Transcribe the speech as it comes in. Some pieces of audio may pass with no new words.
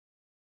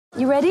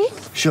You ready?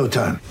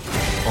 Showtime.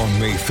 On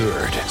May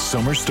 3rd,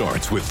 summer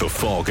starts with The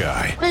Fall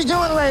Guy. Let's do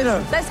it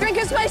later. Let's drink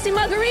a spicy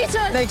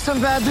margarita. Make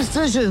some bad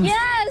decisions.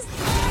 Yes!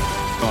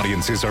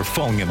 Audiences are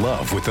falling in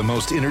love with the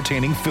most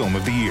entertaining film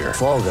of the year.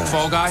 Fall Guy.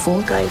 Fall Guy?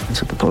 Fall guy.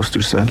 That's what the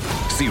poster said.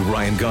 See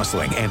Ryan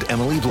Gosling and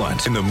Emily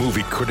Blunt in the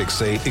movie critics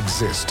say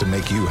exists to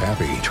make you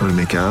happy. Trying to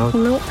make it out?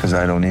 Nope. Because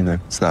I don't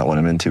either. It's not what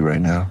I'm into right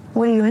now.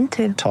 What are you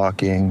into?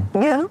 Talking.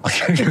 Yeah.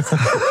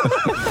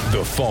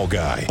 The Fall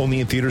Guy.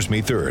 Only in theaters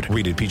May 3rd.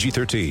 Rated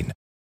PG-13.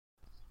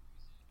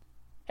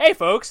 Hey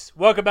folks,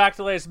 welcome back to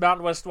the latest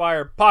Mountain West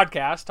Wire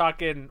podcast,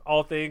 talking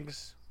all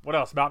things, what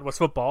else, Mountain West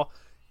football.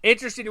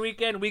 Interesting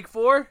weekend, week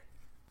 4,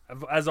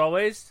 as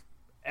always,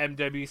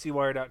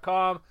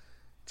 MWCWire.com,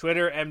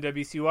 Twitter,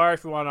 MWCWire,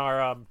 if you want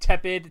our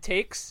tepid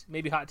takes,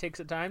 maybe hot takes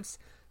at times,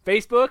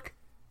 Facebook,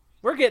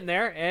 we're getting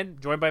there, and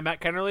joined by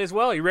Matt Kennerly as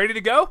well. You ready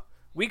to go?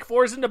 Week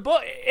 4 is in the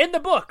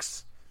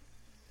books.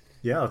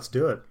 Yeah, let's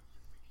do it.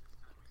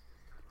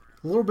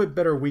 A little bit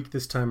better week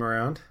this time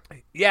around.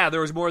 Yeah, there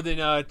was more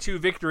than 2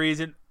 victories,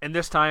 and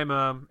this time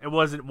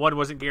one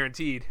wasn't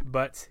guaranteed.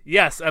 But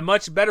yes, a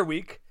much better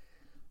week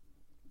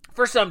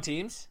for some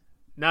teams,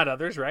 not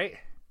others, right?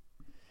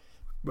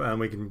 Well, and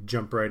we can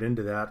jump right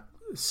into that.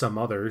 Some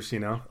others,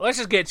 Let's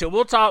just get to it.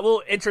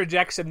 We'll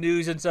interject some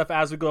news and stuff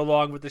as we go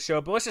along with the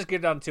show, but let's just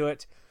get down to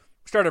it.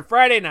 Started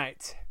Friday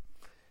night.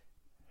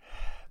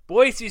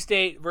 Boise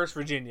State versus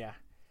Virginia.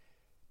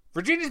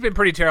 Virginia's been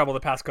pretty terrible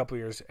the past couple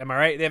years. Am I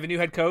right? They have a new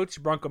head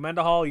coach, Bronco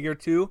Mendenhall, year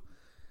 2.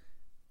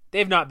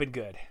 They've not been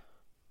good.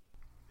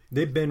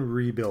 They've been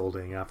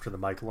rebuilding after the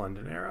Mike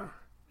London era.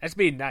 That's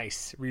being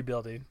nice,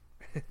 rebuilding.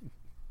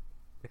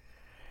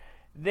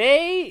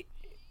 They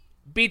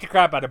beat the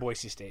crap out of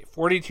Boise State,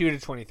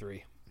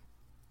 42-23.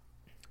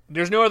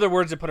 There's no other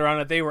words to put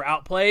around it. They were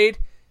outplayed,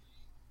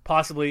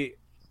 possibly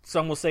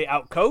some will say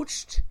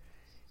outcoached,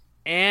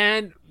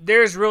 and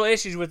there's real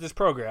issues with this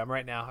program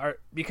right now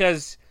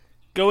because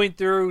going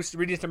through,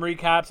 reading some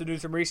recaps and doing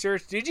some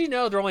research, did you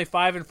know they're only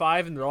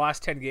 5-5 in their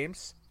last 10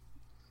 games?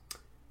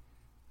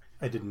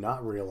 I did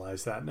not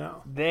realize that,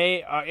 no.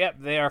 They are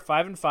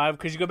 5-5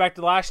 because you go back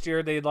to last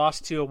year, they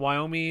lost to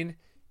Wyoming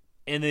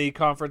in the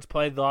conference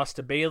play. They lost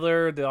to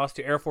Baylor. They lost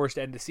to Air Force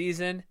to end the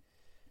season.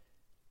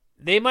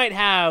 They might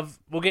have,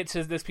 we'll get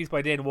to this piece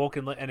by Dan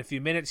Wolken in a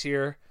few minutes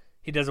here.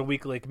 He does a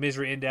weekly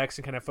misery index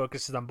and kind of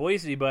focuses on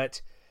Boise,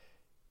 but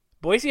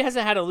Boise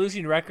hasn't had a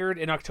losing record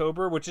in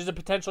October, which is a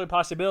potentially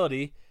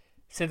possibility,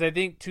 since I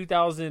think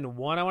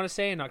 2001, I want to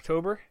say, in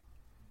October.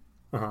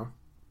 Uh-huh.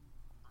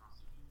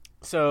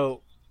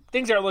 So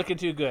things aren't looking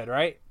too good,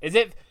 right?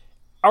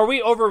 Are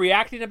we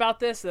overreacting about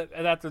this, that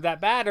they're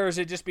that bad, or is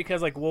it just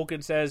because, like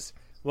Wolken says,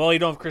 well, you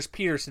don't have Chris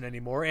Peterson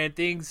anymore, and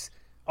things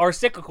are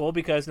cyclical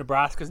because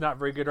Nebraska's not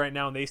very good right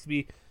now, and they used to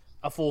be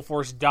a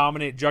full-force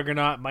dominant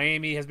juggernaut.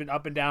 Miami has been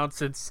up and down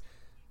since,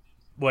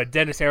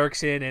 Dennis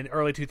Erickson and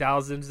early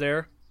 2000s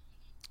there.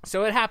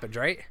 So it happens,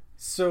 right?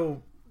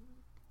 So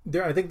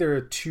I think there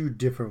are 2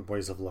 different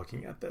ways of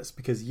looking at this,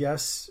 because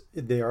yes,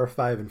 they are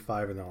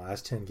 5-5 in their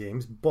last 10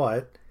 games,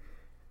 but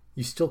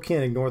you still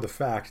can't ignore the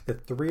fact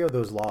that 3 of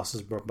those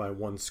losses were by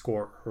 1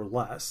 score or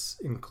less,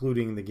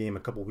 including the game a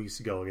couple weeks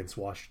ago against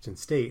Washington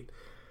State.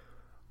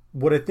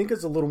 What I think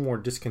is a little more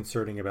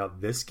disconcerting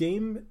about this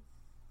game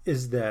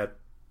is that,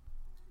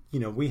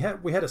 we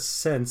had a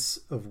sense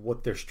of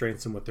what their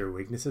strengths and what their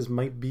weaknesses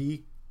might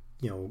be,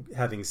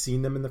 having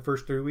seen them in the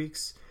first 3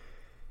 weeks.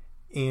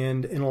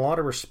 And in a lot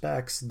of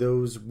respects,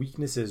 those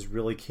weaknesses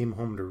really came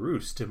home to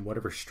roost, and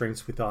whatever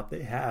strengths we thought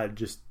they had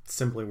just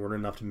simply weren't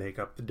enough to make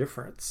up the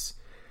difference.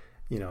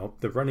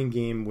 The running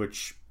game,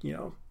 which,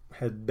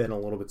 had been a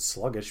little bit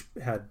sluggish,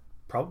 had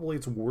probably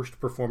its worst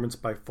performance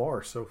by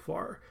far so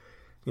far.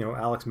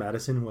 Alex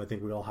Madison, who I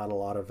think we all had a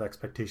lot of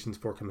expectations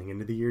for coming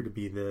into the year to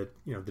be the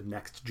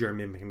next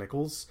Jeremy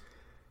McNichols,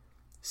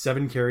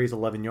 7 carries,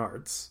 11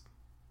 yards.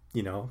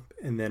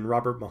 And then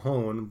Robert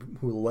Mahone,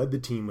 who led the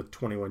team with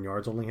 21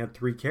 yards, only had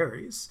 3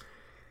 carries.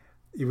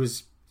 It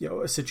was,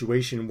 a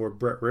situation where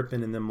Brett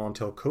Rippon and then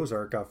Montel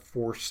Kozart got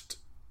forced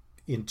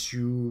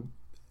into,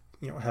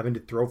 having to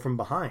throw from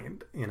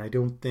behind. And I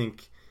don't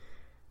think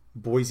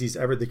Boise's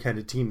ever the kind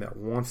of team that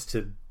wants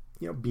to,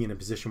 be in a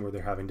position where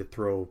they're having to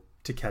throw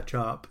to catch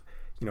up.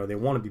 They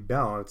want to be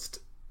balanced,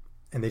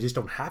 and they just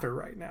don't have it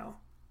right now.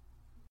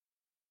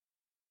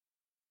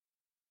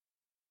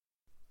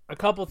 A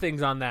couple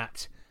things on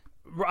that.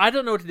 I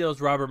don't know what to deal with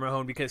Robert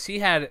Mahone because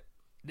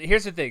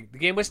here's the thing. The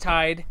game was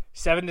tied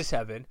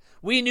 7-7.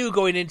 We knew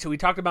going into, we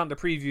talked about in the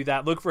preview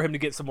that look for him to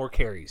get some more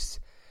carries.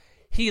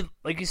 He,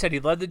 like you said, he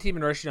led the team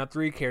in rushing on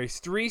 3 carries,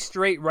 3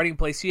 straight running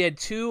plays. He had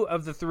 2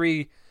 of the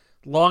 3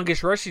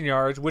 longest rushing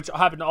yards, which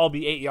happened to all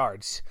be 8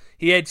 yards.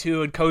 He had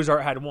 2 and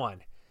Kozart had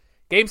 1.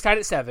 Game's tied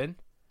at 7.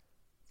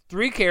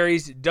 3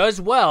 carries, does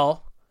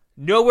well.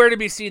 Nowhere to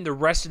be seen the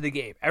rest of the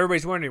game.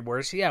 Everybody's wondering,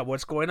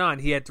 what's going on?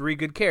 He had 3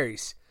 good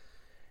carries.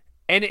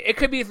 And it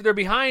could be if they're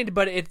behind,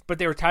 but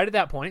they were tied at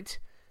that point.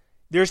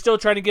 They're still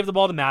trying to give the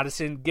ball to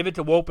Madison, give it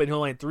to Wolpen, who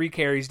only had 3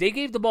 carries. They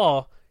gave the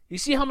ball. You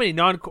see how many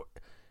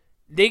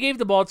they gave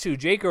the ball to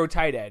Jake Rowe,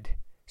 tight end.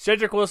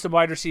 Cedric Wilson,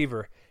 wide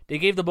receiver. They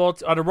gave the ball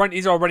on a run.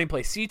 These are all running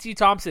plays. C.T.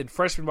 Thompson,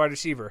 freshman wide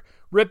receiver.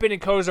 Rippon and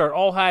Cozart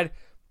all had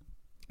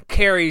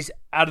carries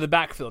out of the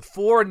backfield.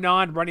 4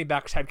 non-running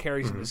backs had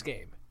carries in this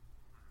game.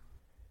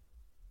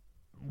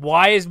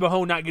 Why is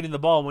Mahone not getting the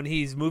ball when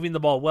he's moving the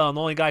ball well and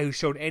the only guy who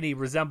showed any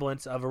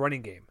resemblance of a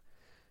running game?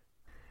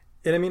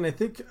 And I mean, I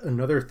think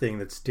another thing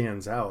that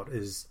stands out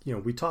is,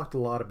 we talked a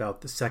lot about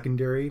the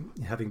secondary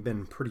having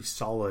been pretty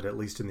solid, at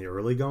least in the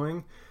early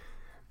going.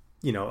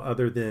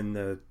 Other than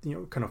the,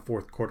 kind of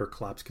fourth quarter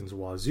collapse against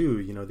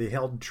Wazoo, they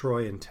held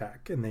Troy and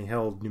Tech, and they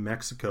held New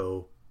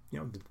Mexico,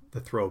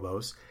 the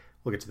Throbos.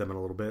 We'll get to them in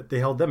a little bit. They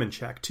held them in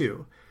check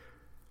too.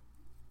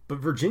 But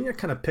Virginia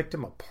kind of picked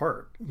them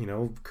apart.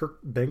 Kirk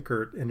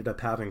Benkert ended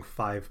up having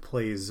 5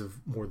 plays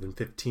of more than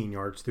 15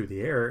 yards through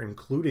the air,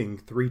 including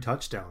 3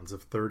 touchdowns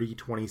of 30,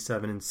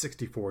 27, and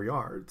 64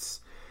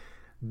 yards.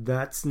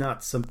 That's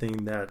not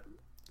something that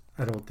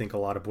I don't think a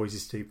lot of Boise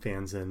State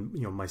fans, and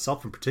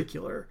myself in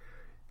particular,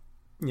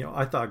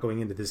 I thought going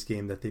into this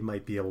game that they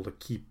might be able to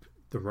keep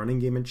the running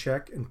game in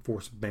check and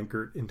force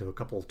Benkert into a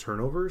couple of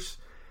turnovers.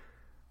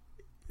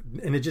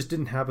 And it just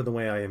didn't happen the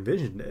way I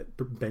envisioned it.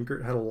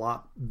 Benkert had a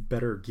lot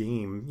better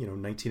game,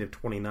 19 of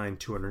 29,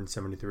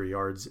 273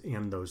 yards,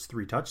 and those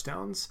 3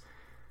 touchdowns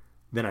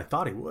than I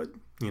thought he would.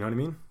 You know what I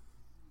mean?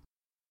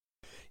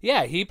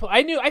 Yeah,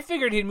 I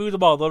figured he'd move the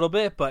ball a little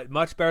bit, but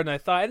much better than I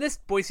thought. And this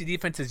Boise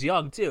defense is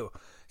young too.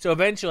 So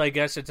eventually I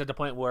guess it's at the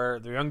point where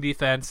they're young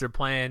defense, they're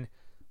playing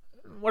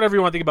whatever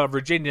you want to think about.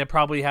 Virginia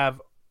probably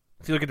have,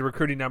 if you look at the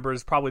recruiting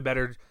numbers, probably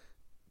better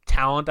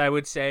talent, I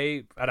would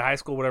say, at a high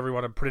school, whatever you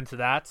want to put into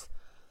that.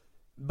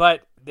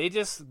 But they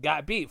just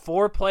got beat.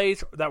 4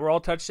 plays that were all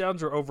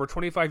touchdowns or over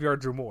 25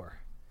 yards or more.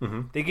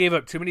 Mm-hmm. They gave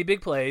up too many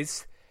big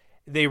plays.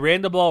 They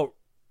ran the ball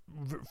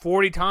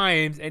 40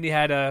 times, and you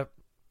had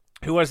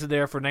who was it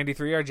there for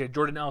 93 yards? You had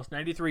Jordan Ellis,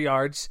 93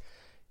 yards.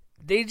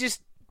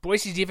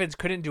 Boise's defense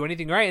couldn't do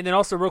anything right. And then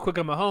also real quick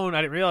on Mahone,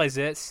 I didn't realize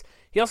this,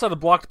 he also had a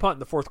blocked punt in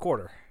the fourth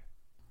quarter.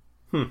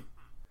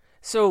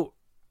 So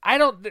I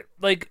don't,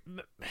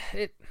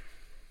 it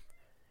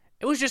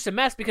was just a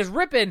mess because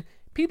Rippon,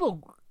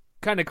 people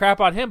kind of crap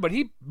on him, but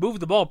he moved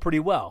the ball pretty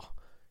well.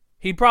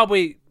 He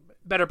probably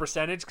better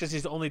percentage because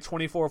he's only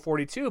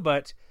 24-42,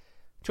 but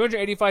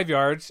 285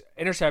 yards,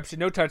 interception,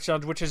 no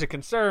touchdowns, which is a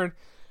concern.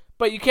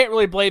 But you can't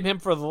really blame him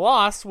for the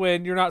loss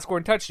when you're not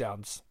scoring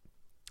touchdowns.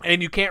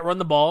 And you can't run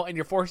the ball, and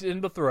you're forcing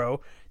him to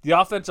throw. The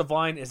offensive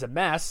line is a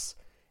mess.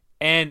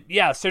 And,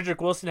 yeah,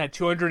 Cedric Wilson had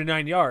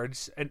 209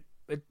 yards. And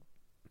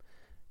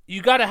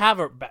you got to have,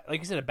 like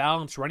you said, a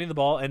balance running the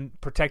ball and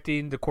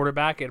protecting the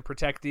quarterback and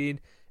protecting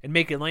and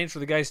making lanes for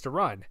the guys to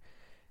run.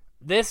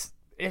 This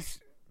is,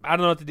 I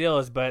don't know what the deal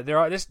is, but there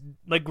are this,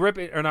 like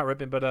Harsin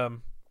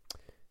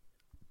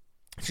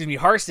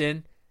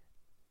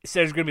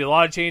said there's going to be a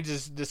lot of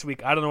changes this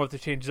week. I don't know what the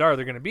changes are.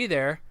 They're going to be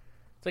there.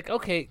 It's like,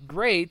 okay,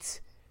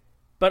 great.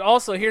 But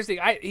also, here's the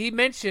thing. He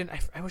mentioned,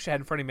 I wish I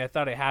had it in front of me. I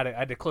thought I had it. I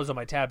had to close on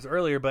my tabs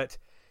earlier, but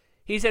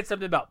he said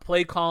something about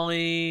play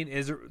calling.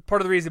 Is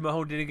part of the reason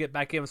Mahone didn't get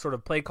back in was sort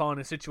of play calling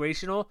and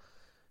situational.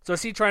 So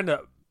is he trying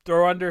to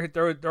throw under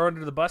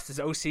the bus his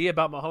OC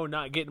about Mahone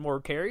not getting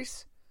more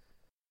carries?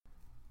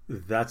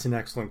 That's an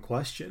excellent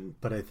question.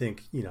 But I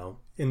think,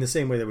 in the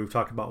same way that we've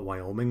talked about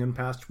Wyoming in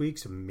past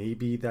weeks,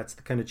 maybe that's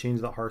the kind of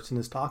change that Harsin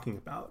is talking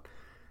about.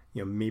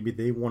 Maybe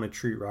they want to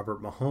treat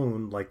Robert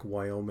Mahone like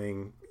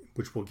Wyoming,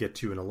 which we'll get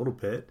to in a little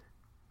bit,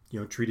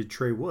 treated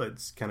Trey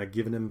Woods, kind of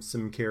giving him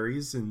some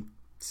carries and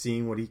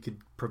seeing what he could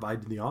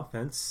provide to the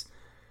offense.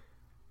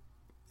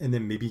 And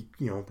then maybe,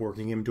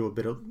 working him to a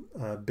bit of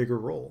a bigger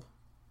role.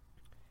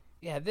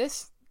 Yeah,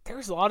 there's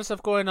a lot of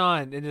stuff going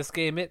on in this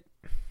game.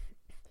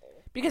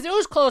 Because it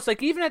was close. Like,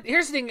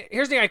 here's the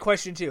thing I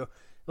question too.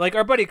 Like,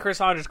 our buddy Chris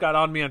Hodges got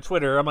on me on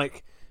Twitter. I'm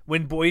like,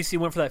 when Boise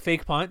went for that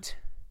fake punt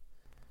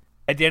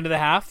at the end of the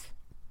half,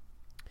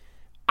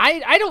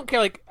 I don't care.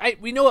 Like,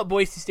 we know what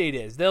Boise State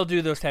is. They'll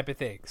do those type of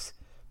things.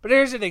 But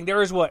here's the thing. There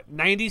was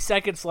 90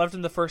 seconds left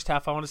in the first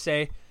half. I want to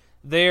say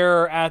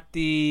they're at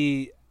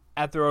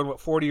their own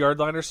 40-yard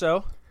line or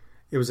so.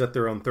 It was at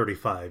their own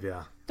 35.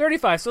 Yeah,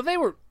 35. So they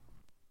were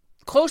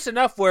close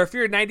enough where if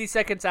you're 90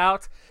 seconds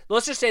out,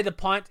 let's just say the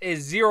punt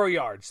is 0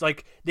 yards.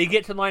 Like, they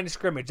get to the line of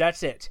scrimmage.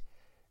 That's it.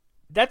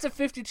 That's a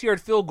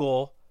 52-yard field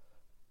goal.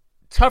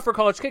 Tough for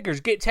college kickers.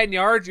 Get 10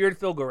 yards, you're in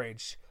field goal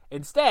range.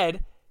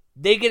 Instead,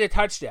 they get a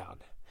touchdown.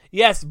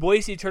 Yes,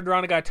 Boise turned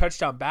around and got a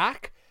touchdown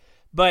back,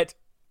 but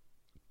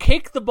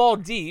kick the ball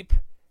deep,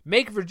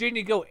 make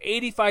Virginia go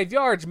 85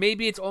 yards.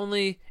 Maybe it's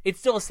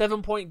still a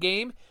 7-point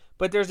game,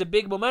 but there's a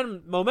big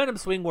momentum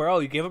swing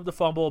where, you gave up the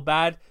fumble,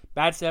 bad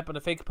snap on a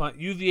fake punt.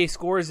 UVA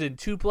scores in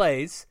 2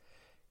 plays.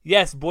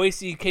 Yes,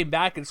 Boise came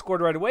back and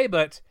scored right away,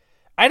 but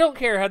I don't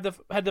care. Had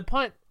the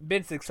punt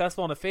been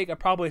successful on a fake, I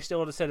probably still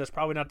would have said it's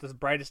probably not the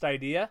brightest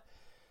idea.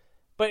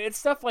 But it's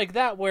stuff like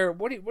that where,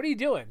 what are you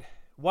doing?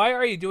 Why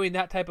are you doing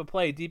that type of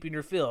play deep in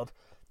your field?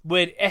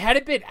 Had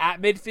it been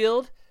at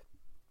midfield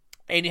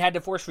and you had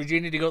to force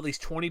Virginia to go at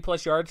least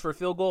 20-plus yards for a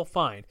field goal,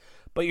 fine.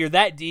 But you're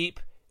that deep.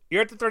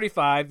 You're at the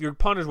 35. Your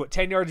punter's,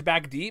 10 yards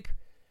back deep?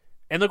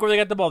 And look where they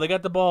got the ball. They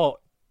got the ball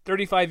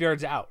 35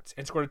 yards out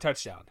and scored a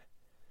touchdown.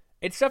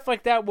 It's stuff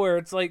like that where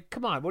it's like,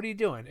 come on, what are you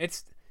doing?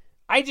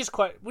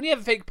 When you have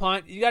a fake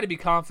punt, you got to be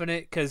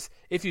confident, because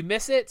if you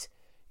miss it,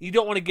 you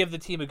don't want to give the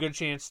team a good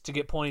chance to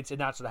get points, and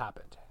that's what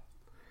happened.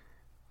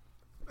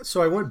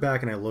 So I went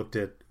back and I looked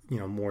at,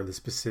 more of the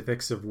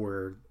specifics of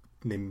where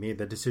they made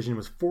that decision. It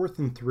was 4th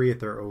and 3 at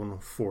their own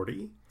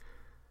 40.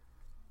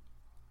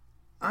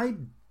 I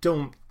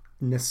don't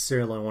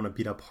necessarily want to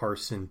beat up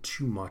Harsin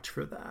too much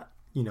for that.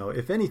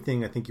 If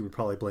anything, I think you would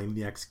probably blame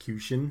the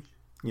execution.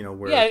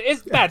 Where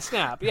it's bad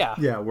snap. Yeah,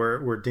 yeah,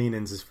 where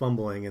Danins is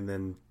fumbling, and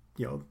then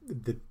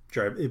the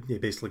drive, they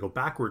basically go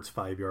backwards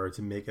 5 yards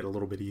and make it a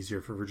little bit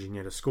easier for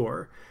Virginia to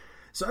score.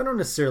 So I don't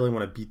necessarily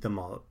want to beat them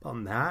up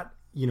on that.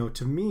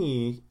 To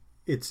me,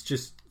 it's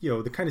just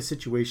the kind of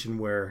situation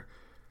where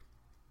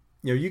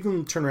you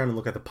can turn around and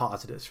look at the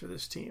positives for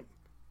this team.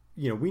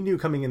 We knew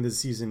coming into the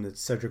season that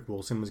Cedric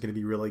Wilson was going to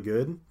be really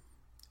good,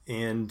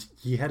 and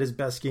he had his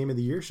best game of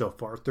the year so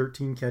far: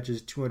 13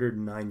 catches,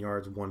 209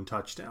 yards, 1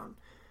 touchdown.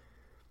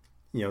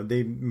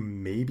 They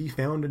maybe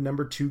found a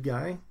number 2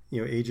 guy.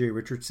 AJ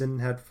Richardson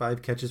had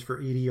 5 catches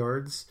for 80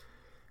 yards.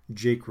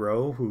 Jake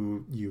Rowe,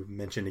 who you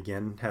mentioned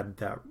again, had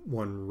that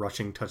 1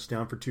 rushing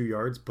touchdown for 2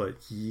 yards, but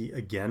he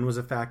again was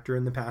a factor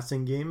in the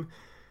passing game.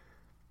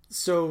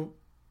 So,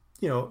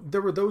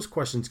 there were those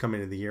questions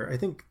coming into the year. I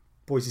think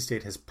Boise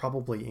State has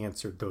probably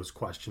answered those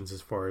questions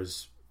as far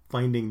as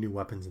finding new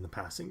weapons in the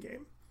passing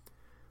game.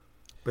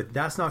 But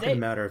that's not going to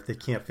matter if they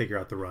can't figure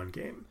out the run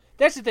game.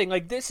 That's the thing.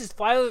 Like, this is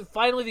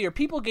finally the year.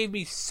 People gave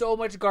me so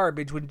much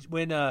garbage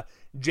when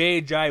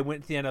J.J.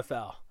 went to the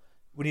NFL.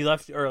 When he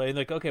left early, and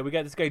okay, we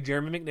got this guy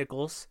Jeremy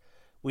McNichols.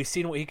 We've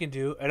seen what he can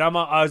do, and I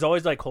was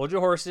always like, hold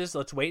your horses.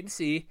 Let's wait and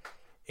see.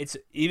 It's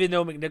even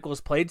though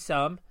McNichols played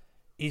some,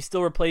 he's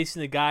still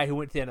replacing the guy who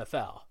went to the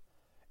NFL.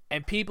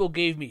 And people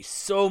gave me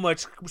so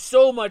much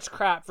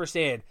crap for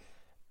saying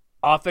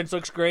offense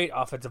looks great,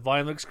 offensive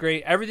line looks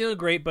great, everything looks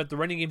great, but the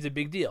running game's a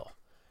big deal.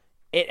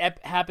 It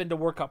happened to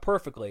work out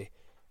perfectly.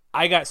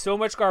 I got so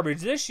much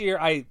garbage this year.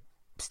 I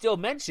still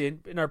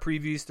mentioned in our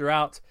previews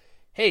throughout,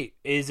 hey,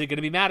 is it going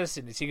to be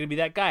Madison? Is he going to be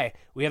that guy?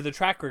 We have the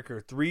track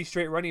record. 3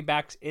 straight running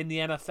backs in the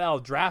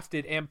NFL,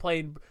 drafted and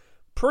playing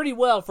pretty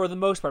well for the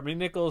most part.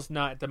 McNichols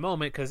not at the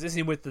moment, because isn't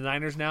he with the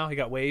Niners now? He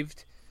got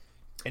waived,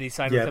 and he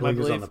signed with them, I believe.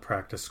 He was on the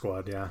practice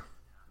squad, yeah.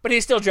 But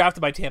he's still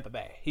drafted by Tampa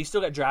Bay. He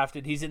still got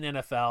drafted. He's in the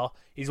NFL.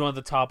 He's one of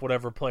the top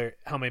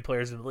how many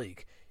players in the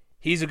league.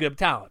 He's a good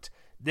talent.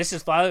 This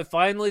is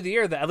finally the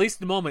year that, at least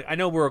at the moment, I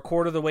know we're a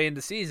quarter of the way into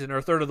the season, or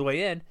a third of the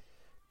way in,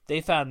 they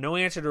found no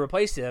answer to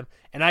replace him,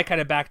 and I kind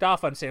of backed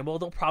off on saying, well,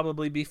 they'll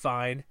probably be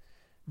fine,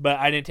 but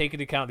I didn't take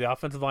into account the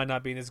offensive line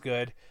not being as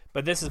good.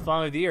 But this is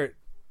finally the year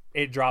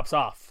it drops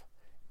off,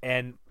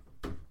 and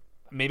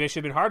maybe I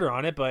should have been harder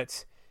on it,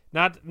 but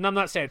I'm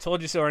not saying I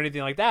told you so or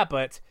anything like that,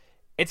 but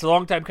it's a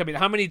long time coming.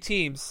 How many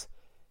teams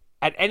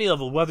at any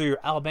level, whether you're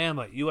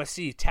Alabama,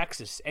 USC,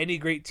 Texas, any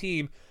great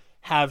team,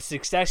 have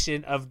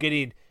succession of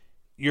getting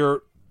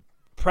your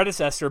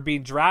predecessor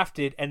being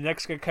drafted and the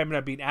next guy coming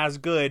up being as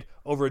good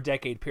over a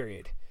decade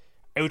period?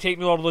 It would take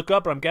me a while to look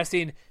up, but I'm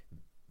guessing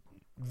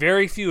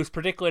very few,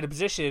 particularly at a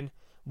position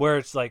where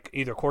it's like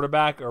either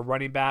quarterback or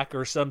running back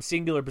or some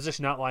singular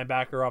position, not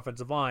linebacker or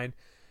offensive line,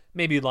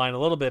 maybe line a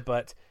little bit,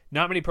 but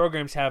not many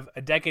programs have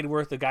a decade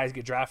worth of guys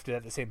get drafted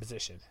at the same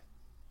position.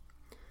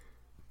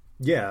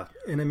 Yeah,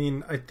 and I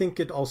mean, I think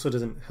it also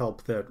doesn't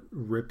help that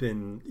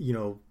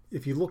Rypien,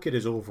 if you look at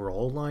his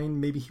overall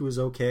line, maybe he was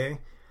okay.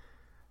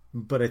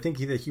 But I think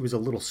that he was a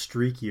little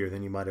streakier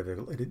than you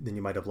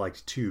might have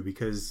liked too,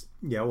 because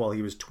while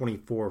he was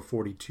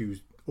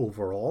 24-42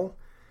 overall,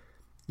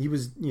 he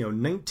was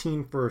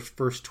 19 for his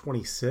first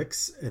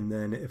 26, and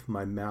then if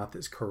my math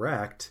is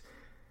correct,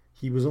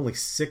 he was only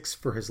 6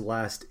 for his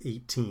last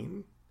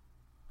 18.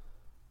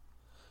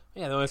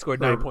 Yeah, they only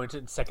scored 9 points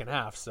in the second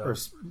half, or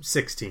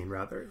 16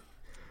 rather.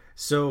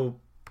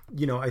 So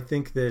I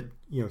think that,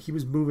 he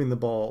was moving the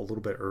ball a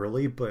little bit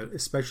early, but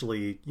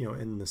especially,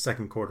 in the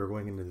second quarter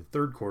going into the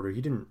third quarter,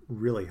 he didn't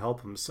really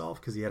help himself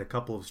because he had a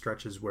couple of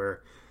stretches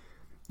where,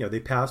 they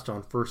passed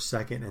on first,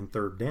 second, and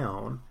third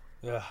down.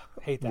 Yeah,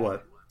 hate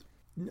that.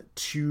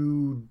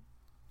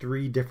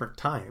 2-3 different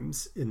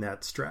times in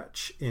that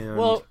stretch. And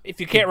well, if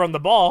you can't run the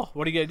ball,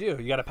 what are you going to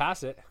do? You got to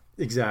pass it.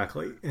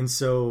 Exactly. And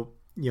so,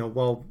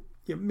 while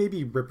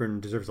maybe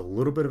Rypien deserves a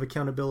little bit of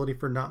accountability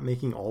for not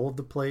making all of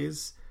the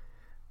plays,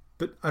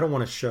 but I don't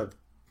want to shove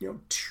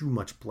too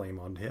much blame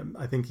on him.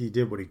 I think he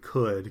did what he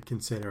could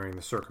considering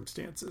the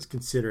circumstances,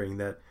 considering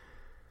that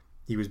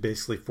he was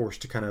basically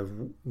forced to kind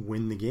of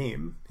win the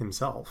game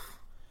himself.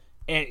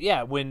 And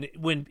yeah, when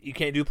you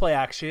can't do play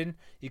action,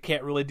 you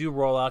can't really do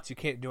rollouts, you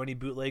can't do any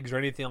bootlegs or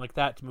anything like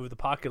that to move the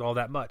pocket all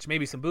that much.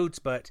 Maybe some boots,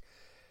 but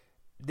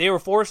they were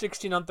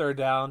 4-16 on third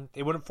down.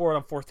 They went for it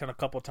on fourth down a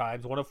couple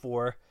times, 1 of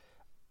 4.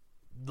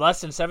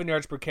 Less than 7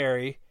 yards per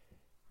carry.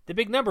 The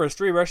big number is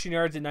 3 rushing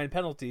yards and 9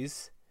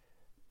 penalties.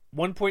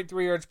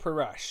 1.3 yards per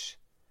rush.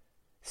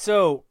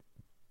 So,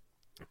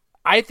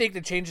 I think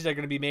the changes that are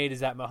going to be made is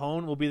that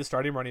Mahone will be the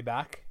starting running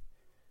back.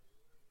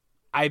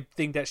 I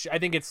think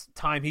it's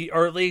time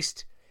or at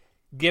least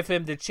give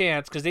him the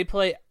chance, because they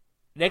play.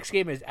 Next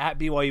game is at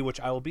BYU, which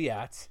I will be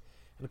at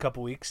in a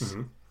couple weeks.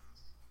 Mm-hmm.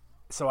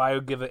 So I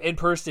would give an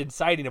in-person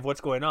sighting of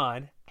what's going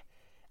on.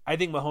 I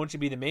think Mahone should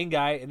be the main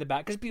guy in the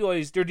back, because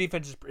BYU's their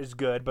defense is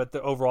good, but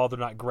overall they're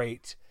not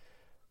great.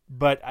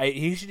 But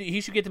he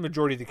should get the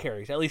majority of the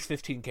carries, at least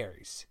 15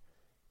 carries.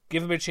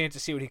 Give him a chance to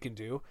see what he can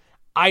do.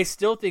 I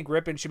still think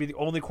Rypien should be the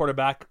only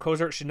quarterback.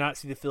 Cozart should not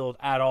see the field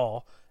at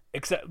all.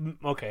 Except,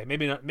 okay,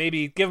 maybe not.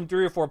 Maybe give him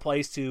 3 or 4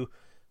 plays to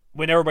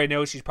when everybody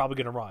knows he's probably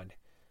going to run.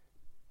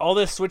 All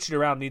this switching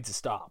around needs to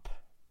stop.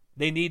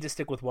 They need to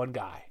stick with one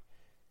guy.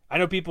 I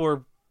know people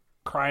are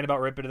crying about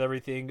Rypien and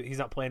everything. He's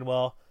not playing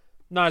well.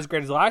 Not as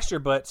great as last year,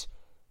 but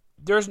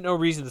there's no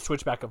reason to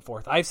switch back and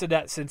forth. I've said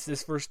that since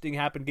this first thing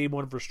happened, Game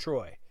 1 versus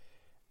Troy.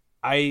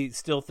 I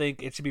still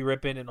think it should be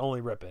Rypien and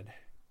only Rypien.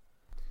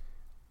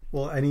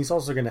 Well, and he's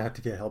also going to have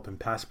to get help in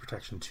pass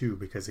protection too,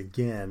 because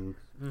again,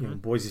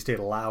 Boise State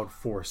allowed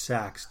 4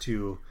 sacks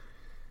to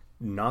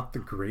not the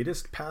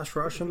greatest pass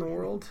rush in the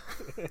world.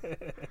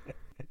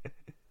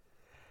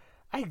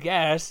 I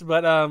guess,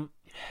 but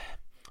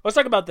let's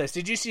talk about this.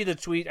 Did you see the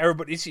tweet?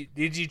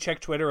 Did you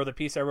check Twitter or the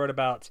piece I wrote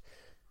about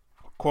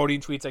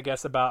quoting tweets? I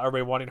guess about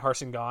everybody wanting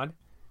Harsin gone.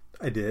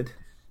 I did.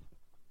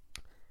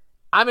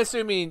 I'm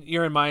assuming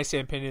you're in my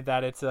same opinion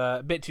that it's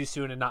a bit too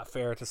soon and not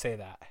fair to say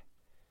that.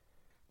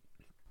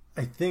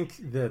 I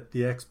think that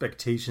the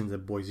expectations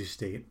at Boise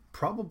State,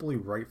 probably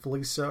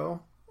rightfully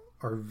so,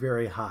 are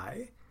very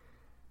high.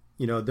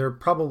 They're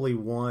probably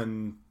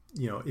one,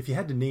 if you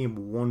had to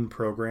name one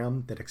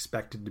program that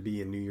expected to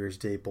be a New Year's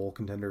Day bowl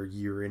contender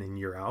year in and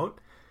year out,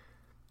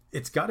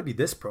 it's got to be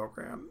this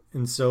program.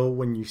 And so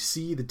when you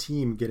see the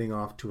team getting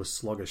off to a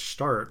sluggish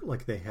start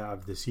like they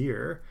have this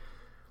year,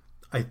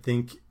 I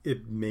think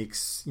it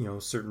makes,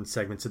 certain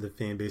segments of the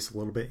fan base a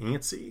little bit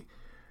antsy.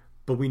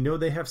 But we know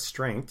they have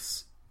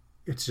strengths.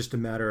 It's just a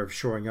matter of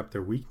shoring up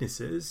their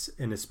weaknesses,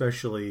 and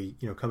especially,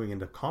 coming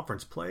into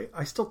conference play.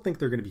 I still think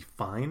they're going to be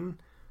fine.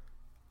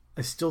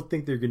 I still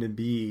think they're going to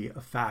be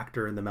a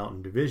factor in the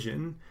Mountain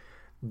Division.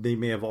 They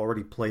may have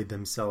already played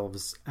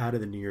themselves out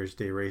of the New Year's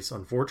Day race,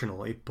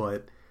 unfortunately,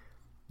 but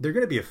they're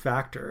going to be a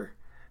factor.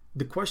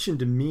 The question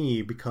to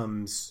me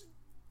becomes,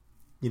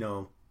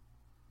 to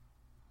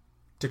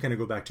kind of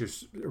go back to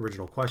your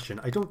original question,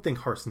 I don't think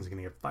Harsin's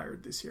going to get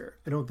fired this year.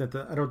 I don't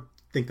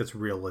think that's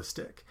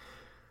realistic.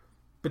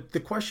 But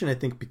the question, I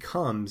think,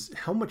 becomes,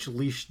 how much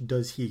leash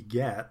does he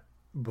get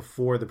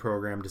before the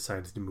program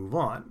decides to move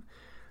on?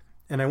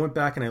 And I went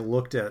back and I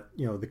looked at,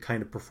 the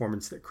kind of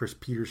performance that Chris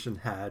Peterson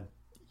had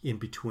in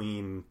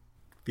between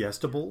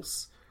Fiesta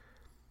Bowls.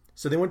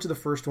 So they went to the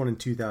first one in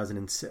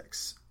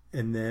 2006.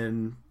 And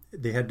then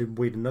they had to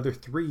wait another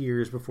 3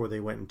 years before they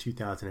went in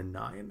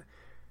 2009.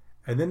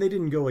 And then they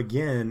didn't go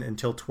again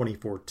until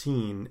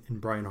 2014 in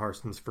Brian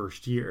Harsin's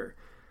first year.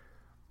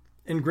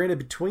 And granted,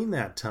 between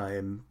that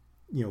time,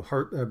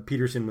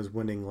 Peterson was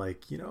winning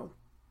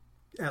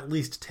at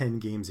least 10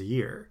 games a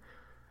year.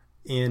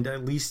 And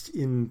at least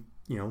in,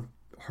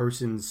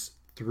 Harsin's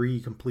 3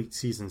 complete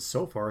seasons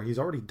so far, he's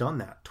already done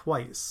that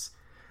twice.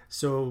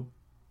 So,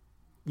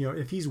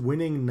 if he's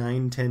winning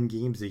 9-10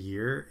 games a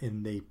year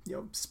and they,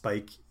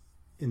 spike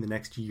in the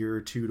next year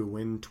or two to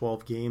win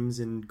 12 games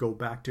and go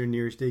back to a New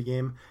Year's Day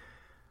game,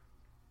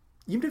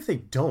 even if they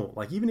don't,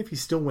 even if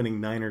he's still winning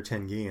 9 or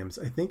 10 games,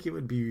 I think it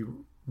would be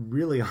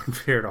really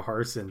unfair to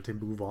Harsin to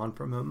move on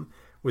from him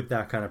with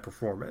that kind of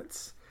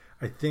performance.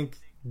 I think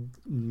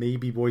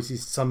maybe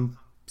some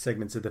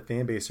segments of the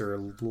fan base are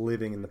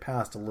living in the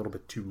past a little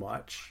bit too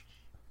much.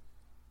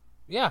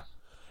 Yeah.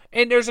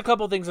 And there's a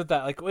couple things with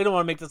that. We don't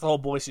want to make this a whole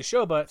Boise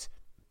show, but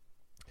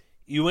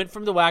you went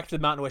from the WAC to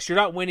the Mountain West. You're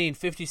not winning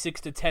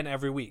 56-10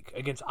 every week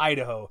against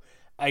Idaho,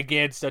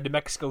 against New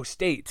Mexico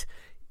State,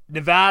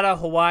 Nevada,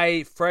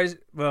 Hawaii,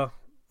 Fresno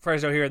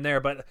here and there.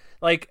 But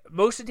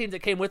most of the teams that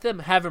came with them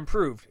have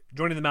improved,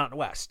 joining the Mountain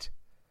West.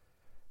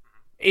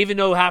 Even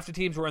though half the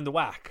teams were in the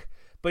WAC.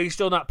 But you're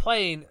still not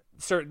playing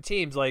certain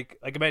teams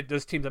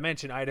those teams I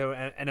mentioned, Idaho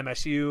and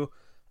MSU.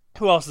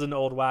 Who else is in the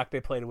old WAC? They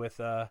played with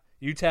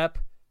UTEP.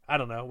 I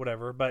don't know,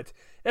 whatever. But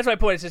that's my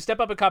point. It's to step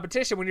up in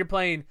competition when you're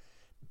playing.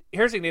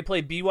 Here's the thing. They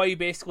play BYU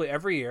basically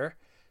every year.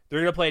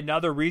 They're going to play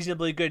another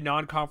reasonably good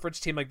non-conference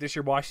team like this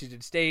year,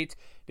 Washington State.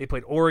 They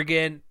played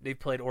Oregon. They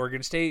played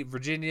Oregon State,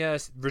 Virginia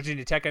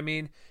Tech,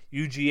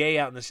 UGA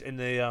out in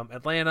the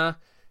Atlanta.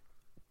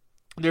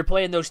 They're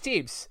playing those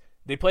teams.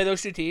 They play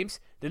those 2 teams.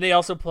 Then they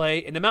also play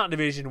in the Mountain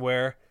Division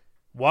where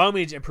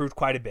Wyoming's improved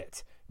quite a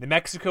bit. New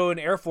Mexico and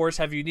Air Force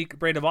have a unique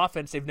brand of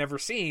offense they've never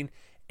seen.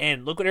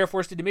 And look what Air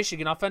Force did to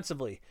Michigan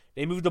offensively.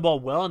 They moved the ball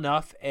well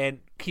enough and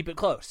keep it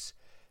close.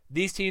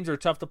 These teams are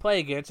tough to play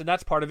against, and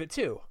that's part of it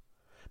too.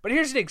 But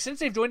here's the thing. Since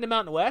they've joined the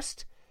Mountain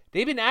West,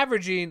 they've been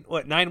averaging,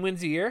 9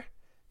 wins a year?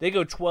 They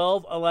go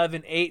 12,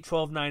 11, 8,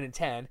 12, 9, and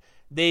 10.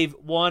 They've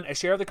won a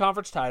share of the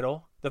conference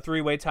title, the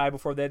 3-way tie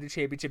before they had the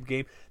championship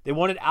game. They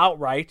won it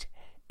outright,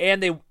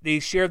 and they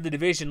shared the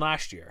division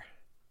last year.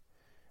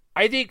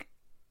 I think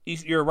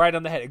you're right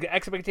on the head.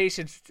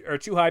 Expectations are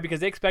too high because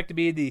they expect to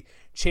be in the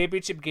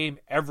championship game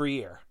every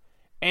year.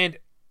 And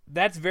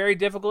that's very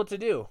difficult to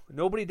do.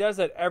 Nobody does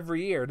that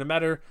every year. No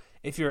matter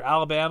if you're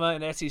Alabama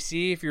and SEC,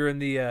 if you're in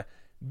the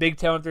Big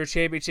Ten with their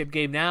championship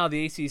game now,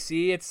 the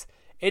ACC,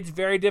 it's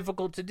very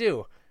difficult to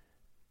do.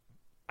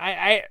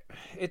 I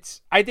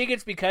think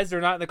it's because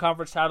they're not in the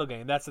conference title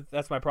game.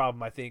 That's my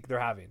problem. I think they're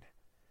having.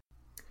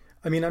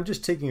 I mean, I'm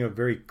just taking a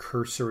very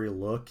cursory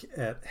look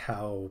at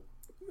how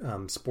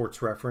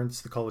Sports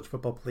Reference, the college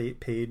football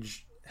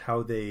page,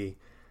 how they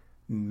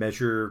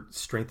measure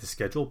strength of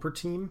schedule per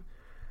team.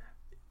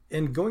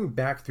 And going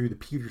back through the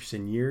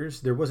Peterson years,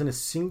 there wasn't a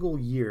single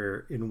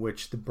year in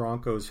which the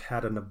Broncos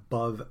had an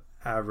above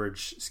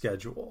average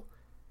schedule.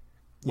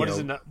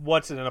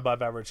 What's an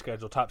above average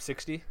schedule? Top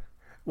 60?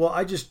 Well,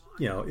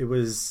 it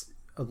was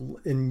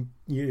in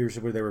years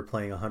where they were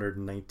playing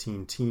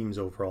 119 teams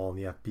overall in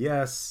the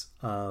FBS.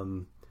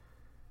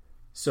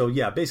 So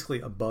yeah,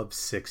 basically above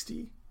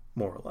 60,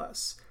 more or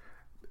less.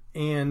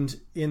 And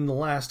in the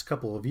last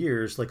couple of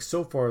years, like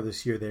so far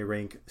this year, they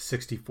rank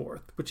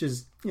 64th, which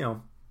is,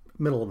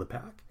 middle of the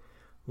pack.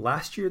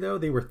 Last year, though,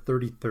 they were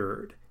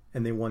 33rd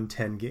and they won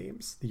 10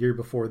 games. The year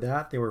before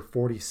that, they were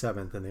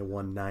 47th and they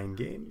won 9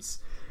 games.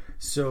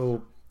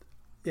 So,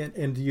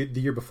 and the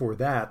year before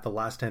that, the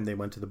last time they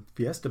went to the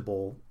Fiesta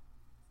Bowl,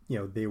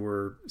 they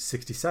were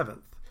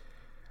 67th.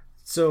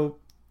 So,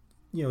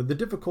 the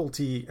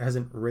difficulty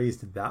hasn't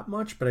raised that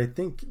much, but I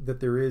think that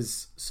there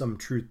is some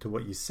truth to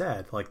what you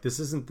said. Like,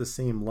 this isn't the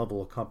same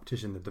level of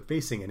competition that they're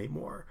facing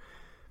anymore.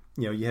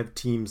 You have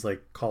teams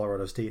like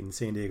Colorado State and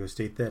San Diego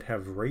State that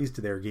have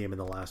raised their game in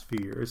the last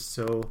few years.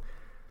 So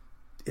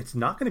it's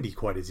not going to be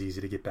quite as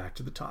easy to get back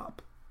to the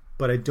top.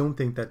 But I don't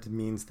think that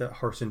means that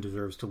Harsin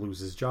deserves to lose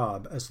his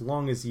job as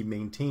long as he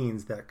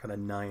maintains that kind of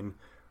 9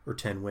 or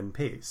 10 win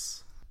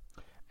pace.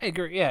 I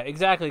agree. Yeah,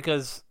 exactly.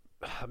 Because,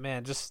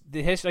 man, just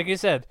the history, like you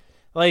said,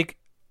 like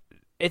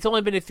it's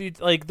only been a few,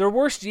 like their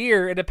worst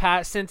year in the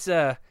past since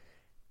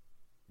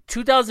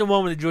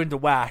 2001 when they joined the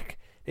WAC.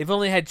 They've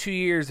only had 2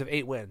 years of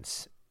 8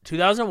 wins.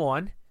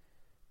 2001,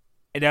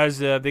 and that was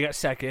they got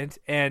second,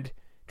 and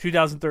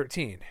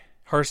 2013,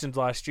 Harsin's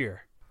last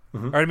year.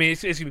 Mm-hmm. Or I mean,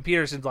 excuse me,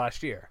 Peterson's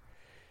last year,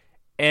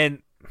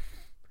 and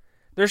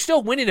they're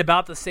still winning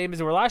about the same as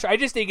they were last year. I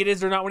just think it is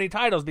they're not winning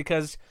titles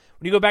because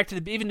when you go back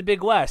to even the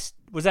Big West,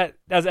 that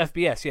was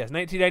FBS, yes,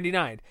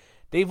 1999.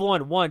 They've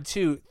won 1,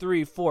 2,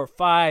 3, 4,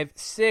 5,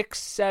 6,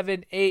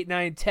 7, 8,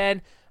 9,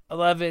 10,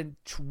 11,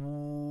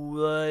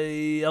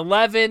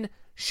 11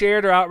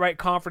 shared or outright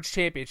conference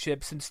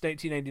championships since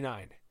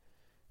 1999.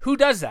 Who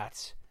does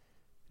that?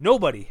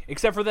 Nobody,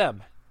 except for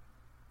them.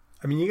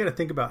 I mean, you got to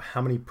think about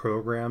how many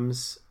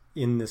programs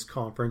in this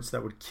conference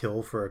that would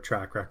kill for a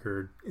track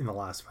record in the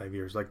last 5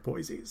 years, like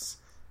Boise's.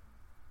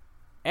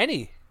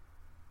 Any.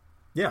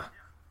 Yeah.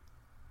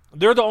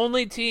 They're the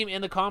only team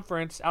in the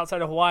conference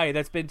outside of Hawaii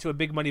that's been to a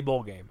big money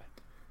bowl game.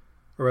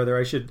 Or rather,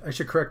 I should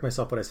correct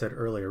myself what I said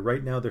earlier.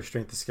 Right now, their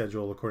strength of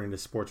schedule, according to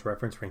Sports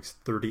Reference, ranks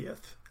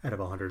 30th out of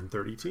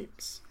 130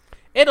 teams.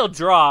 It'll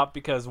drop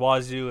because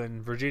Wazoo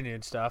and Virginia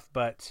and stuff,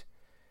 but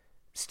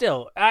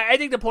still, I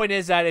think the point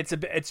is that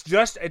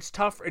it's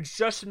tough. It's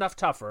just enough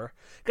tougher.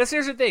 Because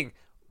here's the thing,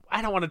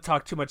 I don't want to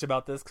talk too much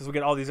about this because we'll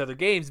get all these other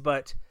games,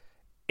 but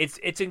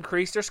it's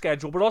increased their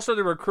schedule, but also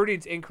the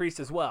recruiting's increased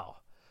as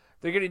well.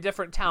 They're getting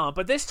different talent,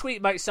 but this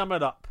tweet might sum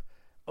it up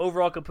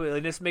overall completely,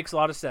 and this makes a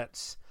lot of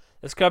sense.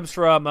 This comes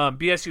from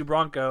BSU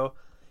Bronco.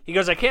 He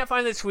goes, I can't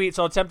find the tweet,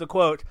 so I'll attempt to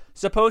quote.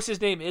 Suppose his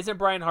name isn't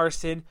Brian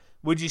Harsin.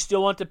 Would you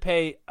still want to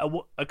pay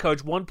a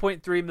coach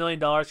 $1.3 million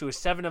who is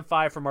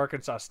 7-5 from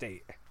Arkansas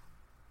State?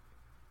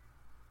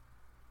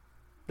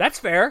 That's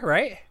fair,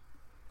 right?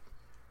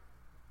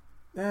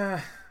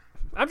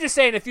 I'm just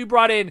saying, if you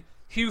brought in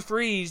Hugh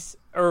Freeze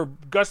or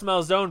Gus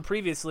Malzahn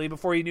previously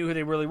before you knew who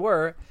they really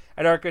were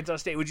at Arkansas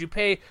State, would you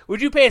pay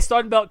a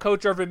Sun Belt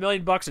coach over $1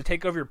 million to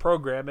take over your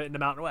program in the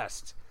Mountain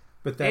West?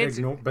 But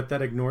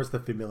that ignores the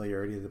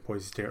familiarity that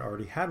Boise State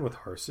already had with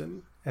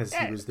Harsin, as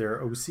he was their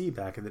OC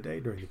back in the day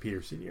during the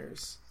Peterson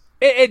years.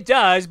 It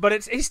does,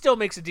 but he still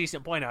makes a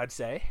decent point, I'd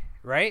say,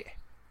 right?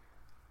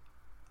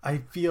 I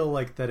feel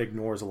like that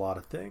ignores a lot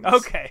of things.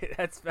 Okay,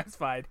 that's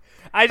fine.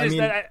 I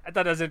thought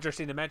that was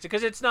interesting to mention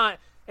because it's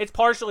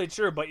partially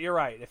true, but you're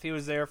right. If he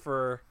was there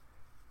for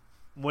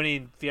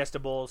winning Fiesta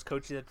Bowls,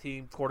 coaching the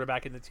team,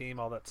 quarterbacking the team,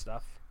 all that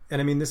stuff. And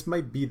I mean, this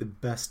might be the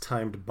best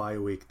timed bye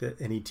week that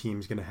any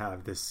team's going to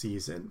have this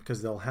season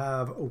because they'll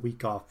have a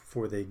week off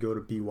before they go to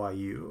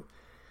BYU.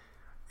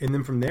 And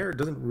then from there, it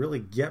doesn't really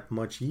get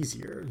much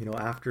easier.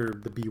 After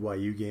the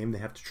BYU game, they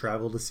have to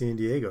travel to San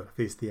Diego to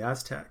face the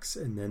Aztecs.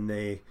 And then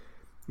they,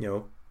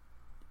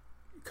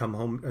 come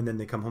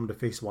home to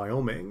face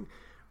Wyoming.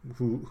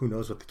 Who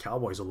knows what the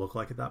Cowboys will look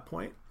like at that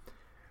point.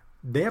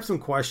 They have some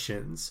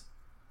questions.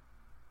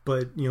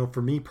 But,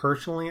 for me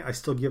personally, I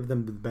still give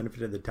them the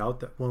benefit of the doubt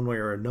that one way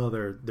or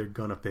another, they're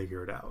going to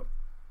figure it out.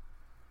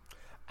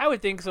 I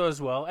would think so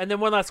as well. And then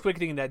one last quick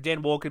thing, that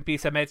Dan Wolken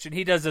piece I mentioned,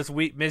 he does this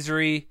week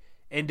misery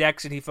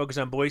index and he focuses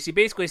on Boise,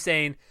 basically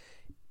saying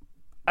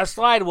a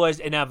slide was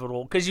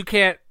inevitable because you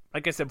can't,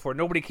 like I said before,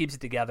 nobody keeps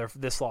it together for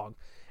this long.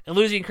 And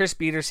losing Chris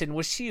Peterson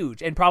was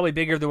huge and probably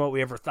bigger than what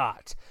we ever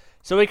thought.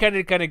 So we kind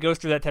of goes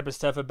through that type of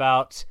stuff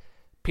about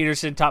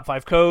Peterson, top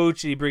 5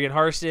 coach. You bring in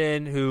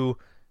Harsin, who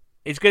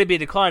is going to be a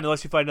decline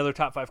unless you find another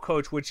top 5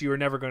 coach, which you are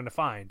never going to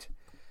find.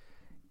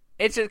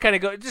 It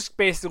just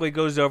basically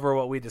goes over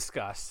what we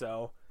discussed.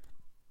 So,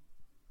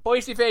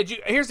 Boise fans,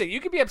 here's the thing.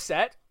 You can be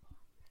upset.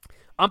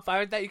 I'm fine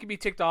with that. You can be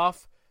ticked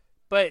off.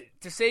 But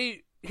to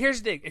say,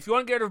 here's the thing. If you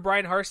want to get rid of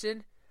Brian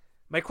Harsin,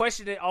 my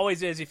question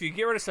always is, if you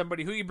get rid of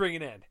somebody, who are you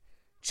bringing in?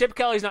 Chip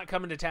Kelly's not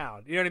coming to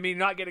town. You know what I mean?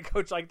 You're not getting a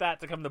coach like that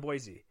to come to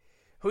Boise.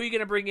 Who are you going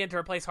to bring in to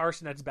replace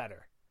Harsin that's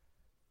better?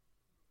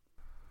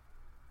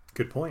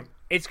 Good point.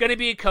 It's going to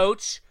be a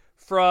coach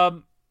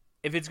from,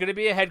 if it's going to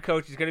be a head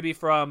coach, it's going to be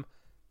from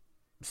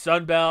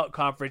Sun Belt,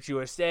 Conference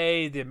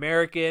USA, the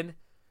American,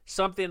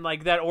 something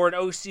like that, or an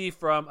OC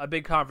from a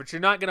big conference. You're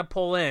not going to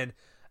pull in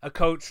a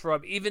coach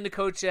from, even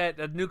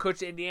the new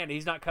coach at Indiana.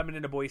 He's not coming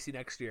into Boise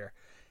next year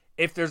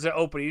if there's an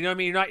opening. You know what I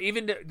mean? You're not,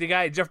 even the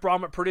guy, Jeff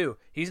Brom at Purdue,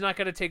 he's not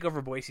going to take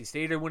over Boise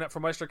State or win up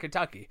from Western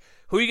Kentucky.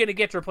 Who are you going to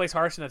get to replace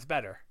Harsin that's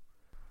better?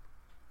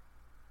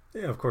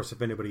 Yeah, of course,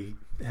 if anybody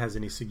has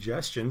any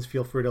suggestions,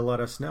 feel free to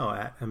let us know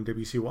at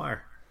MWC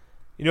Wire.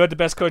 You know what the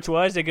best coach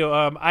was? They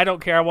go, I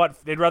don't care.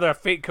 They'd rather have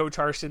fake Coach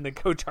Harsin than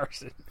Coach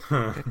Harsin.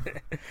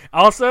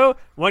 Also,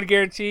 one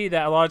guarantee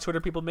that a lot of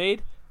Twitter people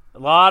made, a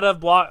lot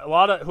of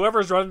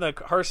whoever's running the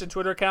Harsin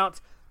Twitter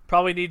account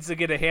probably needs to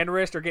get a hand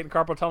wrist or getting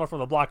carpal tunnel from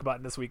the block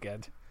button this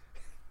weekend.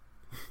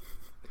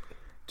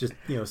 Just,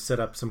 set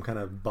up some kind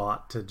of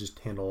bot to just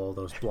handle all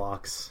those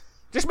blocks.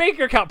 Just make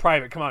your account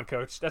private. Come on,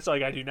 Coach. That's all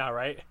you got to do now,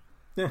 right?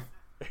 Yeah.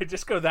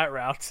 Just go that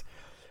route.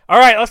 All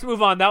right, let's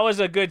move on. That was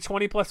a good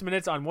 20-plus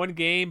minutes on one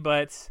game,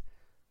 but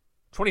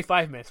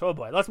 25 minutes. Oh,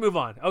 boy. Let's move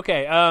on.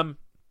 Okay,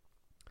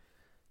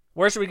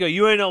 where should we go?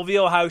 UNLV,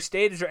 Ohio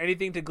State. Is there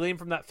anything to glean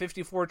from that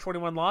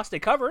 54-21 loss? They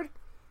covered.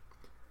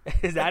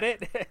 Is that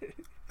it?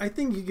 I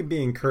think you can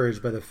be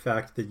encouraged by the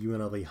fact that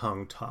UNLV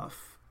hung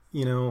tough.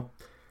 The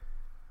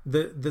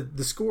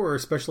score,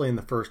 especially in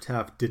the first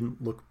half,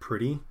 didn't look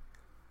pretty,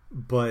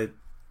 but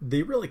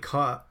they really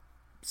caught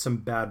some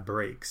bad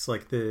breaks.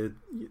 Like it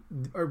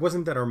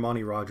wasn't that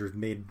Armani Rogers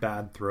made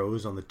bad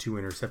throws on the 2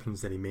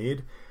 interceptions that he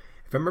made.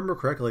 If I remember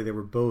correctly, they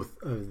were both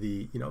of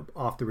the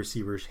off the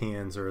receiver's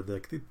hands or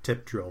the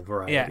tip drill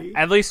variety.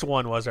 Yeah, at least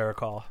one was, I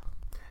recall.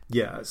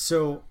 Yeah,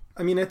 so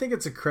I think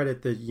it's a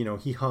credit that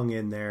he hung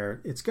in there.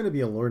 It's going to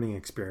be a learning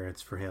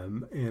experience for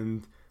him,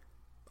 and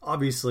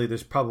obviously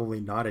there's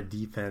probably not a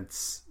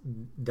defense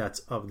that's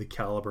of the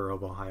caliber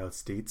of Ohio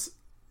State's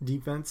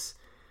defense.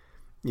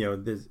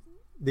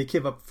 They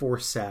give up 4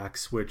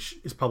 sacks, which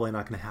is probably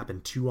not going to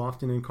happen too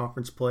often in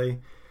conference play.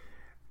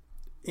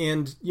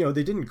 And,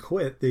 they didn't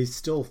quit. They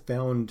still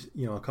found,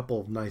 a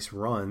couple of nice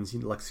runs.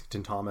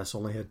 Lexington Thomas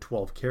only had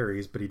 12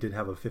 carries, but he did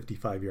have a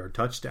 55-yard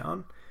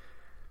touchdown.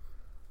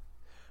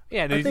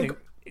 Yeah, even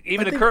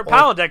the Kurt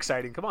Palandek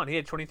sighting. Come on, he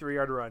had a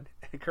 23-yard run.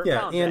 Kurt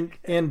Palandek.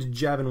 and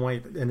Javin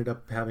White ended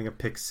up having a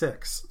pick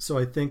 6. So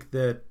I think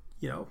that,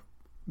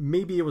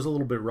 maybe it was a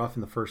little bit rough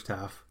in the first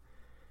half.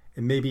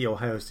 And maybe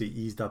Ohio State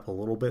eased up a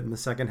little bit in the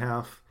second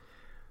half.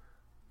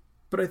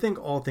 But I think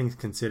all things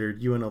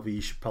considered,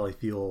 UNLV should probably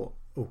feel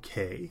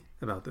okay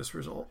about this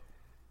result.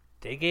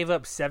 They gave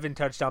up 7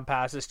 touchdown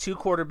passes, 2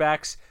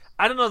 quarterbacks.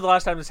 I don't know the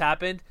last time this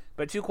happened,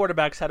 but 2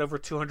 quarterbacks had over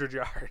 200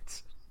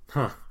 yards.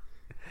 Huh.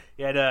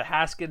 You had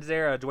Haskins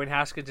there, Dwayne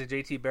Haskins and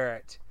JT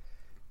Barrett.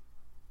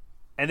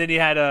 And then you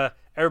had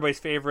everybody's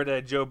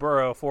favorite Joe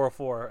Burrow,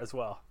 404 as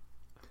well.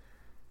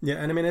 Yeah,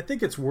 and I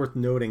think it's worth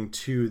noting,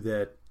 too,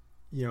 that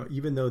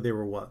even though they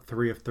were,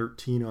 3 of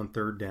 13 on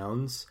third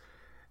downs,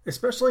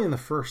 especially in the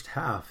first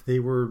half, they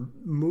were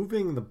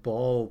moving the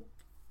ball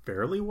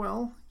fairly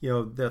well.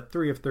 The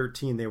 3 of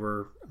 13, they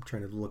were, I'm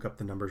trying to look up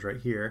the numbers right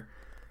here.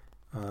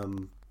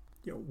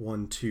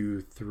 1,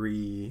 2,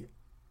 3,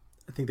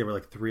 I think they were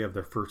 3 of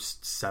their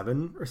first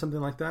 7 or something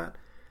like that.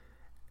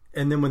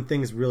 And then when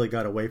things really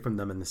got away from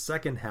them in the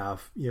second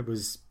half, it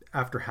was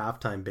after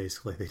halftime,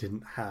 basically, they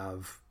didn't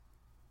have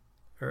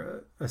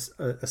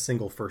a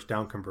single first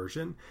down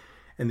conversion.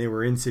 And they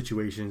were in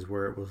situations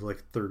where it was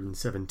 3rd and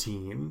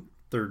 17,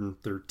 3rd and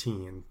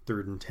 13,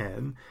 3rd and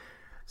 10.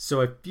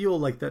 So I feel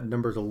like that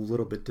number's a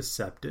little bit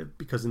deceptive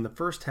because in the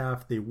first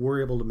half, they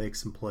were able to make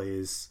some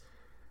plays.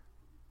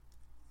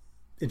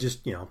 It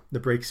just, the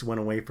breaks went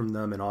away from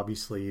them, and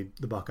obviously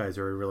the Buckeyes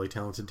are a really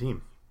talented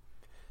team.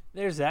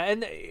 There's that.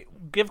 And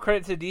give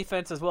credit to the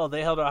defense as well.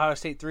 They held Ohio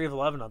State 3 of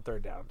 11 on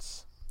third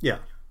downs. Yeah.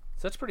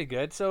 So that's pretty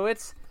good. So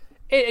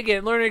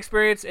again, learning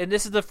experience, and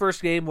this is the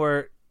first game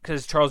where,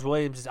 because Charles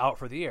Williams is out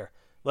for the year,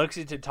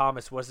 Lexington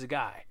Thomas was the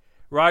guy.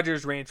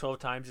 Rogers ran 12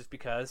 times just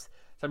because.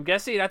 So I'm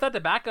guessing, I thought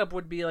the backup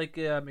would be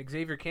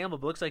Xavier Campbell,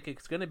 but looks like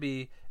it's going to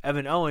be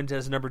Evan Owens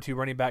as number 2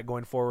 running back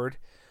going forward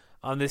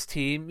on this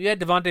team. You had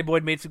Devontae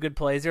Boyd made some good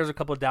plays. There was a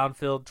couple of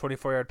downfield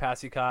 24-yard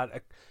pass he caught.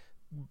 At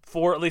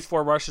least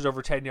 4 rushes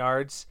over 10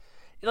 yards.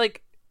 What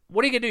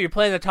are you going to do? You're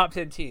playing the top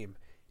 10 team.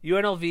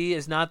 UNLV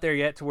is not there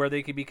yet to where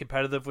they can be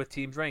competitive with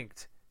teams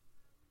ranked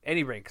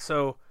any rink.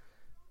 So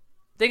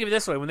think of it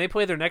this way: when they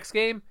play their next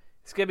game,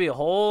 it's gonna be a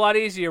whole lot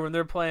easier when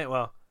they're playing.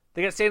 Well,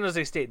 they got San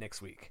Jose State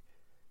next week,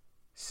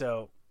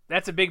 so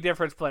that's a big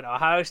difference playing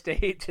Ohio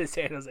State to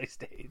San Jose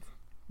State.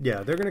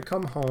 Yeah, they're going to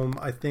come home.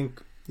 I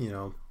think,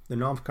 the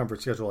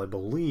non-conference schedule, I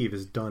believe,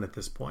 is done at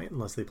this point,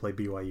 unless they play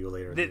BYU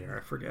later in the year.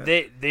 I forget.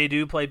 They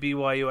do play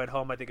BYU at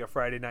home, I think, a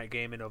Friday night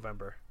game in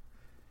November.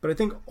 But I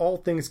think all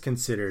things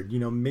considered,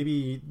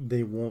 maybe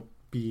they won't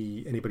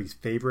be anybody's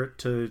favorite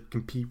to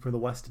compete for the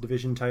West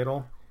Division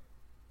title.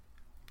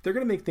 They're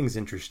going to make things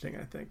interesting,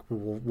 I think.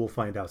 We'll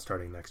find out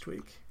starting next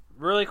week.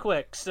 Really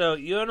quick. So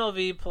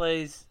UNLV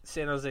plays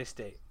San Jose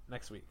State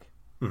next week.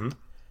 Mm-hmm.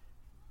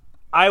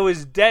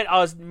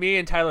 Me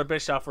and Tyler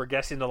Bischoff were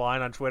guessing the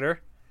line on Twitter.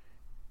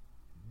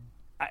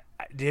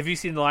 Have you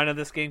seen the line of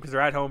this game? Because they're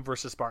at home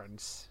versus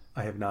Spartans.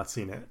 I have not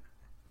seen it.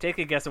 Take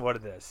a guess at what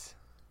it is.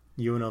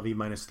 UNLV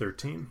minus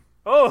 13.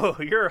 Oh,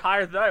 you're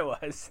higher than I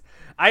was.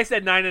 I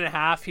said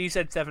 9.5. He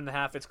said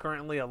 7.5. It's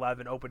currently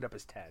 11. Opened up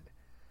as 10.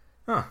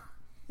 Huh.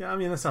 Yeah, I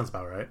mean, that sounds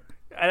about right.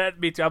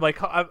 Me too. I'm like,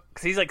 because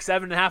he's like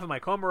 7.5. I'm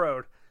like, home or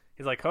road?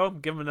 He's like,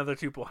 home. Give him another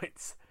 2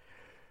 points.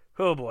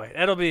 Oh boy,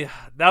 that'll be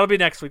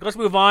next week. Let's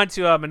move on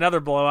to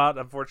another blowout.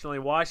 Unfortunately,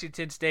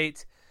 Washington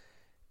State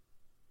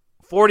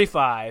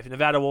 45,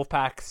 Nevada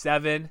Wolfpack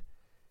 7.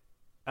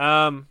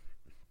 Not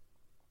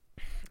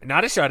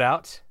a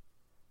shutout.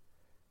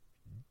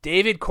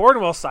 David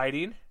Cornwell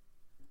sighting.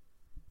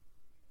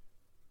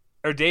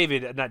 Or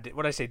David, not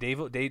what did I say?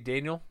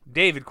 Daniel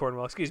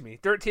Cornwell. Excuse me.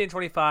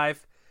 13-25,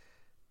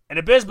 an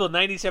abysmal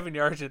 97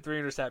 yards and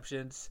 3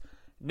 interceptions.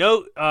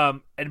 No,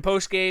 in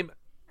post game,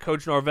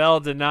 Coach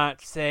Norvell did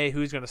not say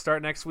who's going to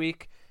start next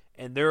week.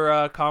 In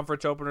their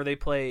conference opener, they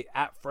play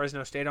at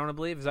Fresno State, I want to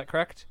believe. Is that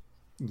correct?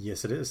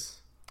 Yes, it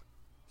is.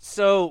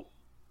 So,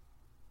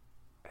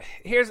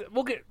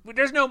 what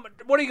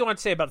are you going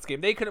to say about this game?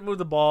 They couldn't move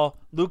the ball.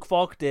 Luke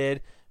Falk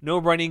did. No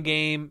running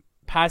game,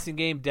 passing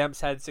game.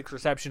 Demps had 6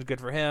 receptions.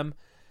 Good for him.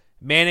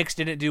 Mannix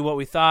didn't do what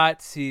we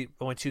thought. He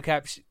only 2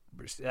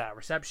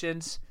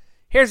 receptions.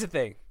 Here's the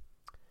thing.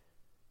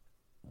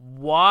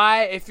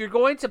 Why, if you're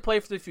going to play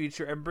for the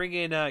future and bring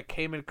in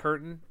Kamen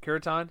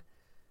Curtin,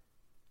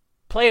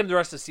 play him the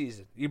rest of the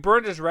season. You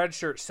burned his red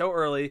shirt so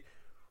early.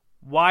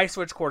 Why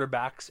switch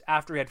quarterbacks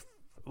after he had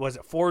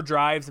 4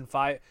 drives and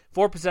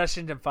 4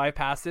 possessions and 5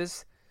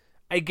 passes?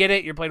 I get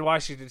it. You're playing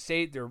Washington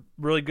State. They're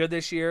really good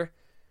this year.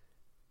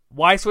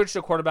 Why switch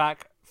to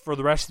quarterback for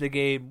the rest of the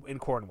game in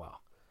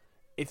Cornwell?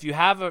 If you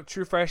have a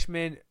true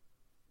freshman,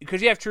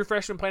 because you have true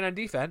freshmen playing on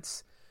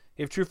defense,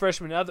 you have true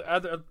freshmen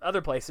in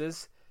other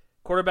places.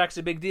 Quarterback's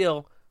a big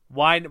deal.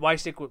 Why not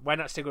stick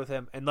with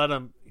him and let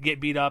him get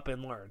beat up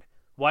and learn?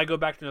 Why go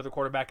back to another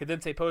quarterback and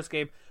then say post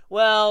game?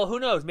 Well, who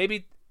knows?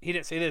 Maybe he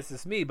didn't say this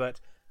is me, but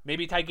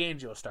maybe Ty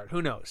Ganji will start.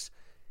 Who knows?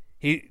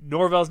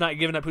 Norvell's not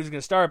giving up who's going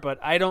to start, but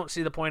I don't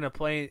see the point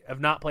of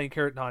not playing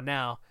Curtin on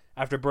now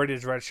after burning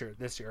his red shirt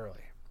this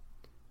early.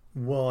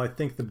 Well, I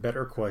think the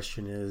better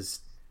question is,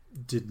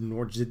 did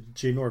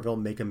Jay Norvell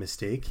make a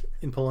mistake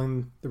in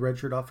pulling the red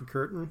shirt off of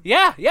Curtin?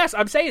 Yes,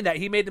 I'm saying that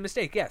he made the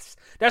mistake. Yes,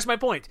 that's my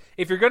point.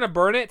 If you're gonna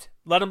burn it,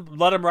 let him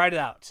ride it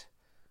out.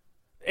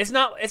 It's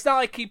not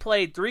like he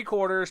played 3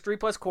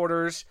 plus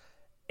quarters.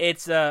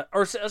 It's or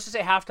let's just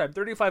say halftime,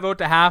 35-0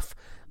 to half.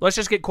 Let's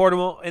just get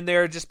Cornwell in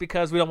there just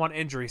because we don't want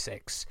injury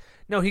sakes.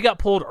 No, he got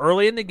pulled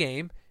early in the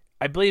game.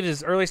 I believe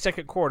his early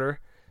second quarter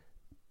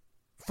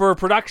for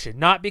production,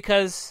 not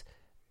because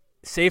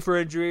safer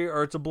injury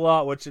or it's a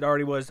blowout, which it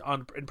already was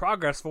in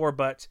progress for.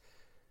 But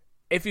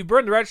if you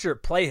burn the red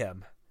shirt, play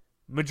him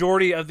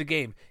majority of the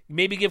game.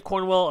 Maybe give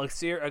Cornwell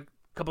a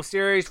couple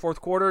series fourth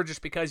quarter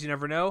just because you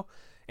never know,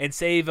 and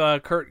save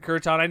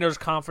Curtin. I know there's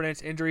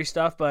confidence injury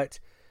stuff, but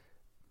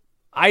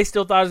I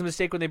still thought it was a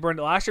mistake when they burned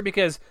it last year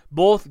because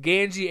both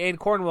Ganji and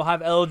Cornwell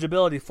have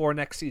eligibility for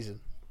next season.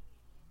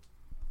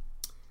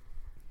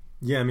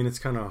 Yeah, I mean, it's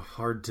kind of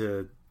hard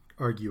to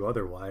argue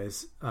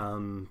otherwise.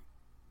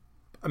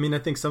 I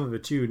think some of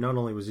it too, not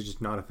only was he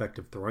just not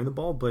effective throwing the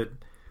ball, but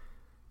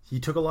he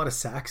took a lot of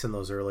sacks in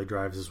those early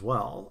drives as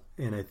well.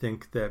 And I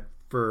think that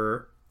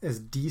for as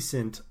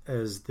decent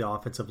as the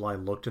offensive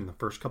line looked in the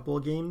first couple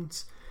of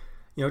games,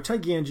 Ty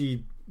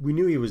Ganji, we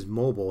knew he was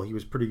mobile. He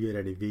was pretty good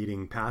at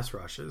evading pass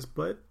rushes,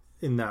 but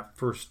in that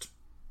first,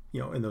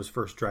 in those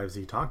first drives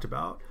he talked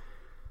about,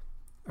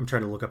 I'm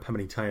trying to look up how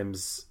many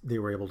times they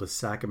were able to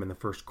sack him in the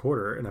first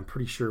quarter, and I'm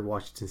pretty sure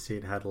Washington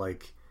State had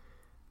like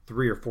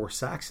 3 or 4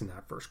 sacks in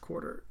that first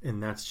quarter,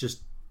 and that's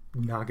just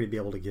not going to be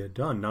able to get it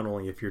done. Not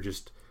only if you're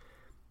just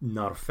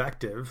not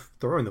effective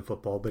throwing the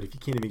football, but if you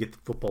can't even get the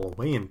football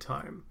away in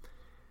time.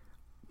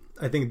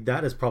 I think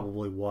that is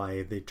probably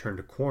why they turned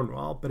to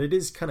Cornwell, but it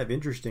is kind of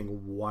interesting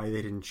why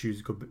they didn't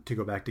choose to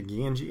go back to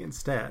Ganji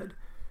instead.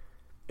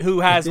 Who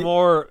has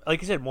more,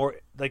 like you said, more,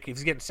 like if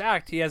he's getting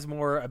sacked, he has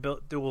more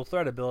dual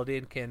threat ability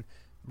and can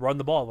run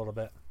the ball a little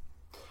bit.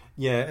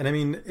 Yeah, and I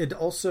mean, it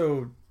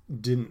also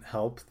didn't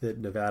help that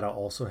Nevada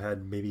also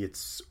had maybe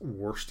its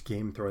worst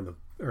game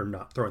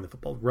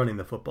running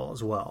the football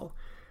as well.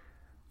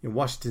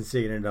 Washington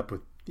State ended up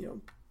with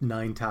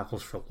 9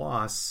 tackles for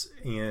loss,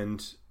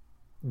 and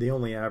they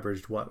only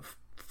averaged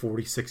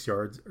 46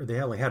 yards, or they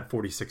only had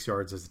 46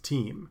 yards as a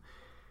team.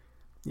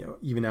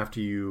 Even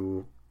after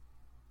you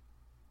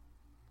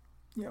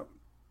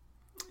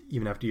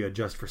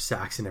adjust for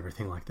sacks and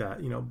everything like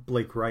that.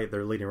 Blake Wright,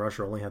 their leading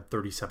rusher, only had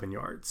 37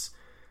 yards.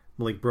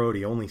 Malik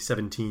Brody, only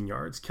 17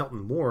 yards.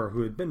 Kelton Moore,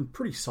 who had been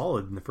pretty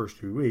solid in the first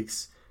 2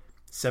 weeks,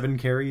 7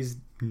 carries,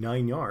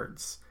 9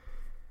 yards.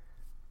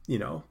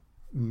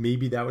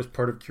 Maybe that was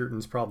part of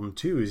Cureton's problem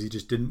too, is he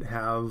just didn't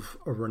have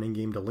a running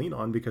game to lean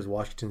on because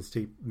Washington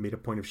State made a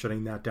point of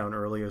shutting that down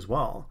early as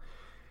well.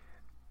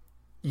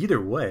 Either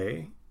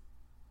way,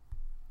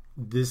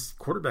 this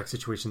quarterback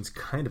situation is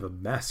kind of a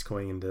mess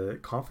going into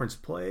conference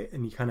play,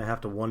 and you kind of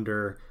have to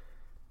wonder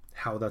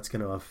how that's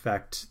going to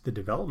affect the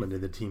development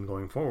of the team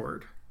going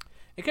forward.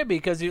 It could be,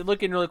 because you're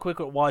looking really quick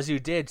what Wazoo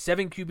did.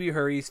 7 QB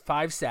hurries,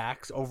 5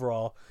 sacks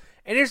overall.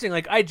 And interesting,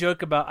 I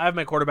joke about, I have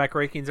my quarterback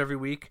rankings every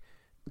week.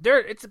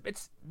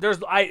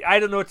 I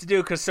don't know what to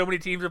do because so many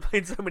teams are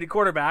playing so many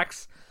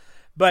quarterbacks.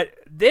 But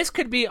this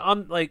could be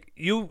on,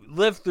 you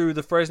lived through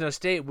the Fresno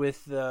State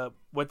with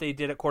what they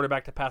did at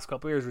quarterback the past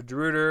couple years with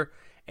DeRuyter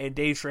and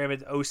Dave Schramm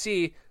at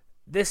OC.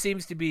 This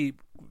seems to be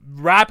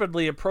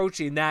rapidly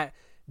approaching that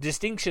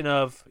distinction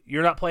of,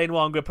 you're not playing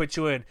well, I'm going to put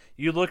you in.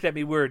 You looked at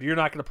me weird, you're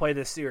not going to play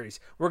this series.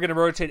 We're going to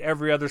rotate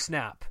every other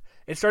snap.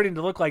 It's starting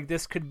to look like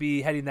this could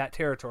be heading that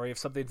territory if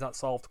something's not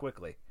solved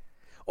quickly.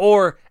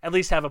 Or at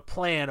least have a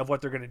plan of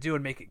what they're going to do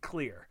and make it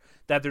clear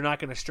that they're not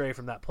going to stray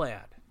from that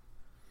plan.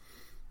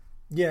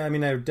 Yeah, I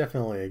would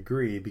definitely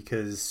agree,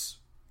 because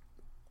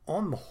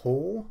on the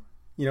whole,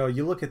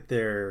 you look at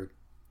their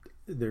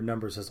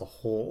numbers as a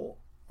whole,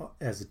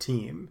 as a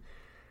team,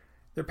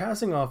 their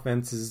passing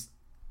offense is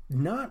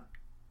not,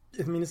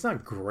 it's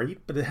not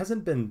great, but it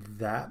hasn't been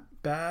that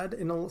bad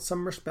in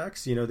some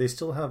respects. They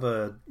still have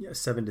a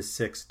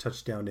 7-6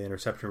 touchdown to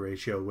interception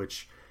ratio,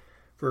 which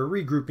for a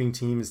regrouping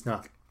team is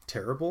not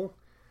terrible.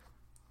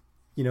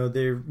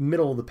 They're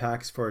middle of the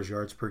pack as far as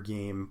yards per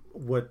game.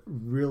 What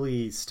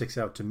really sticks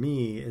out to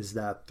me is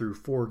that through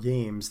 4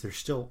 games, they're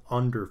still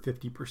under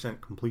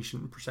 50%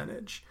 completion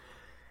percentage,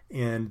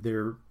 and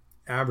they're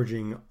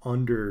averaging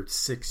under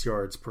 6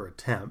 yards per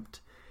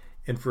attempt.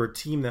 And for a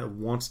team that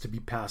wants to be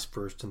pass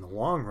first in the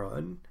long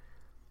run,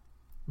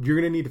 you're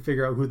going to need to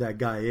figure out who that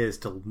guy is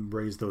to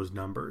raise those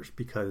numbers,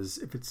 because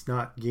if it's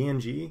not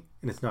Ganji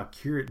and it's not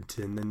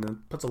Cureton, then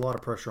it puts a lot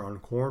of pressure on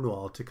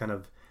Cornwell to kind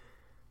of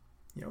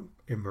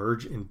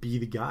emerge and be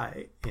the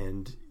guy.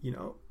 And,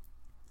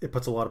 it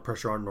puts a lot of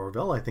pressure on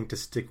Norvell, I think, to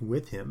stick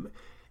with him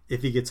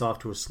if he gets off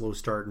to a slow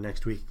start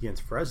next week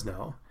against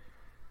Fresno.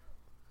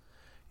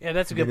 Yeah,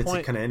 that's a good point.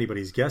 It's kind of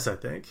anybody's guess, I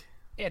think.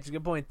 Yeah, it's a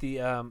good point.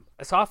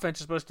 This offense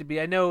is supposed to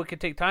be, I know it can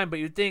take time, but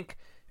you'd think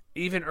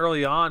even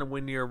early on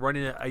when you're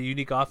running a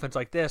unique offense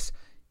like this,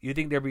 you'd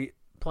think there'd be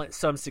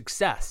some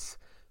success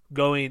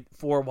going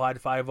 4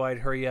 wide, 5 wide,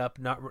 hurry up,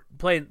 not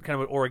playing kind of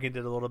what Oregon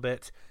did a little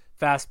bit,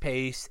 fast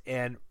pace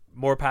and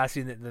more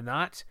passing than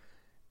not.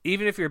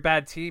 Even if you're a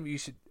bad team, you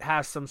should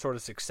have some sort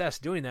of success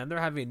doing that. And they're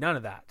having none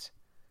of that.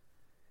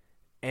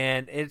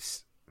 And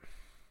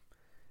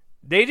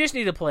they just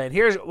need a plan.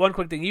 Here's one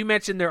quick thing. You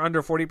mentioned they're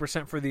under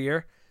 40% for the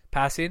year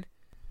passing.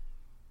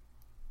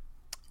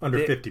 Under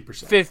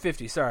 50%.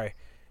 50, sorry.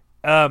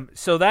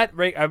 So that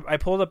rate, I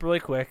pulled up really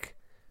quick.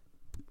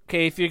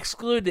 Okay, if you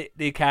exclude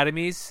the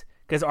academies,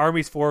 because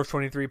Army's 4 of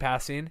 23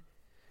 passing.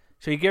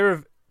 So you get rid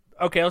of,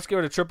 let's get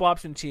rid of triple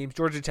option teams.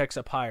 Georgia Tech's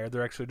up higher.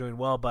 They're actually doing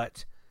well,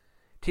 but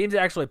teams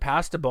that actually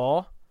pass the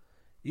ball,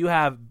 you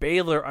have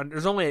Baylor.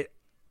 There's only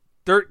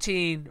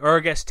 13, or I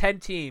guess 10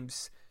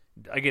 teams,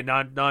 again,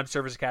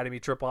 non-service academy,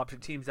 triple option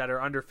teams that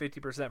are under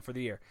 50% for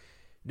the year.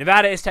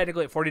 Nevada is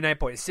technically at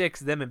 49.6,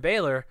 them and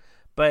Baylor,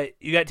 but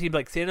you got teams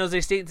like San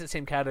Jose State in the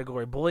same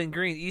category, Bowling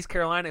Green, East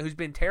Carolina, who's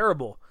been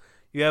terrible.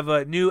 You have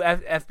a new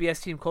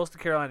FBS team close to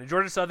Carolina.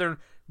 Georgia Southern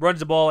runs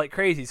the ball like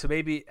crazy, so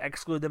maybe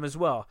exclude them as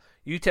well.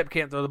 UTEP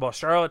can't throw the ball.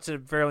 Charlotte's a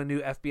fairly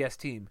new FBS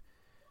team.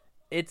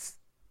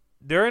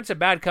 They're in some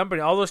bad company.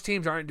 All those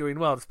teams aren't doing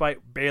well,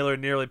 despite Baylor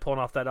nearly pulling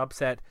off that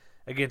upset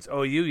against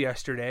OU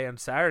yesterday on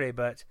Saturday.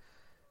 But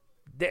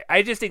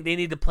I just think they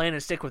need to plan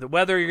and stick with it.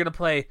 Whether you're going to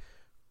play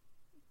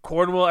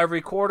Cornwell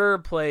every quarter,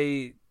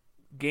 play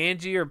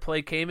Ganji, or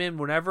play Kamen,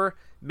 whenever,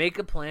 make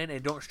a plan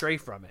and don't stray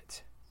from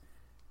it.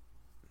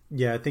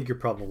 Yeah, I think you're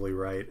probably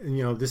right.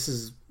 And, this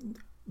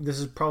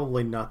is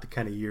probably not the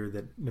kind of year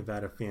that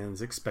Nevada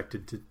fans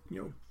expected to,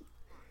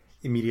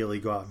 immediately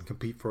go out and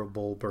compete for a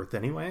bowl berth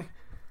anyway.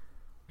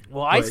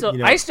 Well, I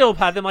still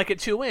had them at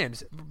 2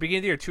 wins. Beginning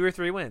of the year, 2 or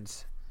 3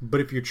 wins.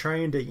 But if you're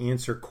trying to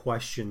answer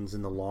questions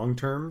in the long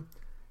term,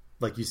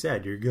 like you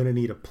said, you're going to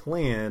need a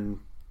plan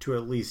to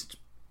at least,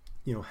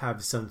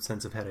 have some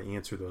sense of how to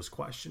answer those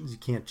questions. You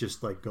can't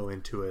just go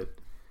into it,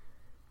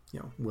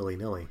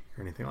 willy-nilly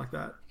or anything like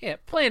that. Yeah,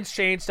 plans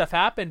change, stuff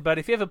happen, but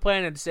if you have a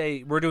plan and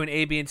say we're doing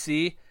A, B, and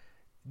C,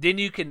 then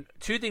you can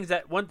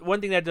one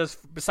thing that does,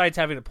 besides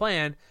having a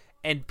plan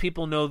and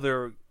people know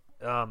their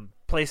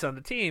place on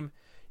the team,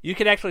 you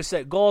can actually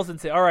set goals and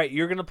say, all right,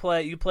 you're going to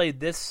play, you played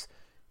this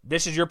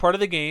This is your part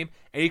of the game,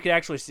 and you can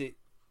actually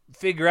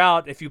figure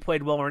out if you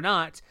played well or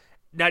not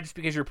just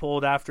because you're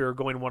pulled after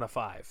going 1 of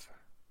 5.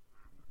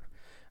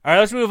 All right,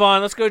 let's move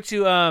on. Let's go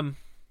to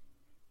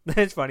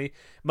it's funny.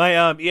 My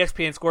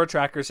ESPN score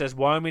tracker says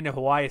Wyoming and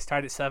Hawaii is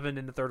tied at 7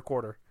 in the third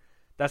quarter.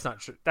 That's not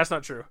true. That's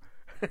not true.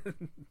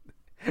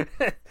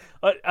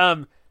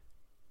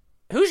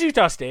 Who's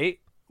Utah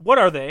State? What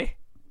are they?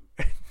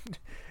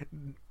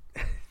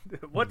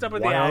 What's up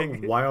with the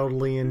Ag?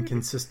 Wildly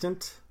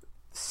inconsistent.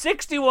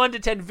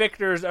 61-10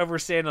 victors over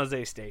San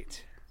Jose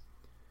State.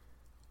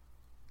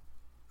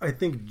 I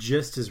think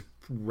just as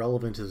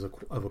relevant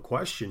of a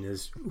question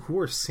is, who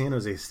are San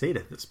Jose State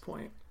at this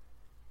point?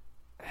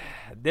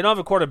 They don't have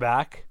a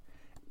quarterback,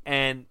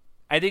 and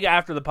I think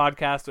after the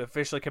podcast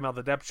officially came out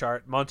the depth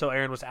chart, Montel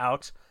Aaron was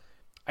out.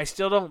 I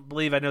still don't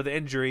believe I know the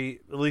injury.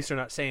 At least they're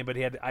not saying, but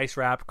he had ice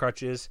wrap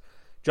crutches.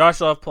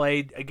 Josh Love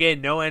played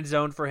again. No end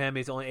zone for him.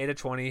 He's only 8 of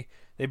 20.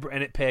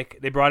 And at pick,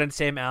 they brought in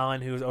Sam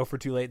Allen, who was 0 for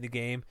 2 late in the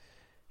game.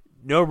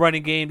 No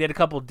running game. They had a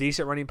couple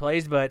decent running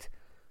plays, but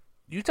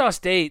Utah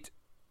State,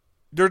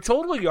 their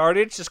total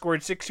yardage to score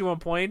 61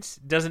 points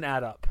doesn't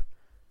add up.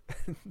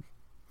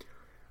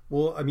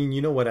 Well, I mean,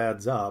 you know what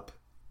adds up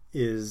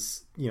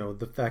is,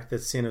 the fact that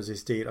San Jose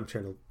State, I'm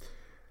trying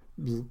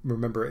to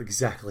remember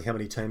exactly how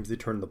many times they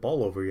turned the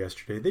ball over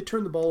yesterday. They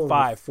turned the ball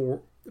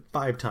over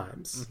 5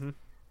 times. Mm-hmm.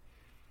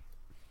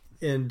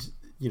 And,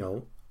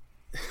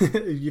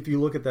 if you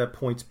look at that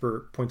points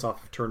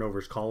off of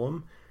turnovers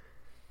column,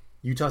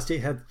 Utah State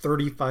had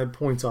 35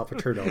 points off of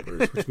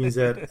turnovers, which means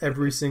that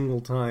every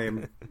single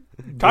time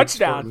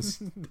touchdown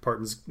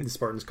the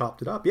Spartans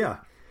copped it up. Yeah.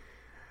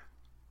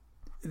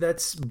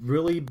 That's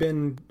really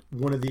been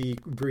one of the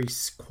very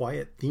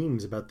quiet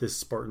themes about this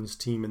Spartans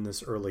team in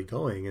this early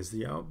going is,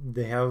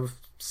 they have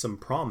some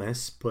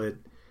promise, but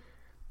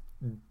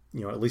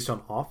at least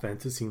on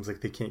offense, it seems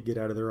like they can't get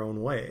out of their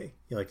own way.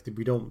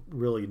 We don't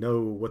really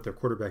know what their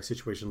quarterback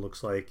situation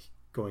looks like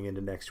going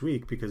into next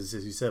week because,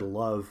 as you said,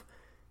 Love,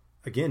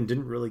 again,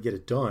 didn't really get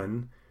it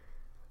done,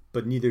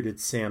 but neither did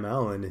Sam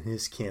Allen in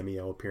his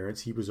cameo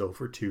appearance. He was 0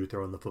 for 2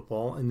 throwing the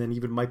football, and then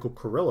even Michael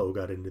Carrillo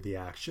got into the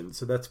action.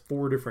 So that's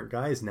 4 different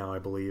guys now, I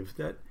believe,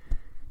 that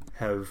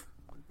have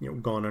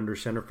gone under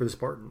center for the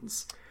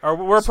Spartans.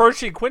 We're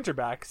approaching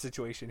Quinterback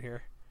situation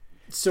here.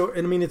 So,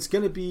 and I mean, it's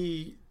going to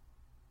be,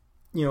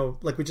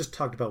 like we just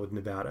talked about with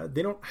Nevada,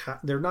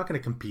 they're not going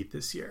to compete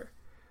this year,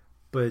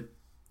 but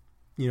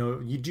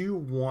you do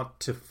want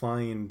to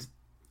find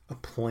a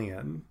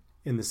plan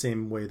in the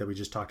same way that we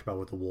just talked about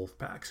with the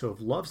Wolfpack. So if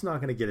Love's not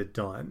going to get it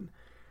done,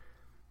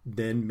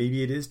 then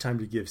maybe it is time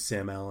to give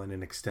Sam Allen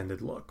an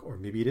extended look, or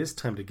maybe it is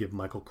time to give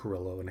Michael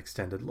Carrillo an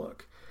extended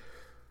look.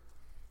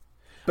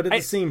 But at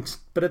the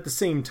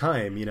same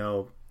time,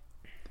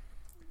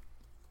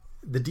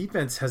 the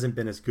defense hasn't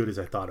been as good as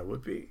I thought it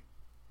would be.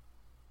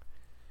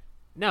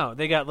 No,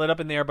 they got lit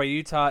up in the air by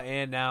Utah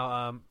and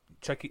now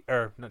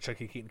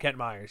Kent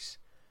Myers.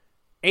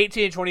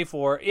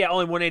 18-24. Yeah,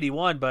 only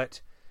 181, but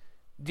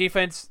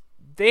defense.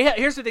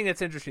 Here's the thing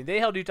that's interesting. They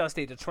held Utah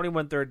State to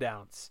 21 third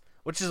downs,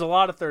 which is a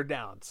lot of third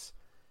downs.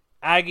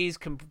 Aggies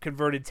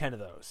converted 10 of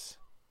those.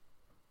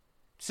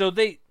 So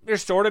they're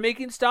sort of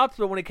making stops,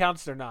 but when it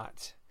counts, they're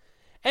not.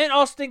 And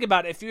also think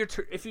about it.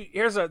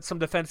 Here's some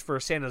defense for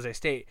San Jose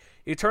State.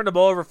 You turn the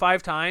ball over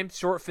 5 times,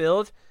 short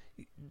field.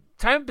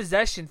 Time of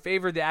possession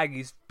favored the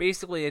Aggies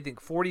basically, I think,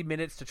 40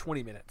 minutes to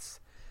 20 minutes.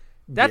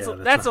 That's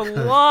a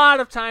lot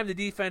of time the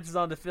defense is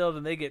on the field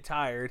and they get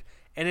tired.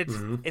 And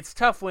it's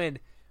tough when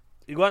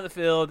you go out in the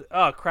field,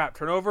 oh, crap,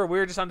 turnover. We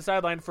were just on the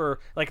sideline for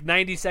like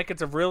 90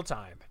 seconds of real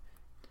time.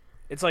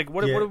 It's like,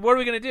 what are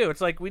we going to do?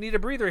 It's like, we need a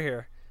breather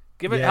here.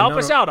 Help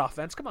us out,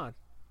 offense. Come on.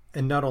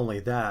 And not only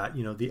that,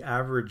 the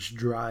average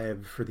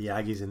drive for the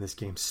Aggies in this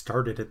game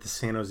started at the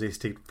San Jose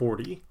State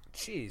 40.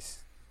 Jeez.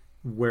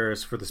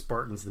 Whereas for the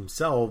Spartans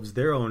themselves,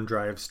 their own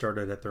drive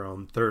started at their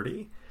own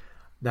 30.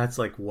 That's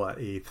like what,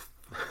 a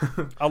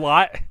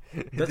lot.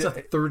 That's a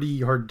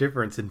 30-yard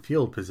difference in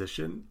field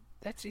position.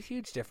 That's a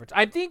huge difference.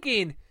 I'm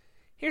thinking.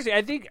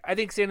 I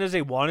think San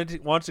Jose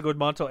wants to go with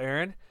Montel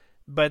Aaron,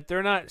 but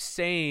they're not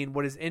saying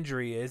what his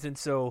injury is, and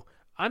so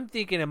I'm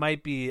thinking it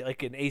might be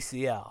like an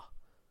ACL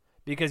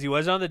because he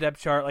was on the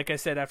depth chart. Like I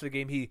said after the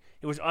game, he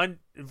was on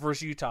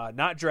versus Utah,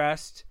 not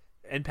dressed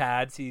in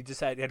pads. He just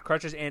had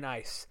crutches and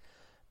ice.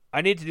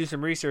 I need to do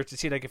some research to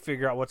see if I can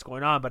figure out what's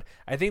going on, but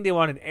I think they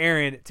wanted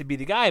Aaron to be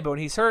the guy, but when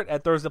he's hurt,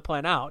 that throws the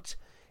plan out.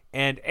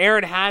 And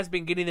Aaron has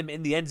been getting them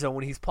in the end zone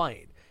when he's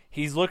playing.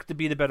 He's looked to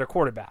be the better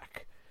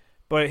quarterback.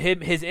 But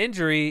his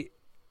injury,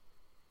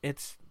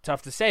 it's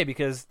tough to say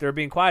because they're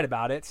being quiet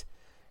about it.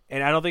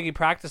 And I don't think he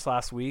practiced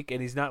last week,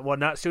 and he's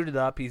not suited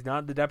up. He's not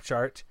in the depth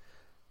chart.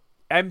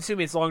 I'm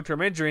assuming it's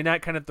long-term injury, and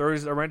that kind of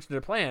throws a wrench in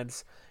their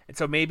plans. And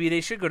so maybe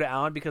they should go to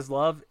Allen because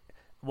Love,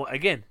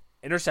 again,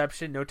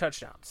 interception, no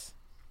touchdowns.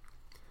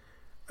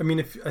 I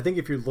mean, I think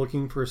if you're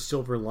looking for a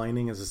silver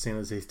lining as a San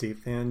Jose State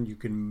fan, you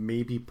can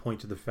maybe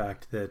point to the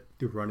fact that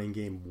the running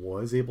game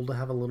was able to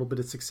have a little bit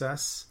of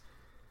success.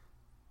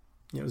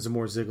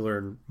 Zamor Ziegler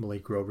and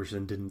Malik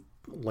Roberson didn't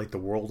light the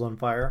world on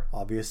fire,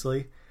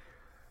 obviously.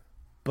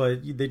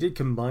 but they did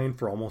combine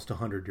for almost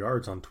 100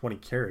 yards on 20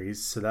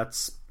 carries, so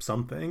that's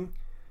something.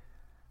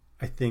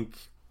 I think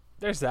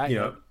there's that.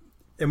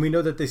 And we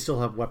know that they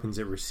still have weapons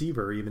at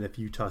receiver, even if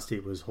Utah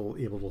State was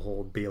able to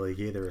hold Bailey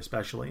Gaither,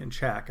 especially in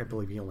check. I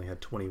believe he only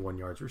had 21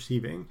 yards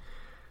receiving.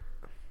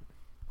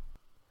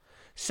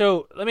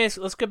 So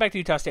let's go back to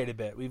Utah State a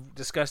bit. We've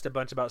discussed a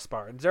bunch about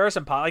Spartans. There are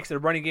some like the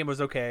running game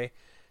was okay.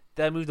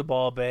 They moved the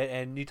ball a bit,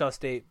 and Utah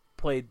State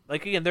played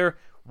again. They're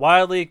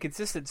wildly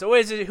inconsistent. So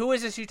who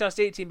is this Utah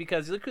State team?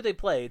 Because look who they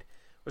played: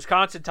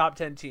 Wisconsin top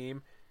 10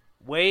 team,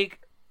 Wake.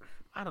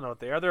 I don't know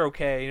what they are. They're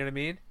okay. You know what I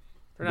mean?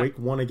 Wake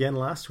won again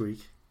last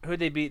week. Who'd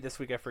they beat this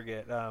week? I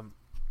forget.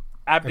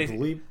 I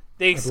believe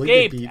they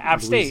escaped beat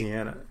App State.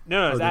 Louisiana.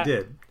 No, they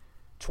did.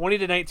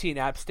 20-19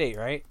 App State,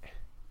 right?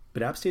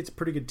 But App State's a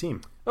pretty good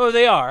team. Oh,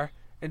 they are.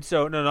 And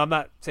so no, I'm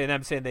not saying that.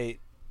 I'm saying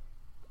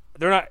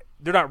they're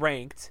not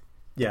ranked.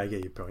 Yeah, I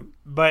get your point.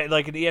 But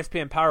like in the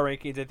ESPN Power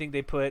Rankings, I think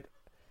they put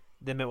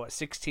them at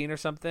 16 or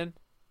something.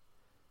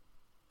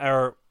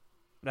 Or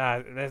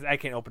I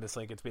can't open this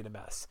link. It's been a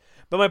mess.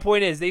 But my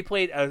point is, they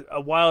played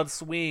a wild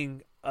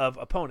swing of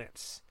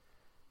opponents.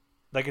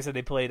 Like I said,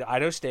 they played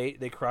Idaho State.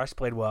 They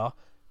played well.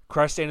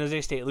 Crushed San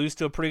Jose State. Lose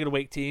to a pretty good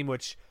Wake team,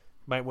 which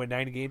might win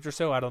 9 games or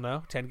so. I don't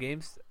know. 10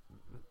 games.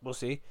 We'll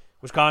see.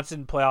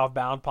 Wisconsin playoff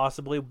bound,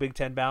 possibly. Big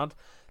Ten bound.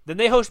 Then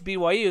they host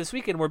BYU this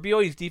weekend, where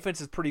BYU's defense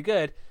is pretty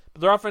good,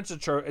 but their offense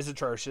is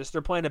atrocious.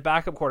 They're playing a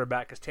backup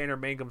quarterback because Tanner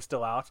Mangum's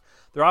still out.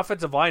 Their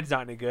offensive line's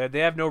not any good. They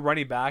have no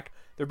running back.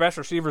 Their best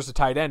receiver is a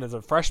tight end as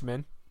a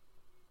freshman.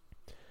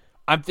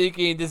 I'm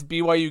thinking this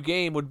BYU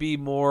game would be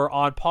more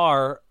on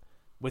par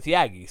with the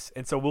Aggies,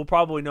 and so we'll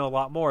probably know a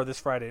lot more this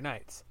Friday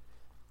night.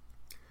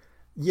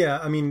 Yeah,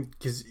 I mean,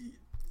 because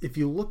if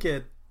you look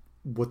at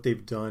what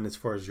they've done as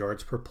far as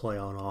yards per play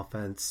on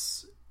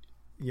offense,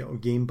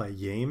 game by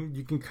game,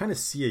 you can kind of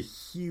see a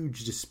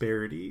huge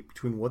disparity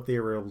between what they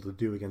were able to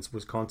do against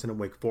Wisconsin and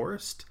Wake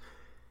Forest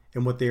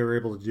and what they were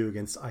able to do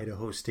against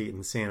Idaho State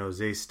and San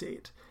Jose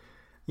State.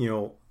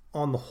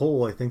 On the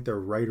whole, I think they're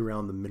right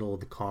around the middle of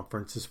the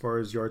conference as far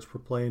as yards per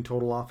play and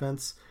total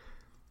offense,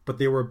 but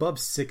they were above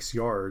 6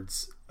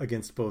 yards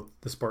against both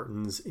the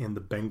Spartans and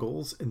the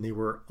Bengals, and they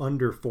were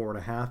under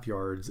 4.5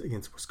 yards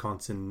against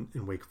Wisconsin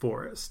and Wake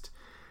Forest.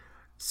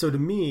 So to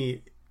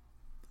me,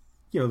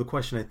 the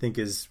question I think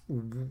is,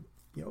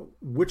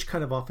 which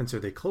kind of offense are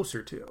they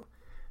closer to?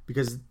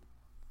 Because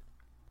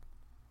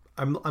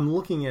I'm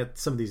looking at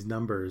some of these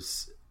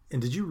numbers,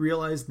 and did you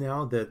realize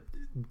now that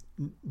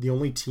the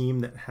only team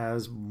that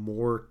has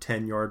more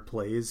 10-yard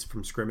plays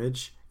from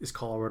scrimmage is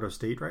Colorado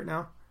State right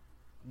now?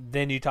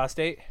 Then Utah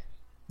State?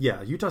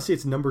 Yeah, Utah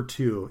State's number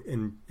 2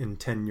 in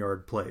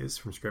 10-yard plays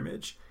from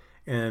scrimmage.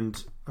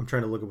 And I'm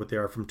trying to look at what they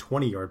are from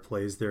 20-yard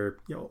plays. They're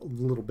a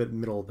little bit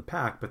middle of the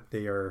pack, but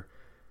they are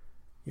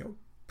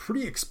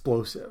pretty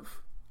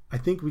explosive. I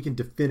think we can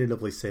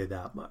definitively say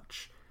that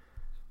much.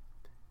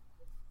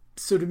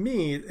 So to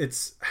me,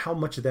 it's how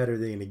much of that are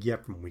they going to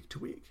get from week to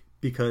week?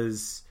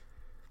 Because,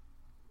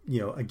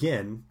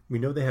 again, we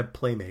know they have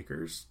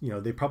playmakers.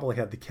 They probably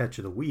had the catch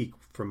of the week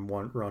from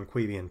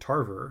Ronquavian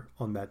Tarver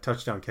on that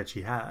touchdown catch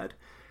he had.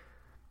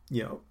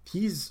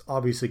 He's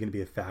obviously going to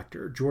be a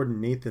factor. Jordan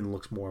Nathan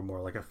looks more and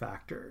more like a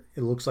factor.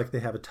 It looks like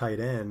they have a tight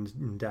end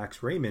in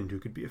Dax Raymond who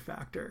could be a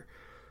factor.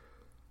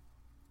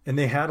 And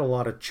they had a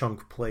lot of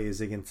chunk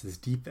plays against this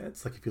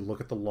defense. Like if you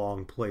look at the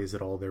long plays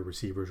that all their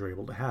receivers were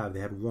able to have,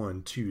 they had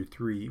 1, 2,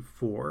 3,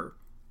 4,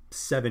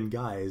 7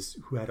 guys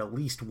who had at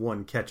least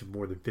one catch of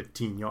more than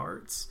 15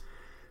 yards.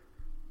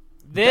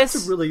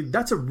 That's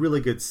a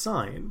really good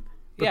sign.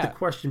 But the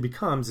question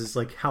becomes is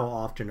how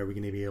often are we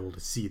going to be able to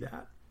see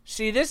that?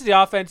 See, this is the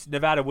offense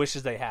Nevada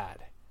wishes they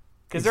had.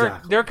 Because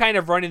they're kind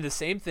of running the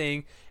same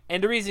thing.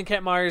 And the reason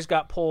Kent Myers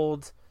got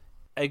pulled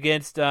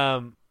against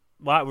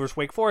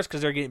Wake Forest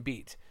because they're getting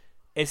beat.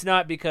 It's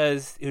not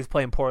because he was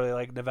playing poorly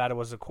like Nevada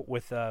was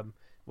with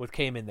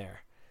Came in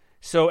there.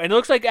 So, and it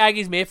looks like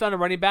Aggies may have found a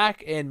running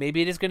back, and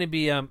maybe it is going to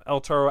be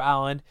El Toro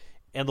Allen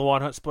and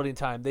Lawan Hunt splitting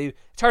time.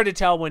 It's hard to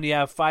tell when you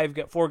have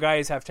 4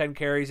 guys have 10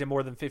 carries and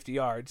more than 50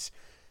 yards.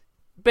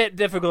 Bit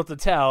difficult to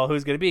tell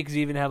who's going to be because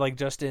you even had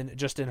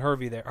Justin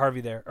Harvey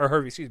there.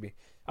 Excuse me.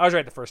 I was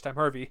right the first time,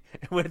 Harvey,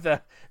 with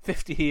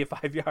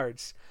 55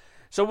 yards.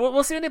 So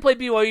we'll see when they play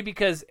BYU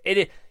because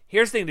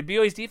here's the thing: the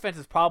BYU's defense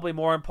is probably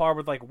more on par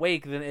with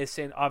Wake than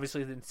San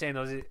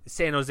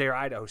Jose or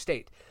Idaho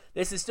State.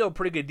 This is still a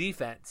pretty good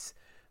defense,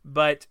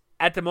 but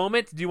at the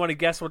moment, do you want to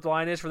guess what the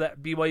line is for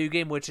that BYU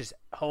game, which is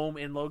home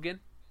in Logan?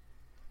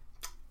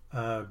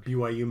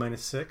 BYU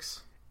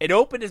 -6. It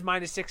opened as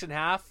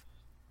 -6.5.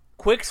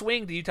 Quick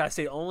swing to Utah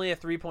State, only a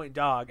 3-point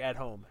dog at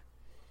home.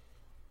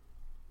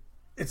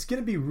 It's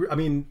going to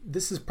be.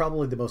 This is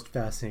probably the most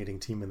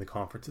fascinating team in the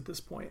conference at this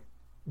point.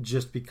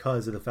 Just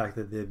because of the fact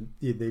that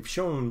they've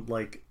shown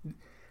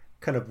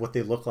kind of what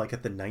they look like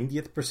at the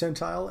 90th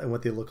percentile and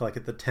what they look like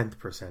at the 10th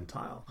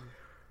percentile.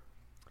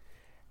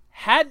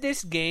 Had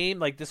this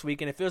game this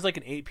weekend, it feels like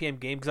an 8 p.m.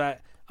 game because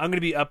I'm going to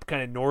be up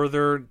kind of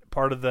northern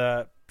part of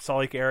the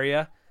Salt Lake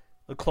area,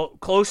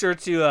 closer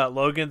to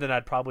Logan than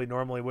I'd probably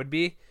normally would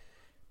be.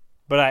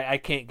 But I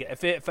can't get if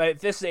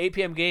this is an 8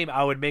 p.m. game,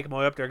 I would make my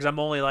way up there because I'm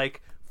only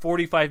like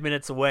 45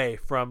 minutes away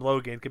from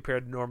Logan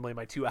compared to normally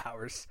my 2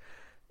 hours.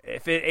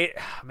 If it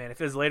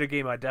was a later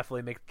game, I'd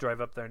definitely make the drive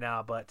up there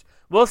now. But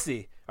we'll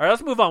see. All right,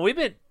 let's move on. We've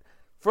been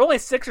for only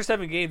 6 or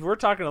 7 games. We're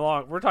talking a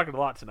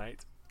lot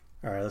tonight.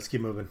 All right, let's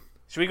keep moving.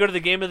 Should we go to the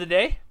game of the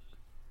day,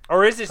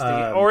 or is this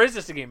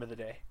the game of the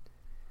day?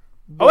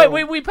 Well, oh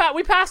wait, we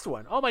passed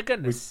one. Oh my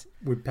goodness,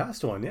 we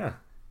passed one. Yeah,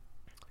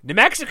 New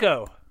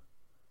Mexico.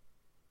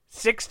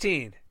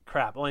 16.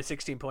 Crap, only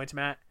 16 points,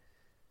 Matt.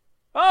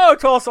 Oh,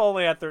 Tulsa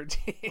only at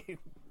 13.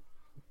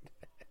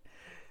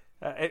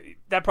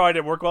 That probably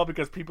didn't work well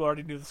because people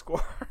already knew the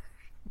score.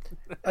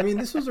 I mean,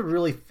 this was a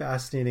really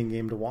fascinating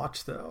game to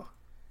watch, though,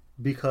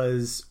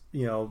 because,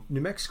 New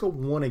Mexico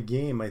won a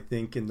game, I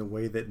think, in the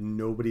way that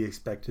nobody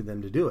expected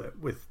them to do it,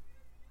 with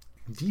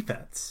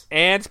defense.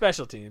 And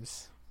special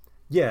teams.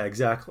 Yeah,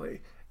 exactly.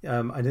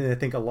 I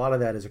think a lot of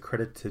that is a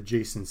credit to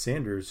Jason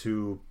Sanders,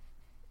 who...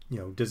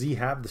 does he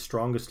have the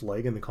strongest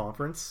leg in the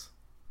conference?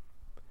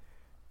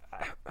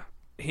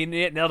 He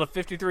nailed a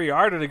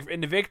 53-yarder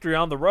in the victory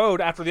on the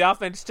road after the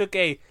offense took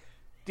a...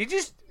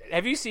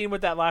 Have you seen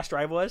what that last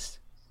drive was?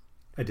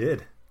 I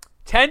did.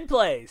 10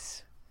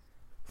 plays.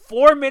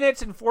 4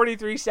 minutes and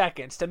 43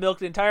 seconds to milk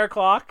the entire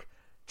clock.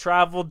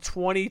 Traveled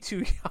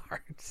 22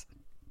 yards.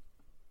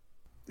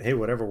 Hey,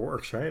 whatever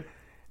works, right?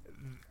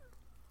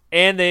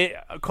 And they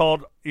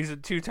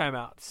used 2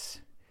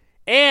 timeouts.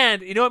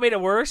 And you know what made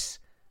it worse?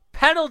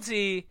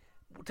 Penalty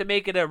to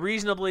make it a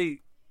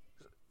reasonably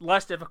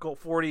less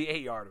difficult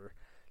 48-yarder.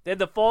 They had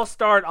the false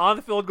start on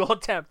the field goal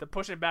attempt to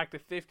push it back to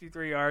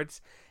 53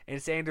 yards,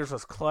 and Sanders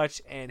was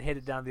clutch and hit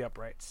it down the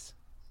uprights.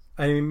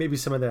 I mean, maybe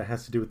some of that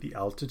has to do with the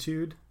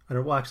altitude. I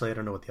don't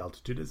know what the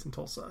altitude is in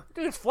Tulsa.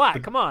 Dude, it's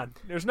flat. Come on.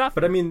 There's nothing.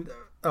 But I mean,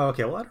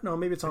 okay, well, I don't know.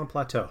 Maybe it's on a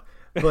plateau.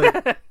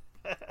 But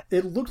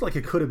it looked like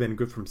it could have been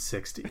good from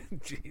 60.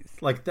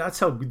 Jeez. Like, that's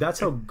how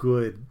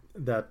good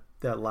that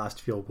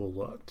last field goal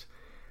looked.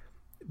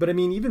 But I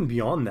mean, even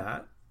beyond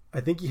that,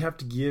 I think you have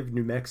to give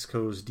New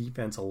Mexico's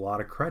defense a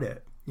lot of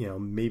credit.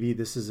 Maybe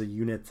this is a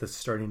unit that's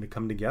starting to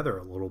come together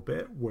a little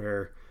bit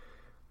where,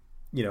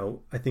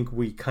 I think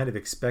we kind of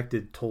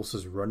expected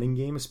Tulsa's running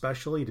game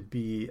especially to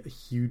be a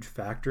huge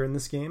factor in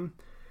this game.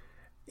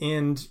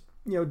 And,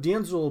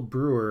 D'Angelo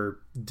Brewer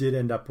did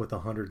end up with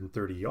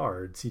 130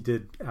 yards. He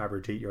did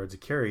average 8 yards a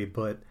carry,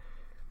 but,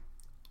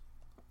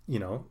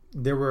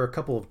 there were a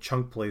couple of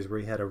chunk plays where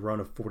he had a run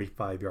of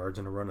 45 yards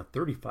and a run of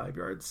 35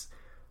 yards.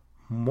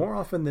 More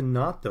often than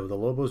not, though, the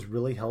Lobos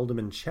really held him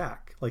in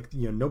check. Like,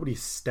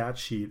 nobody's stat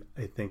sheet,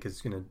 I think,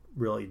 is going to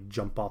really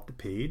jump off the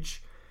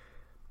page.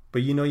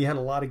 But, you had a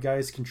lot of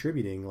guys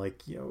contributing,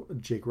 like,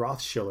 Jake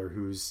Rothschiller,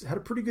 who's had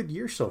a pretty good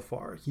year so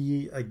far.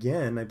 He,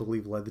 again, I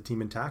believe, led the team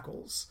in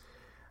tackles.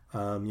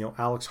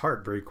 Alex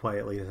Hart, very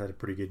quietly, has had a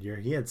pretty good year.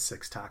 He had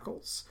 6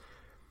 tackles.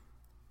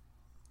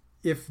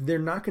 If they're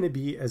not going to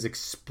be as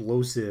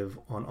explosive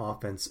on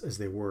offense as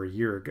they were a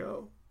year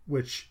ago,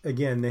 which,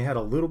 again, they had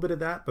a little bit of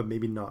that, but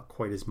maybe not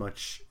quite as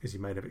much as you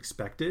might have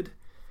expected.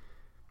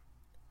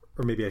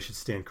 Or maybe I should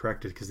stand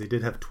corrected, because they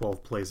did have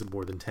 12 plays of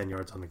more than 10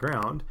 yards on the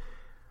ground.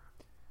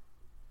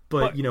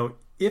 But,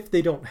 if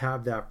they don't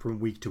have that from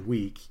week to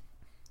week,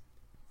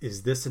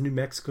 is this a New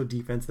Mexico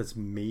defense that's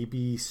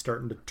maybe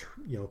starting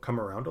to, come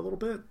around a little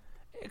bit?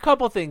 A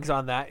couple things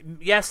on that.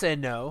 Yes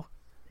and no.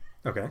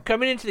 Okay.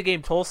 Coming into the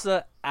game,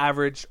 Tulsa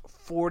averaged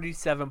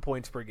 47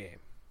 points per game.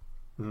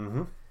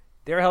 Mm-hmm.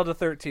 They were held to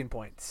 13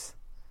 points.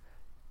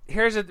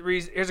 Here's a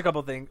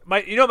couple things.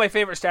 What my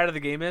favorite stat of the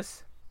game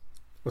is?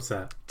 What's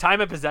that?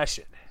 Time of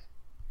possession.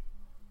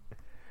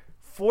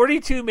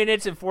 42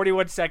 minutes and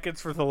 41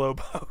 seconds for the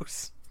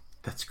Lobos.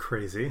 That's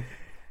crazy.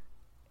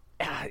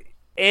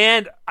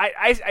 And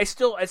I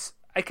still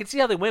can see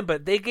how they win,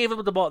 but they gave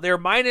them the ball. They were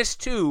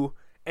 -2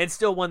 and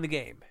still won the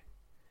game.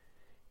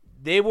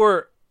 They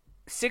were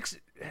 6.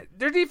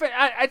 Their defense.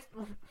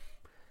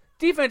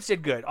 Defense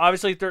did good.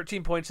 Obviously,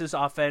 13 points this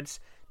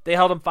offense. They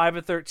held them 5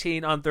 of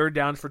 13 on third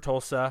downs for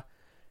Tulsa.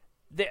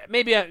 The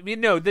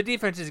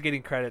defense is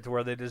getting credit to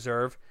where they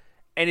deserve.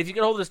 And if you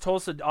can hold this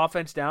Tulsa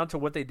offense down to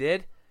what they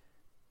did,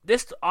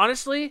 this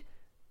offense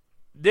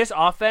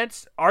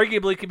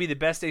arguably could be the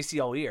best they see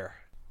all year.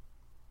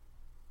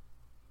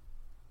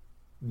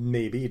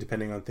 Maybe,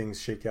 depending on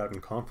things shake out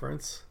in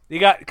conference.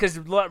 Because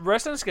the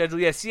rest of the schedule,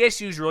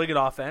 CSU's really good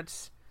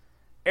offense.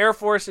 Air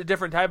Force, a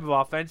different type of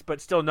offense, but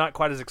still not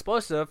quite as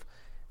explosive.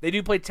 They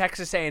do play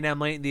Texas A&M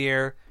late in the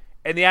year.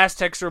 And the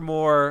Aztecs are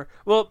more...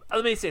 Well,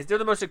 let me say this. They're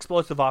the most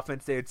explosive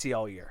offense they would see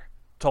all year.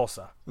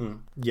 Tulsa.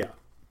 Yeah.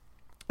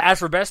 As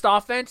for best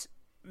offense,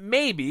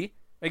 maybe.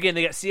 Again,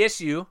 they got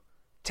CSU,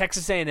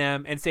 Texas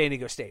A&M, and San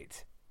Diego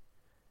State.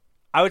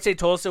 I would say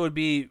Tulsa would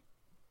be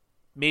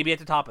maybe at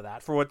the top of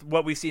that for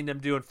what we've seen them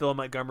do in Phil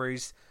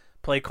Montgomery's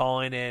play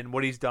calling and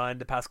what he's done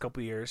the past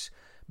couple years.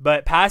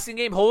 But passing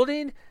game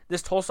holding,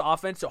 this Tulsa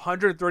offense,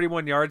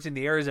 131 yards in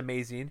the air is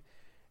amazing.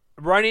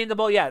 Running the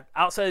ball,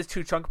 outside his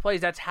 2 chunk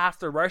plays, that's half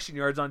their rushing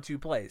yards on 2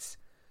 plays.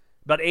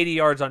 About 80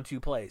 yards on 2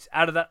 plays.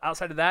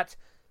 Outside of that,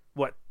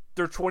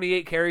 they're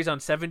 28 carries on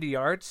 70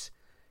 yards.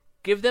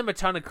 give them a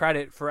ton of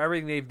credit for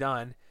everything they've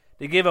done.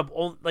 They gave up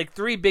like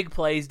 3 big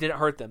plays, didn't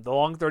hurt them. The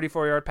long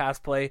 34-yard pass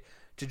play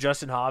to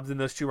Justin Hobbs and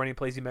those 2 running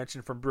plays you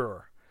mentioned from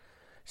Brewer.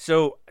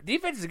 So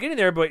defense is getting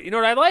there, but you know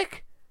what I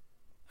like?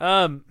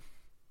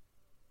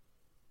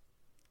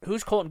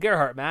 Who's Colton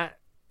Gerhart, Matt?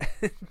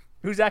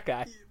 Who's that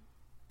guy?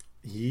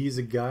 He's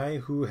a guy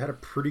who had a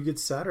pretty good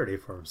Saturday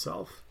for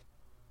himself.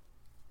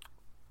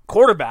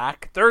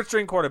 Quarterback,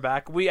 3rd-string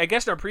quarterback. I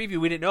guess in our preview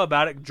we didn't know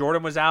about it.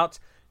 Jordan was out.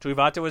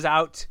 Tuivasa was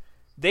out.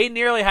 They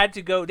nearly had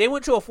to go. They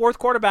went to a 4th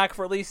quarterback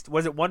for at least,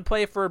 was it 1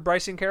 play for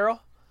Bryson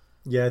Carroll?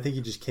 Yeah, I think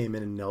he just came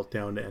in and knelt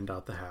down to end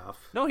out the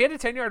half. No, he had a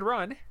 10-yard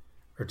run.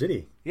 Or did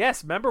he?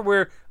 Yes, remember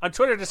we're on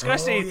Twitter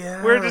discussing. Oh,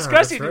 yeah, we're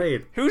discussing that's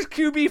right. Who's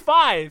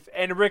QB5,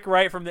 and Rick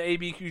Wright from the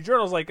ABQ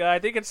Journal's like, I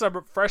think it's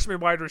some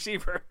freshman wide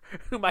receiver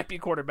who might be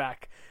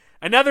quarterback.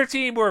 Another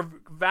team were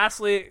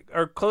vastly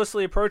or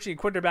closely approaching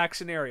quarterback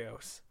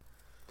scenarios.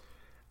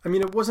 I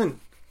mean, it wasn't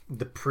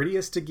the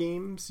prettiest of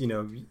games. You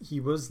know, he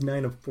was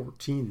 9 of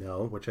 14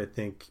 though, which I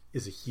think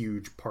is a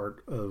huge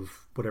part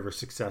of whatever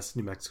success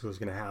New Mexico is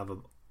going to have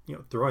of, you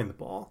know, throwing the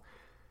ball.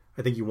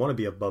 I think you want to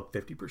be above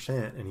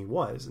 50%, and he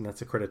was, and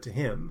that's a credit to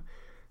him.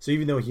 So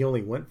even though he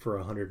only went for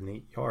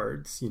 108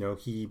 yards, you know,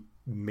 he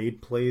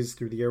made plays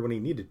through the air when he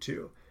needed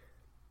to.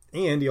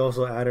 And he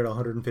also added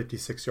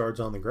 156 yards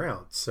on the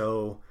ground.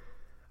 So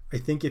I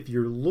think if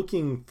you're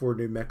looking for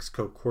New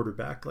Mexico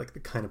quarterback, like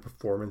the kind of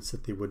performance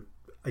that they would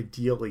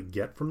ideally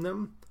get from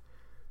them,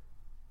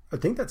 I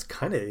think that's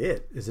kind of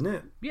it, isn't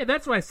it? Yeah,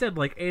 that's why I said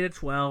like 8 of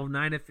 12,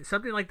 9 of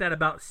something like that,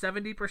 about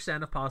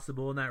 70% if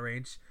possible in that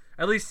range.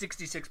 At least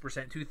 66%,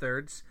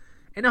 2/3,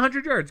 and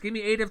 100 yards. Give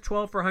me 8 of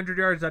 12 for 100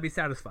 yards, I'd be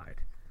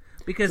satisfied.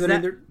 Because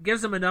that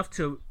gives them enough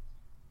to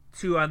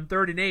on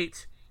 3rd and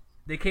 8,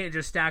 they can't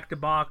just stack the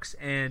box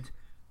and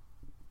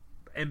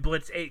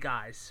blitz 8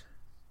 guys.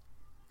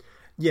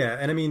 Yeah,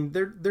 and I mean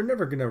they're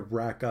never going to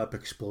rack up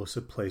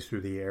explosive plays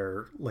through the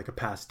air like a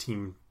pass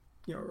team,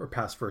 you know, or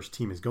pass first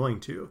team is going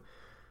to.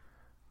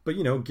 But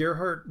you know,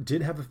 Gerhart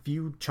did have a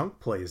few chunk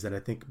plays that I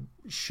think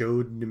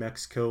showed New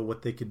Mexico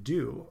what they could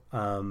do.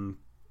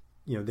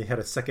 You know, they had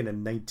a 2nd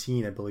and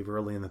 19, I believe,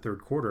 early in the 3rd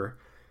quarter,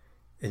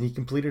 and he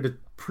completed a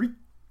pretty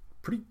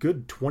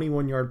good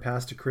 21-yard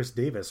pass to Chris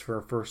Davis for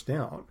a 1st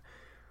down.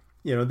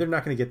 You know, they're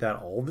not going to get that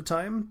all the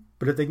time,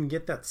 but if they can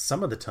get that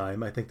some of the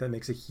time, I think that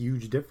makes a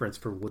huge difference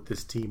for what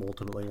this team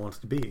ultimately wants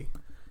to be.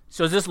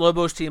 So is this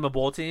Lobos team a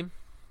bowl team?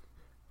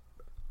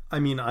 I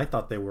mean, I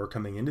thought they were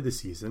coming into the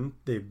season.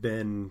 They've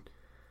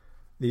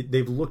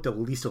looked at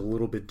least a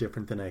little bit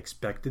different than I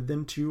expected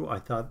them to. I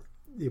thought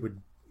it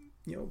would,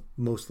 you know,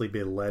 mostly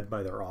be led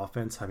by their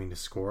offense having to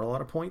score a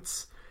lot of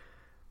points.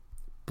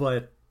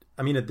 But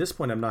I mean, at this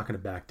point, I'm not going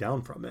to back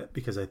down from it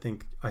because I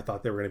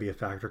thought they were going to be a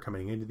factor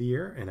coming into the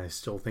year, and I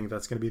still think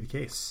that's going to be the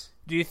case.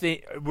 Do you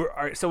think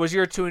so? Was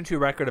your 2-2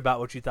 record about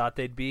what you thought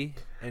they'd be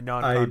in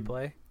non-con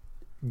play?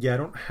 Yeah, I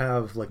don't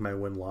have like my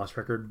win-loss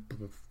record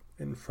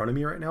in front of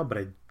me right now, but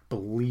I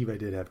believe I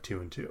did have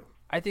 2-2.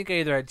 I think I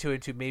either had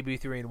 2-2, maybe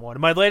 3-1.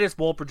 My latest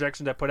bowl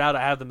projections I put out,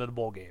 I have them in the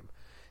bowl game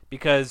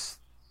because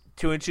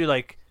 2-2,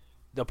 like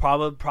they'll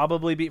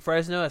probably beat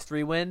Fresno. That's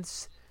 3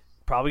 wins.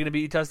 Probably going to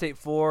beat Utah State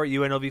 4,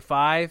 UNLV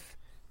 5.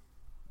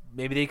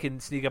 Maybe they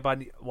can sneak up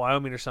on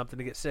Wyoming or something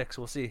to get 6.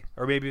 We'll see.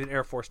 Or maybe even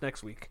Air Force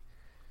next week.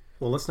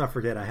 Well, let's not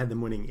forget I had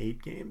them winning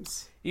 8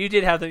 games. You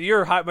did have them.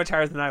 You're much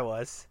higher than I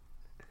was.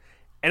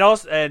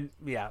 And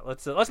yeah,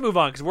 let's move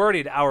on because we're already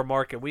at the hour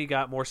mark and we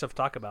got more stuff to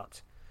talk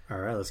about. All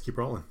right, let's keep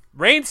rolling.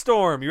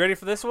 Rainstorm. You ready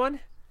for this one?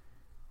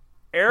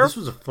 This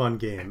was a fun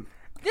game.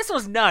 This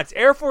was nuts.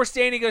 Air Force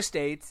San Diego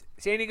State.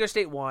 San Diego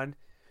State won.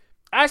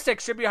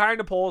 Aztecs should be higher in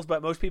the polls,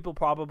 but most people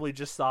probably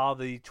just saw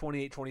the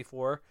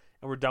 28-24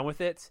 and were done with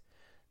it.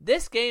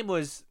 This game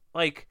was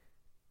like,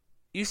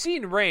 you've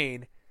seen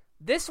rain.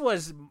 This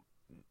was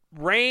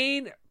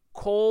rain,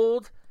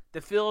 cold. The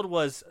field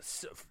was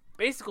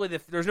basically,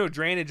 there's no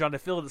drainage on the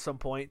field at some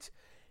point.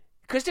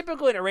 Because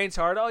typically when it rains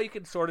hard, you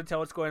can sort of tell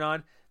what's going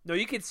on. No,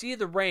 you can see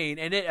the rain,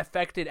 and it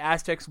affected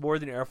Aztecs more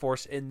than Air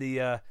Force in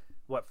the,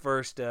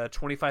 first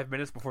 25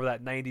 minutes before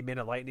that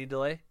 90-minute lightning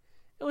delay.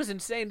 It was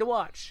insane to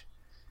watch.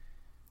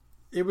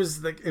 It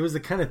was the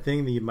kind of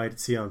thing that you might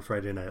see on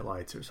Friday Night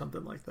Lights or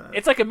something like that.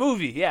 It's like a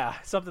movie, yeah,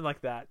 something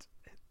like that.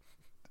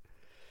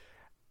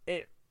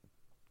 I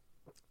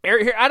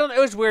don't know.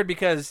 It was weird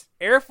because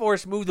Air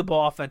Force moved the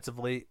ball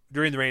offensively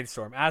during the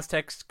rainstorm.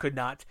 Aztecs could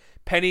not.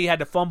 Penny had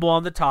to fumble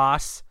on the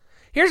toss.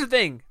 Here's the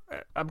thing.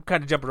 I'm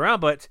kind of jumping around,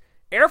 but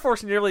Air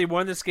Force nearly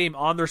won this game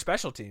on their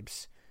special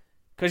teams.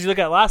 Because you look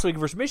at last week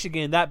versus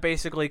Michigan, that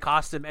basically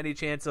cost them any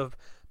chance of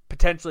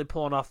potentially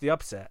pulling off the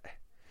upset.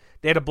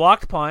 They had a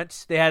blocked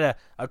punt. They had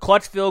a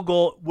clutch field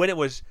goal when it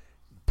was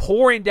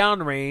pouring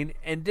down rain.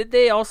 And did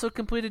they also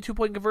complete a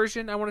 2-point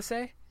conversion, I want to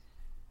say?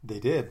 They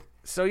did.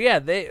 So, yeah,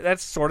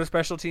 that's sort of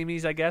special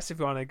teamies, I guess, if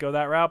you want to go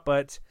that route.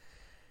 But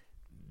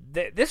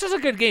this was a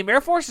good game.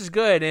 Air Force is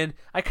good, and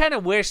I kind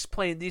of wish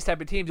playing these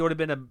type of teams would have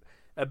been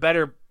a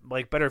better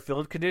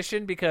field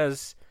condition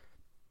because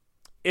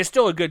it's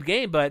still a good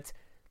game, but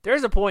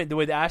there's a point the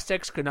way the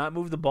Aztecs could not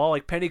move the ball.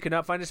 Like Penny could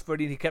not find his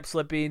footing. He kept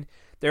slipping.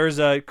 There was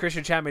a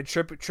Christian Chapman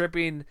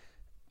tripping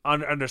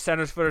on the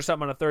center's foot or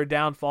something on a third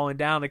down, falling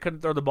down. They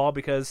couldn't throw the ball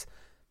because,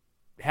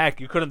 heck,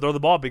 you couldn't throw the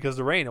ball because of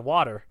the rain and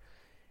water.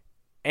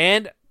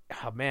 And,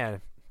 oh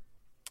man,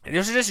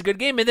 this was just a good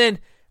game. And then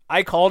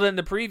I called it in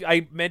the preview.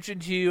 I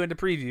mentioned to you in the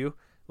preview,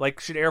 like,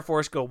 should Air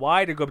Force go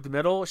wide or go up the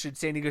middle? Should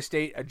San Diego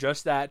State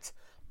adjust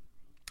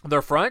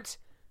their front?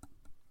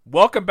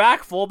 Welcome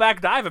back,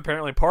 fullback dive,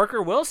 apparently.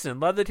 Parker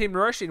Wilson led the team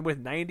rushing with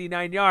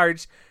 99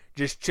 yards,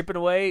 just chipping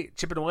away,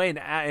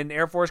 and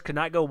Air Force could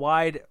not go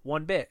wide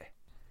one bit.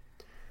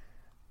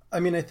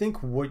 I mean, I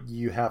think what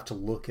you have to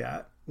look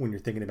at when you're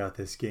thinking about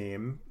this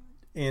game,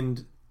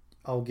 and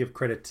I'll give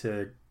credit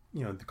to,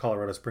 the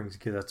Colorado Springs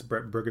kid, that's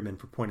Brett Brueggemann,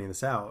 for pointing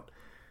this out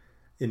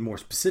in more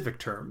specific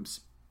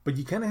terms. But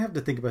you kind of have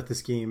to think about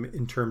this game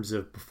in terms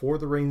of before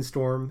the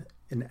rainstorm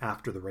and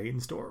after the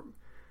rainstorm.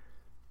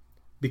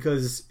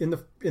 Because in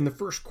the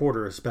first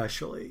quarter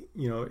especially,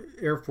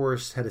 Air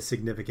Force had a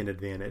significant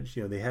advantage.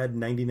 They had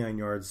 99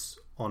 yards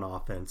on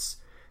offense.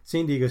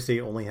 San Diego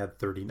State only had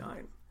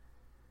 39.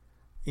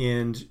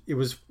 And it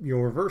was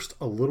reversed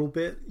a little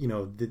bit.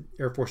 The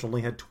Air Force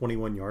only had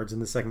 21 yards in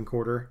the second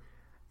quarter.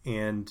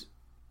 And,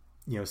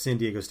 San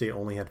Diego State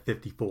only had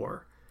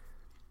 54.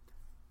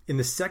 In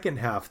the second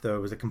half, though,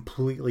 it was a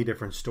completely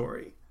different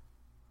story.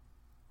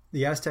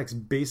 The Aztecs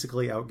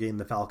basically outgained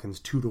the Falcons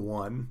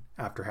 2-1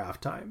 after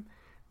halftime.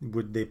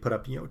 They put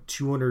up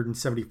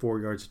 274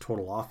 yards of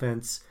total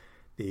offense.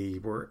 They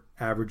were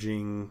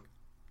averaging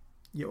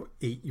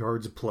 8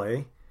 yards a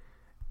play.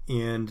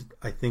 And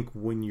I think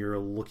when you're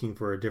looking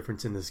for a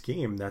difference in this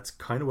game, that's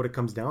kind of what it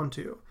comes down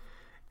to.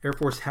 Air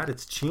Force had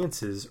its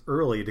chances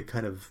early to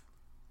kind of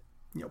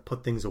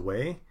put things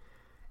away.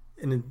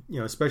 And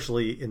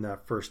especially in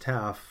that first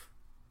half,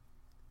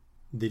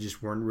 they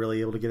just weren't really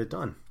able to get it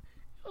done.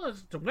 Well,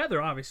 it's the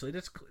weather, obviously.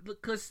 That's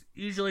because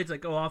usually it's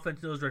like,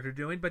 offense knows what they're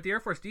doing. But the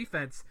Air Force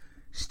defense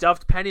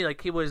stuffed Penny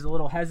like he was a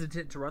little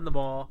hesitant to run the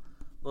ball,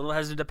 a little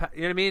hesitant to,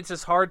 you know what I mean? It's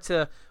just hard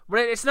to.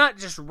 It's not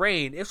just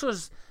rain. This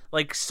was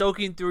like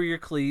soaking through your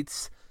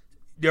cleats.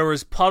 There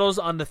was puddles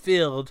on the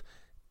field.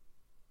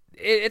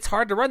 It's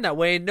hard to run that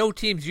way, and no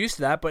team's used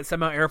to that. But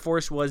somehow Air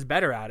Force was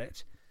better at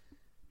it.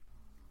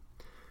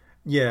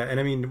 Yeah, and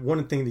I mean,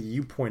 one thing that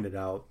you pointed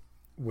out,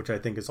 which I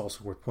think is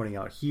also worth pointing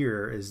out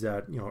here, is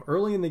that,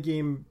 early in the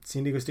game,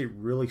 San Diego State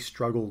really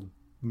struggled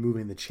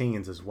moving the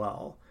chains as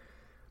well.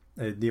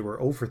 They were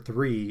 0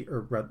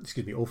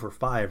 for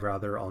 5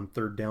 rather, on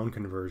third down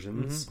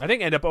conversions. I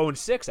think ended up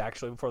 0-6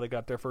 actually before they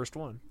got their first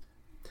one.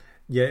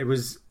 Yeah, it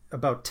was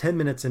about 10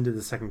 minutes into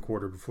the second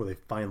quarter before they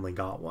finally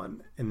got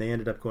one, and they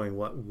ended up going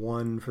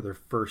 1 for their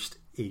first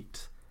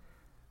 8.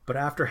 But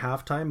after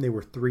halftime, they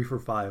were 3 for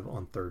 5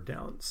 on third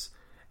downs.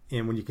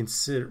 And when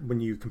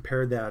you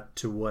compare that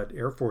to what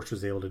Air Force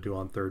was able to do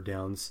on third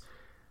downs,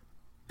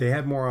 they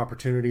had more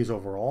opportunities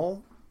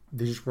overall.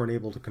 They just weren't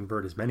able to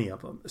convert as many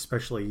of them.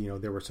 Especially,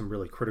 there were some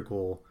really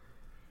critical,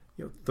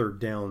 third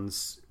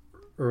downs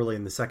early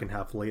in the second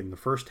half, late in the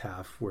first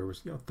half, where it was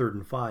 3rd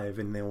and 5,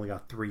 and they only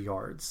got 3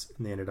 yards,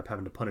 and they ended up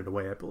having to punt it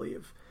away, I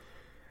believe.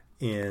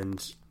 And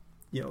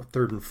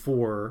 3rd and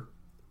 4,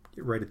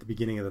 right at the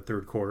beginning of the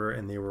third quarter,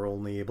 and they were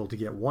only able to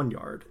get 1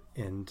 yard.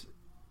 And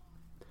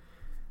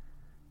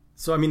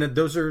so, I mean,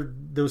 those are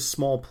those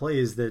small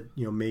plays that,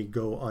 may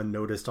go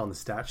unnoticed on the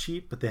stat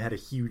sheet, but they had a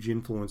huge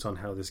influence on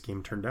how this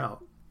game turned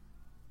out.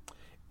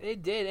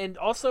 It did. And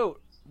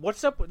also,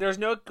 what's up? There's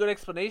no good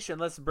explanation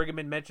unless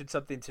Brueggemann mentioned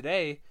something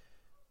today.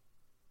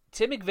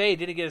 Tim McVay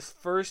didn't get his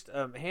first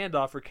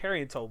handoff or carry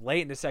until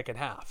late in the second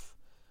half.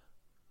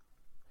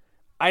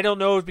 I don't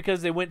know if it's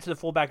because they went to the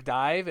fullback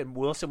dive and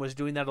Wilson was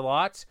doing that a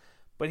lot,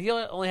 but he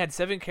only had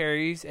 7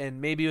 carries,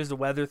 and maybe it was the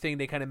weather thing.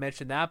 They kind of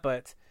mentioned that,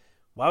 but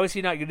why was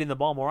he not getting the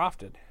ball more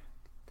often?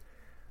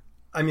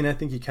 I mean, I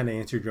think you kind of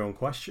answered your own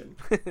question.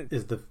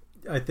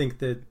 I think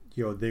that,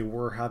 they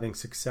were having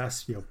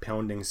success,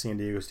 pounding San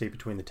Diego State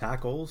between the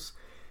tackles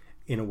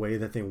in a way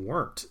that they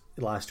weren't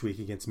last week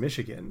against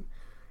Michigan.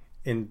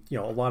 And, a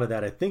lot of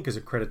that, I think, is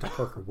a credit to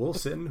Parker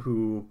Wilson,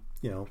 who,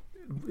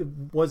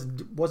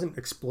 wasn't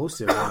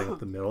explosive running up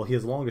the middle.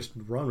 His longest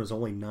run was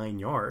only 9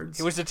 yards.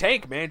 He was a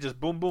tank, man. Just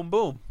boom, boom,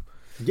 boom.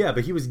 Yeah,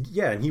 but he was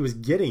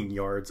getting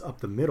yards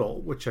up the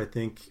middle, which I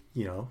think,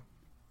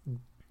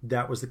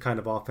 that was the kind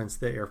of offense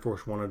that Air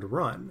Force wanted to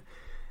run.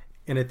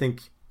 And I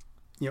think,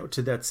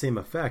 to that same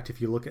effect,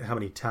 if you look at how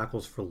many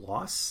tackles for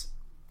loss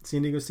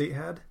San Diego State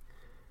had,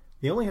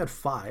 they only had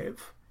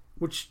 5,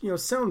 which,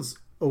 sounds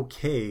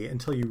okay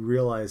until you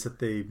realize that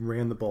they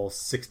ran the ball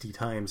 60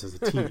 times as a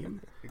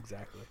team.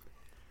 Exactly.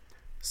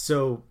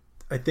 So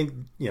I think,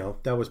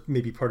 that was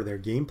maybe part of their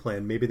game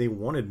plan. Maybe they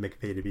wanted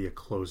McVay to be a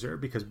closer,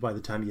 because by the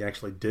time he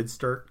actually did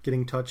start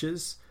getting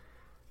touches,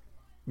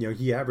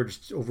 he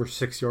averaged over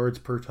 6 yards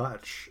per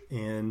touch.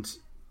 And,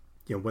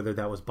 whether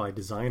that was by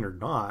design or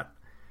not,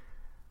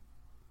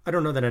 I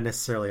don't know that I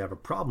necessarily have a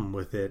problem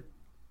with it,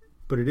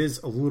 but it is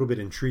a little bit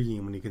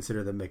intriguing when you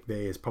consider that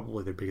McVay is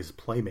probably their biggest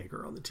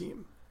playmaker on the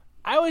team.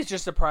 I was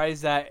just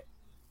surprised that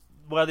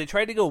while they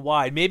tried to go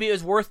wide, maybe it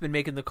was Worthman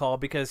making the call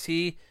because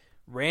he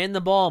ran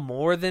the ball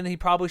more than he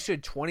probably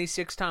should,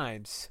 26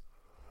 times.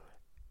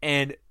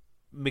 And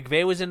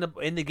McVay was in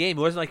the game.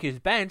 It wasn't like he was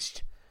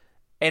benched.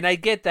 And I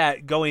get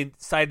that going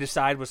side to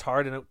side was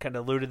hard, and I kind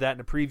of alluded that in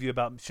a preview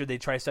about should they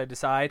try side to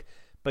side,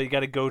 but you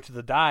got to go to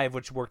the dive,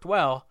 which worked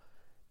well.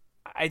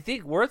 I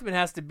think Worthman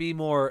has to be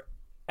more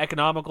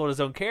economical in his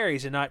own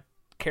carries and not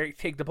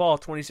take the ball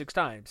 26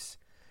 times.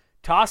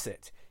 Toss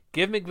it.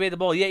 Give McVay the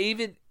ball. Yeah,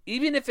 even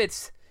if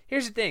it's –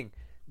 here's the thing.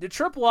 The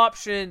triple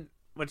option,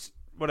 which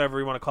whatever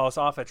you want to call this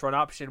offense, run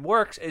option,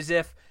 works as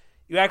if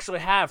you actually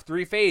have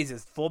 3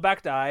 phases,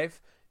 fullback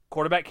dive,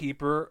 quarterback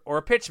keeper, or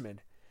a pitchman.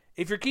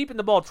 If you're keeping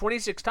the ball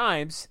 26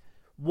 times,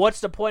 what's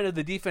the point of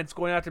the defense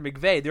going after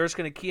McVay? They're just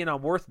going to key in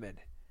on Worthman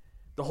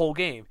the whole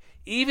game.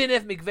 Even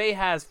if McVay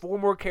has 4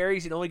 more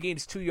carries and only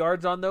gains 2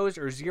 yards on those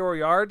or 0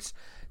 yards,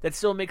 that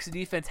still makes the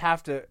defense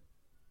have to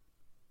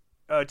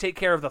take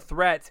care of the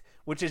threat,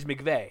 which is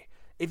McVay.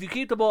 If you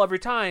keep the ball every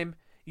time,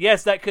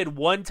 yes, that could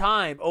one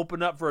time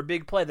open up for a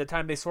big play the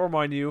time they swarm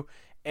on you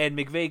and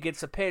McVay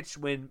gets a pitch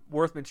when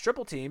Worthman's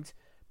triple teamed,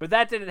 but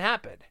that didn't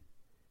happen.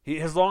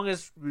 His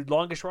longest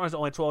run is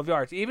only 12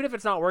 yards. Even if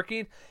it's not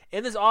working,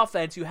 in this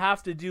offense, you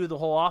have to do the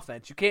whole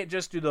offense. You can't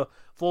just do the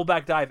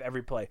fullback dive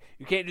every play.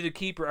 You can't do the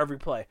keeper every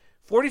play.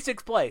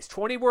 46 plays.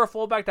 20 were a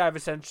fullback dive,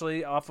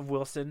 essentially, off of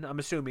Wilson, I'm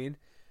assuming.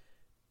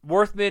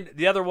 Worthman,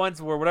 the other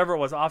ones were whatever it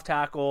was, off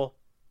tackle,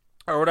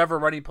 or whatever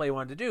running play you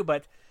wanted to do.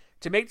 But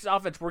to make this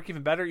offense work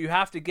even better, you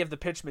have to give the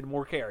pitchman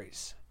more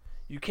carries.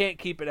 You can't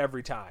keep it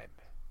every time.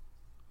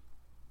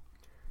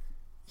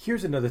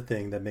 Here's another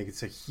thing that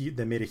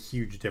made a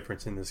huge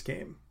difference in this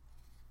game.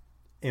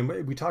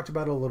 And we talked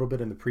about it a little bit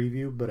in the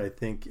preview, but I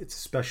think it's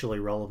especially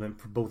relevant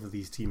for both of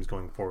these teams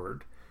going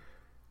forward.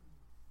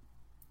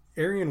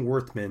 Arian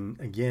Worthman,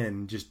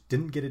 again, just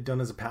didn't get it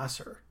done as a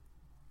passer.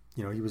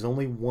 You know, he was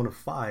only 1 of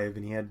 5,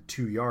 and he had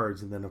 2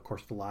 yards, and then, of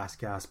course, the last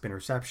gasp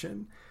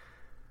interception.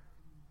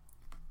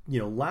 You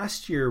know,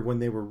 last year when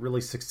they were really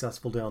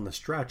successful down the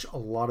stretch, a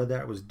lot of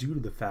that was due to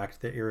the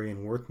fact that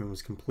Arian Worthman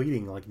was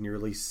completing like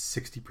nearly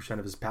 60%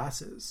 of his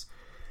passes.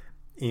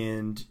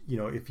 And, you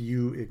know, if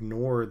you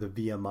ignore the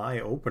VMI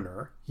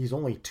opener, he's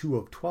only 2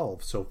 of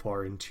 12 so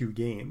far in 2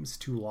 games,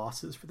 2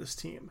 losses for this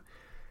team.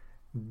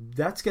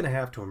 That's going to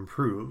have to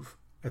improve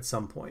at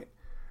some point.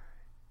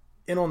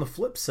 And on the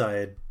flip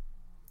side,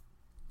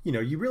 you know,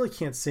 you really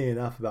can't say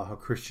enough about how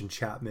Christian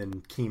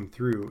Chapman came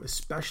through,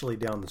 especially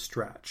down the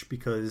stretch,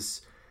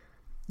 because,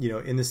 you know,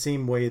 in the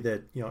same way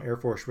that, you know,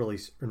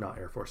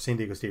 San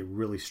Diego State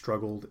really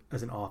struggled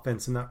as an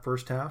offense in that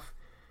first half.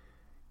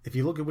 If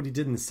you look at what he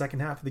did in the second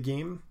half of the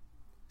game,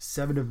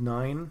 7 of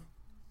 9,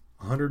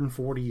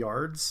 140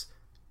 yards,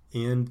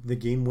 and the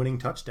game-winning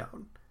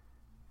touchdown.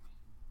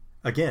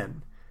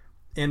 Again,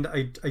 and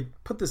I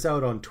put this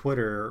out on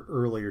Twitter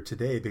earlier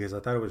today because I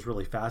thought it was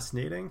really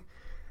fascinating.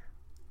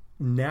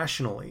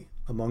 Nationally,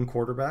 among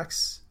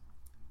quarterbacks,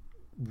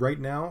 right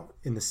now,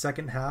 in the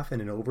second half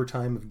and in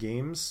overtime of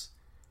games,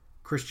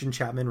 Christian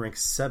Chapman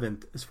ranks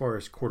 7th as far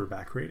as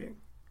quarterback rating.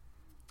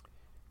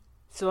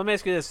 So let me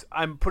ask you this.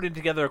 I'm putting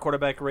together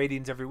quarterback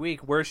ratings every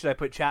week. Where should I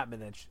put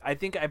Chapman in? I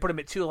think I put him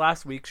at 2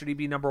 last week. Should he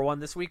be number 1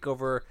 this week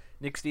over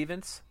Nick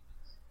Stevens?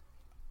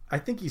 I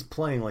think he's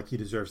playing like he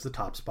deserves the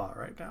top spot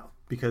right now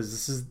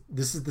because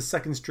this is the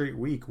second straight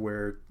week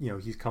where, you know,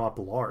 he's come up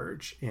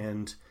large,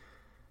 and,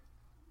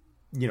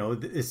 you know,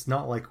 it's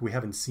not like we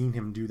haven't seen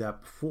him do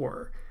that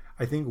before.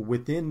 I think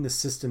within the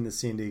system that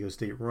San Diego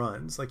State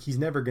runs, like, he's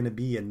never going to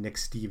be a Nick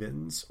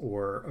Stevens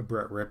or a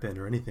Brett Rippon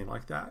or anything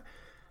like that.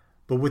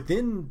 But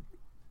within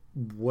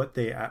what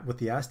the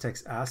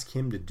Aztecs ask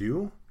him to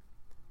do,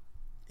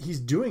 he's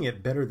doing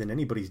it better than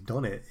anybody's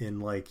done it in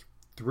like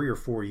 3 or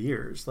 4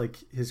 years. Like,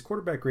 his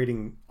quarterback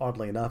rating,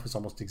 oddly enough, is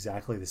almost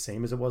exactly the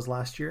same as it was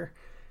last year.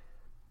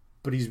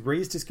 But he's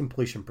raised his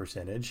completion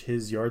percentage.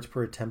 His yards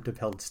per attempt have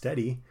held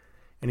steady,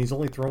 and he's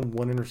only thrown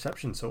 1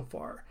 interception so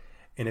far.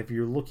 And if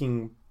you're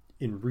looking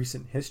in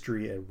recent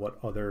history at what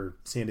other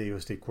San Diego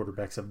State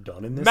quarterbacks have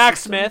done in this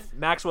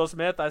Maxwell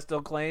Smith, I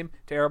still claim,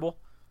 terrible.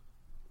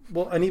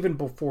 Well, and even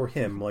before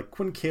him, like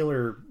Quinn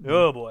Kaler.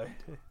 Oh boy,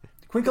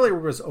 Quinn Kaler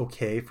was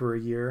okay for a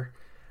year,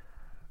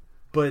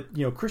 but,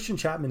 you know, Christian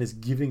Chapman is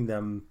giving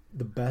them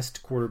the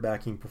best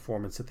quarterbacking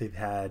performance that they've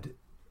had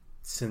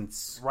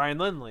since Ryan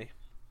Lindley,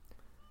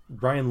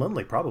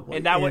 probably.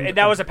 And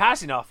that was a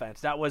passing offense.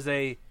 That was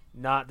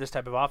not this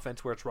type of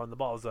offense where it's run the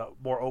ball. It was a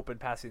more open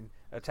passing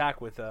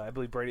attack with I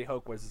believe Brady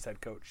Hoke was his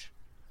head coach.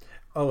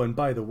 Oh, and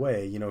by the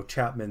way, you know,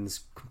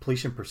 Chapman's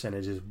completion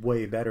percentage is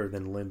way better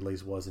than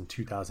Lindley's was in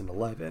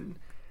 2011.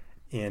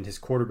 And his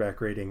quarterback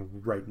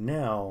rating right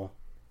now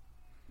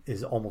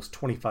is almost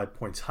 25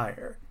 points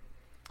higher.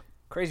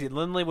 Crazy.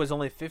 Lindley was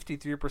only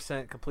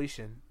 53%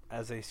 completion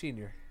as a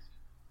senior.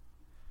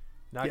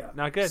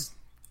 Not good.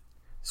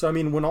 So, I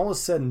mean, when all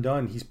is said and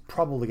done, he's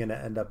probably going to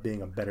end up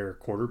being a better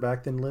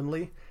quarterback than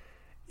Lindley.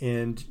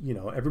 And, you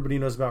know, everybody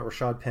knows about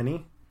Rashad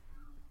Penny,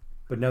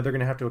 but now they're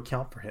going to have to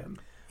account for him.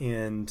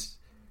 And,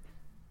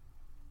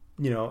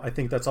 I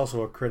think that's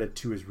also a credit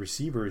to his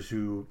receivers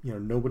who,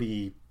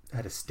 nobody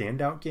had a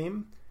standout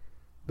game.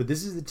 But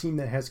this is the team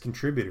that has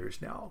contributors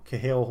now.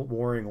 Cahill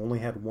Waring only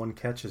had one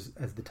catch as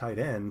the tight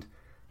end,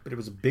 but it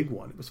was a big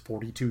one. It was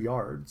 42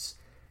 yards.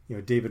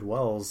 David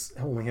Wells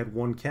only had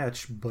one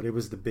catch, but it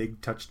was the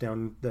big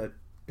touchdown that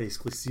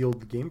basically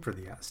sealed the game for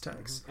the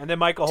Aztecs. And then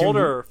Michael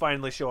Holder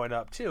finally showing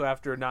up, too,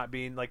 after not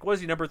being,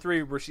 was he number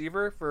 3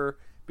 receiver for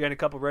behind a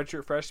couple of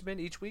redshirt freshmen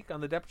each week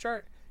on the depth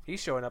chart?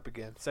 He's showing up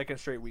again, second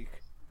straight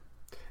week.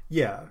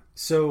 Yeah,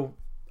 so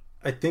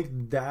I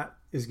think that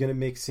is going to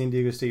make San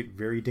Diego State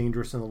very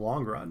dangerous in the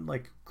long run.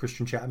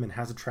 Christian Chapman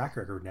has a track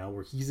record now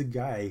where he's a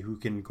guy who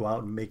can go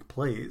out and make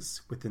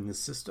plays within this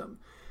system.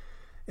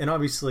 And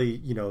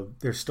obviously,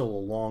 there's still a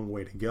long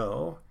way to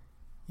go,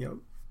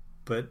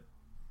 but,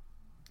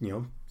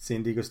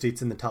 San Diego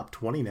State's in the top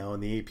 20 now in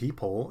the AP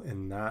poll,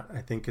 and that,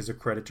 I think, is a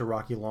credit to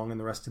Rocky Long and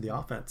the rest of the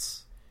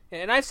offense.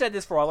 And I've said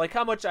this for a while,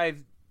 how much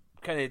I've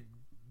kind of,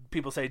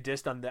 people say,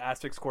 dissed on the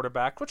Aztecs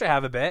quarterback, which I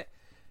have a bit.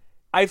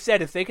 I've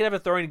said if they could have a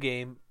throwing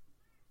game,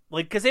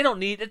 because they don't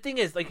need, the thing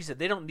is, like you said,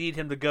 they don't need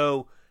him to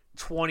go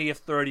 20 of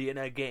 30 in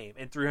a game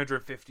and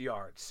 350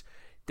 yards.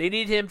 They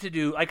need him to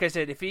do, like I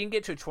said, if he can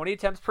get to 20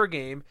 attempts per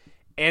game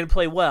and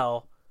play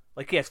well,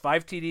 he has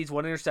 5 TDs,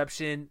 1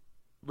 interception,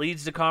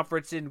 leads the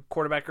conference in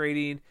quarterback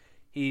rating.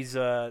 He's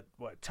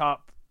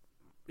top.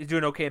 He's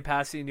doing okay in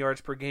passing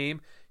yards per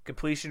game,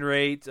 completion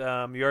rate,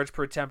 yards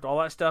per attempt, all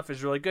that stuff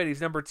is really good.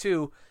 He's number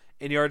 2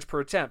 in yards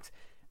per attempt.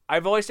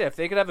 I've always said if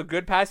they could have a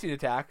good passing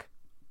attack,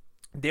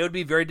 they would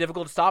be very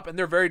difficult to stop, and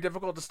they're very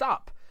difficult to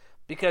stop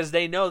because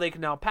they know they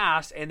can now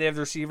pass and they have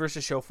the receivers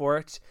to show for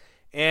it.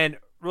 And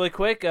really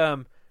quick,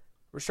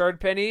 Rashard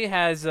Penny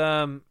has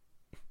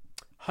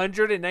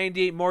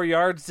 198 more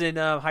yards than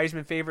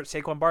Heisman favorite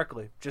Saquon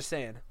Barkley. Just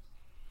saying.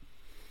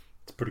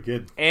 It's pretty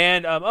good.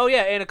 And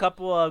and a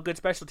couple of good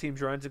special teams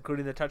runs,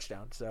 including the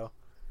touchdown. So.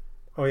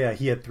 Oh yeah,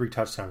 he had 3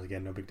 touchdowns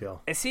again. No big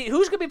deal. And see,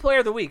 who's going to be player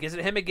of the week? Is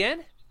it him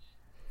again?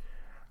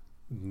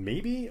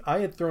 Maybe. I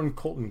had thrown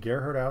Colton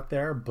Gerhardt out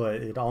there, but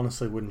it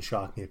honestly wouldn't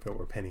shock me if it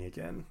were Penny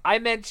again. I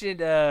mentioned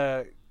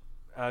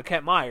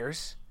Kent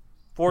Myers.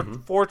 4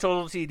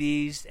 total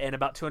TDs and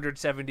about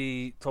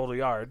 270 total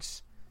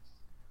yards.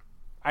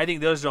 I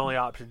think those are the only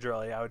options,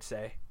 really, I would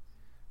say.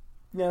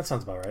 Yeah, that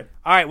sounds about right.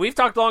 All right, we've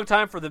talked a long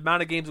time for the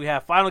amount of games we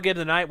have. Final game of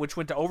the night, which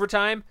went to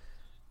overtime.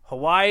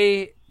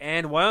 Hawaii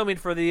and Wyoming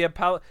for the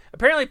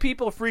apparently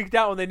people freaked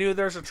out when they knew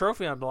there was a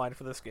trophy on the line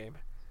for this game.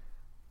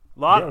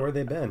 Where have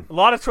they been? A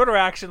lot of Twitter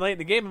action late in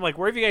the game. I'm like,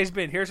 where have you guys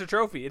been? Here's a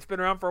trophy. It's been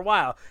around for a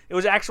while. It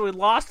was actually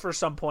lost for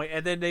some point,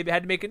 and then they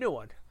had to make a new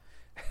one.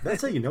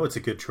 That's how you know it's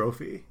a good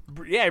trophy.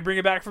 Yeah, bring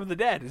it back from the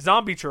dead.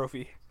 Zombie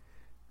trophy.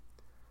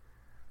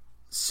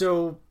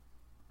 So,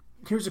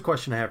 here's a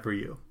question I have for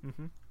you.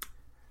 Mm-hmm.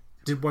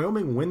 Did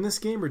Wyoming win this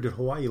game, or did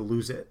Hawaii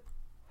lose it?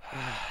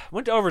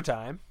 Went to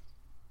overtime.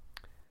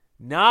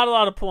 Not a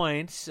lot of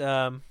points.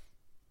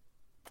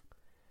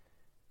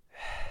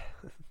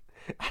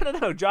 I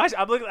don't know, Josh.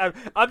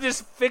 I'm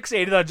just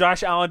fixated on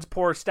Josh Allen's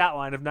poor stat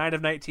line of 9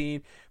 of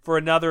 19 for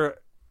another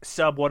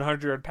sub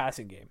 100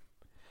 passing game.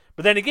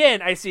 But then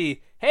again, I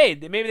see, hey,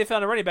 maybe they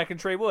found a running back in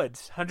Trey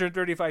Woods,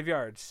 135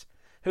 yards,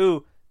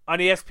 who on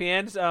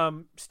ESPN's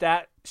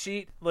stat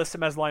sheet lists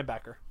him as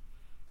linebacker.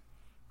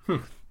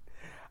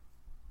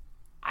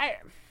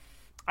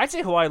 I'd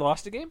say Hawaii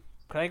lost the game.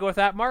 Can I go with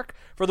that, Mark?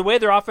 For the way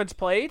their offense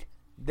played,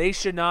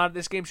 this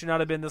game should not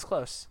have been this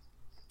close.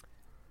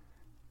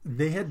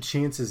 They had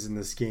chances in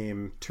this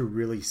game to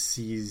really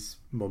seize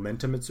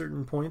momentum at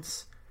certain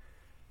points.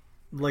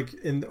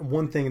 And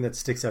one thing that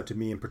sticks out to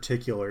me in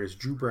particular is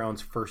Drew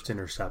Brown's first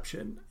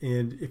interception.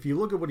 And if you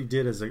look at what he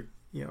did as on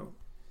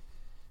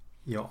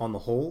the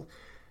whole,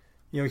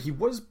 he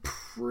was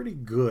pretty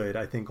good,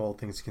 I think, all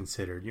things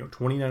considered.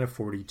 29 of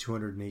 40,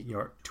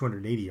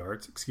 280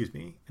 yards,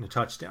 and a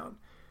touchdown.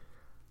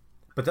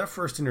 But that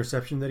first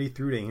interception that he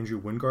threw to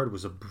Andrew Wingard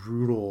was a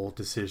brutal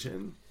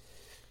decision.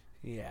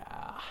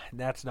 Yeah,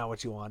 that's not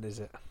what you want, is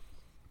it?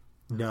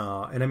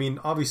 No, and I mean,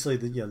 obviously,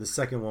 the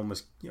second one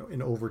was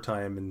in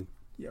overtime, and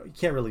you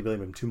can't really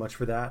blame him too much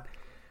for that.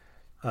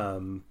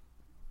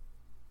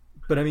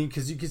 But I mean,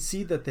 because you could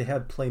see that they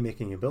had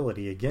playmaking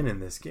ability again in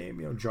this game.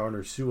 John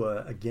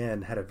Ursua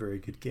again had a very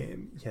good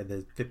game. He had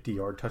the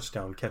 50-yard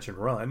touchdown catch and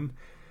run,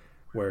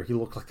 where he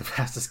looked like the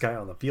fastest guy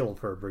on the field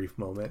for a brief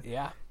moment.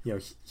 Yeah,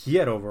 he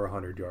had over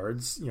 100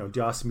 yards.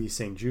 Josemy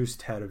St.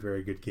 Just had a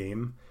very good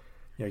game.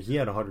 He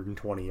had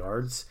 120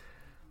 yards.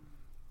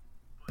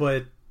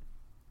 But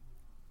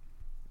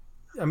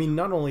I mean,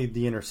 not only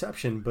the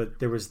interception, but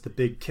there was the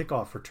big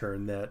kickoff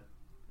return that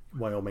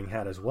Wyoming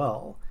had as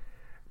well.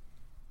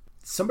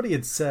 Somebody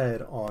had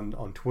said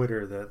on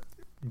Twitter that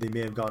they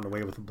may have gotten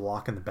away with a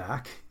block in the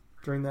back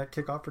during that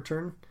kickoff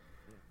return.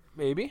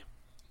 Maybe.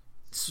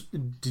 So,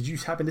 did you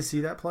happen to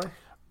see that play?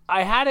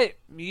 I had it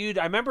muted.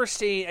 I remember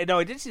seeing... No,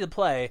 I did see the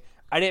play.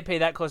 I didn't pay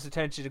that close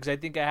attention because I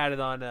think I had it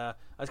on... I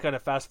was kind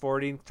of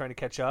fast-forwarding, trying to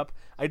catch up.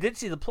 I did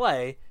see the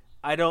play.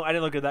 I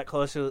didn't look at that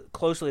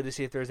closely to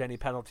see if there was any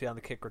penalty on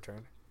the kick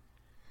return.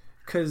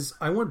 Because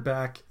I went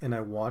back and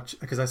I watched,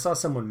 because I saw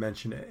someone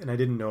mention it, and I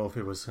didn't know if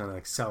it was kind of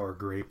like sour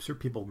grapes or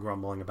people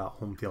grumbling about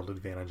home field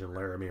advantage in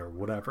Laramie or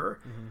whatever.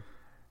 Mm-hmm.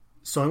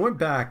 So I went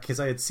back because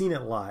I had seen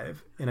it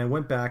live, and I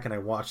went back and I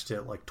watched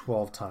it like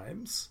 12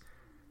 times.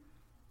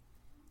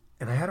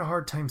 And I had a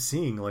hard time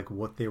seeing like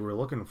what they were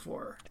looking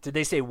for. Did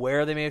they say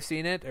where they may have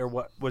seen it, or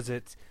what was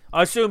it?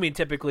 I'm assuming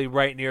typically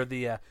right near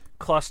the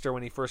cluster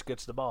when he first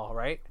gets the ball,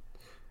 right?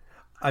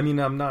 I mean,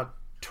 I'm not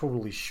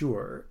totally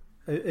sure.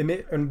 They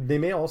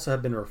may also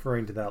have been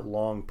referring to that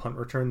long punt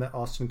return that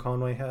Austin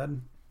Conway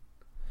had.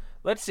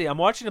 Let's see. I'm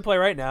watching the play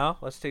right now.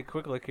 Let's take a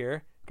quick look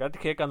here. Got the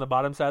kick on the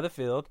bottom side of the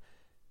field.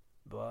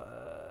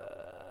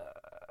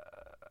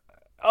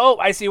 Oh,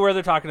 I see where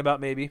they're talking about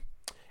maybe.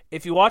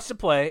 If you watch the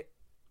play,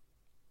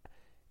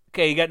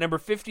 okay, you got number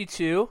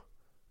 52.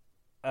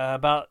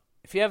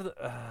 If you have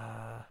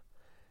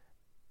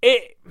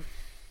it,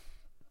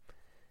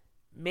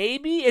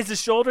 maybe is the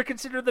shoulder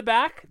considered the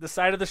back, the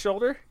side of the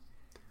shoulder?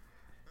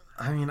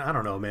 I mean, I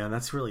don't know, man.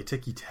 That's really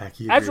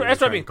ticky-tacky. That's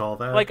what I mean. Call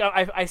that. Like,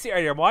 I see right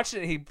here. I'm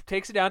watching it. He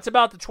takes it down. It's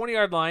about the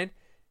 20-yard line.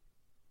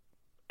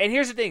 And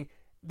here's the thing.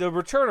 The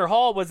returner,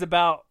 Hall, was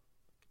about...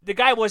 The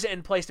guy wasn't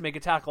in place to make a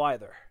tackle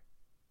either.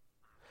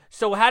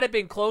 So had it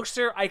been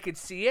closer, I could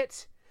see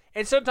it.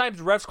 And sometimes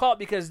refs call it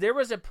because there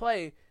was a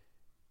play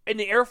in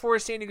the Air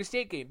Force San Diego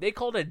State game. They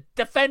called a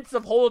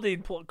defensive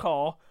holding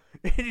call.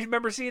 Did you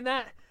remember seeing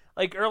that?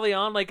 Like early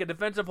on, like a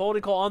defensive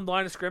holding call on the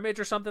line of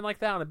scrimmage or something like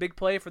that on a big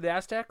play for the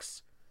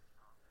Aztecs?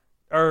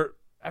 Or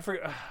I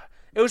forget,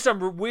 it was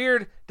some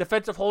weird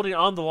defensive holding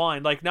on the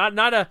line, like not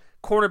a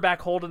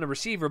cornerback holding a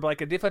receiver, but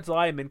like a defensive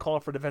lineman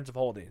calling for defensive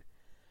holding.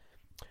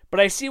 But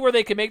I see where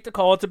they can make the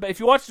call. If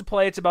you watch the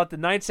play, it's about the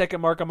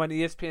 9-second mark. I'm on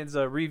ESPN's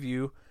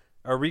review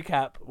or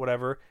recap,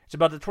 whatever. It's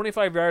about the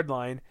 25-yard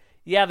line.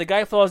 Yeah, the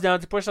guy falls down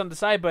to push on the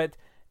side, but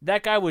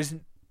that guy was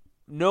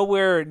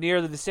nowhere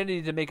near the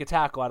vicinity to make a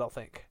tackle, I don't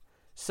think.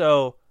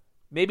 So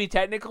maybe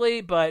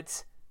technically,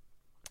 but.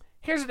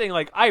 Here's the thing,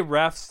 like, I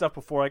ref stuff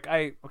before,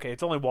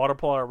 it's only water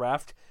polo or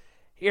ref.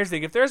 Here's the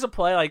thing, if there's a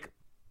play, like,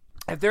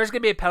 if there's going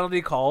to be a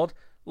penalty called,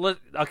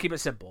 I'll keep it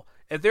simple.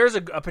 If there's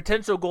a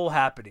potential goal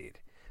happening,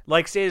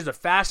 like, say there's a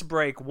fast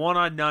break,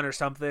 1-on-none or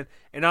something,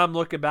 and I'm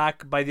looking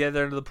back by the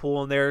other end of the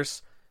pool and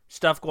there's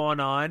stuff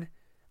going on,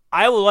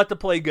 I will let the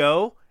play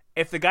go.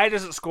 If the guy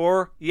doesn't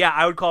score, yeah,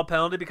 I would call a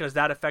penalty because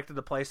that affected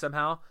the play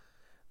somehow.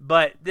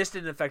 But this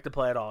didn't affect the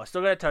play at all.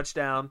 Still got a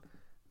touchdown.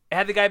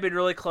 Had the guy been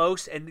really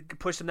close and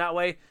pushed him that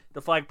way,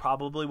 the flag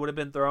probably would have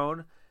been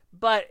thrown.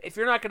 But if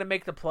you're not going to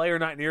make the play or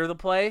not near the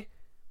play,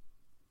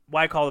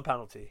 why call the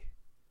penalty?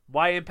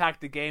 Why impact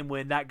the game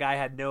when that guy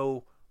had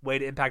no way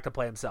to impact the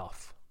play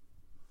himself?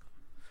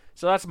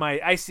 So that's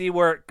I see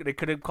where they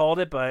could have called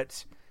it,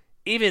 but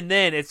even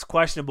then it's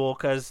questionable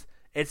because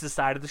it's the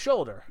side of the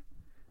shoulder.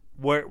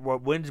 Where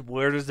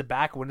does the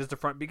back, when does the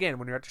front begin?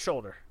 When you're at the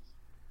shoulder.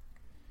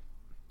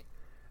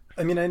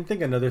 I mean, I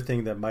think another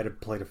thing that might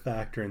have played a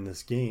factor in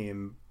this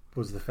game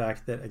was the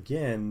fact that,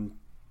 again,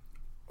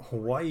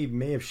 Hawaii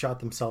may have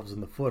shot themselves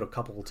in the foot a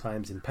couple of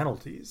times in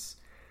penalties.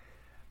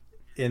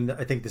 And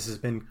I think this has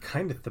been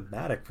kind of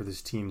thematic for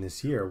this team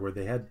this year, where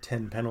they had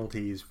 10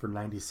 penalties for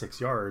 96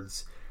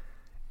 yards.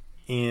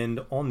 And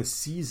on the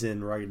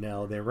season right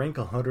now, they rank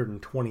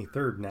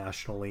 123rd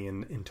nationally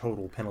in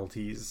total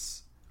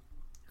penalties,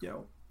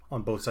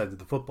 on both sides of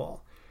the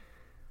football.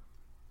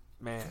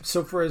 Man.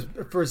 So for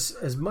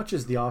as much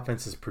as the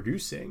offense is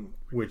producing,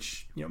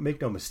 which make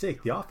no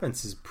mistake, the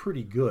offense is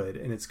pretty good,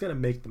 and it's going to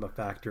make them a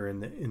factor in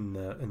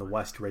the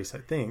West race, I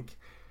think.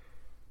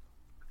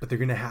 But they're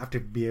going to have to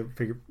they're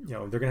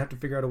going to have to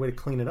figure out a way to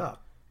clean it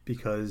up,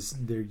 because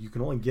you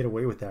can only get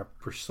away with that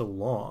for so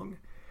long,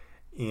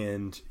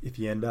 and if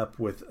you end up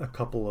with a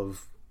couple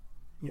of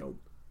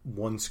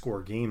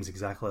one-score games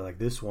exactly like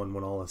this one,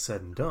 when all is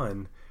said and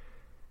done,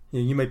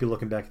 you might be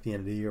looking back at the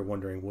end of the year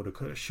wondering woulda,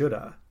 coulda,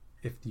 shoulda,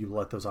 if you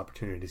let those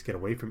opportunities get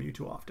away from you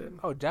too often.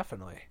 Oh,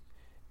 definitely.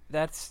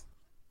 I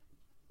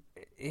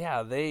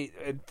know they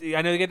get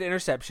the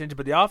interceptions,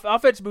 but the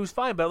offense moves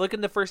fine. But look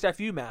in the first half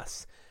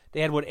UMass.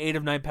 They had 8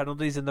 of 9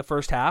 penalties in the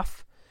first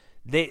half.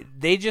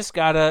 They just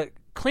gotta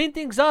clean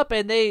things up,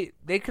 and they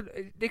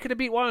could have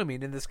beat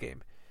Wyoming in this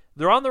game.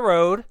 They're on the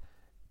road.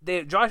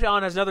 Josh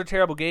Allen has another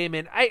terrible game,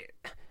 and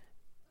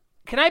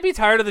can I be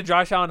tired of the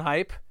Josh Allen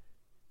hype?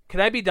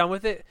 Can I be done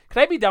with it?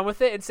 Can I be done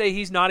with it and say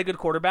he's not a good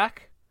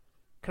quarterback?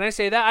 Can I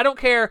say that? I don't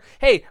care.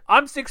 Hey,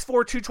 I'm 6'4",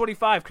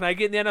 225. Can I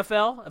get in the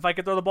NFL if I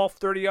can throw the ball for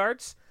 30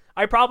 yards?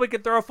 I probably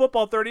could throw a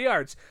football 30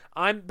 yards.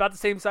 I'm about the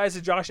same size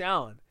as Josh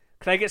Allen.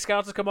 Can I get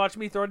scouts to come watch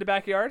me throw in the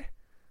backyard?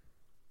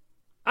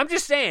 I'm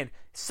just saying,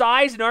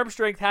 size and arm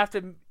strength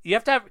you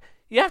have to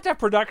have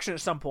production at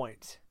some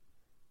point.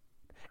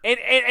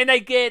 And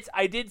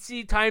I did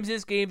see times in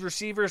this game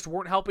receivers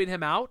weren't helping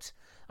him out.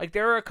 Like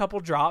there are a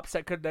couple drops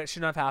that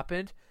shouldn't have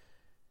happened.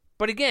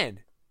 But again,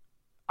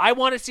 I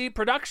want to see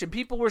production.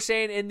 People were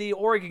saying in the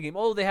Oregon game,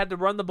 they had to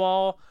run the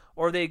ball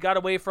or they got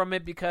away from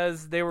it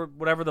because they were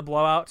whatever the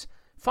blowout.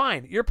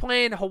 Fine, you're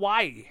playing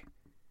Hawaii.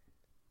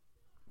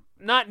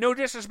 No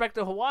disrespect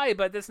to Hawaii,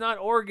 but it's not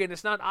Oregon.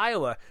 It's not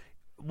Iowa.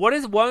 what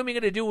is Wyoming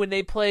going to do when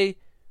they play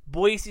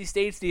Boise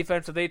State's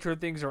defense if they turn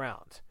things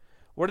around?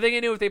 What are they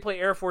going to do if they play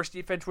Air Force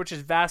defense, which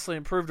is vastly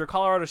improved, or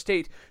Colorado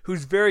State,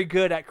 who's very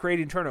good at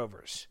creating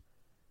turnovers?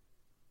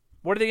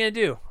 What are they going to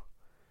do?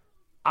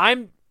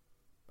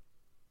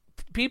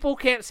 People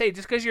can't say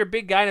just because you're a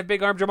big guy and a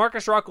big arm.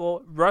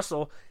 Jamarcus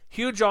Russell,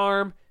 huge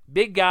arm,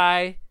 big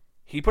guy.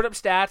 He put up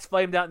stats,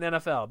 flamed out in the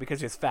NFL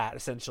because he's fat,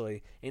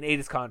 essentially, and ate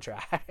his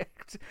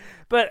contract.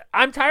 But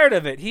I'm tired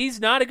of it. He's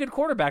not a good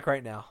quarterback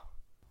right now.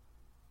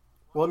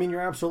 Well, I mean,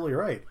 you're absolutely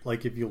right.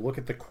 Like, if you look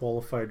at the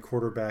qualified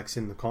quarterbacks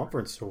in the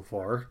conference so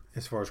far,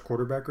 as far as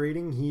quarterback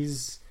rating,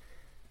 he's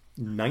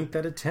 9th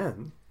out of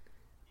 10.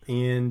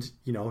 And,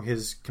 you know,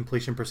 his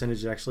completion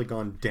percentage has actually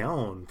gone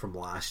down from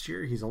last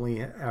year. He's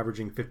only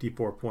averaging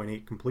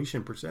 54.8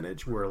 completion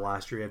percentage, where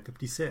last year he had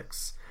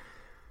 56.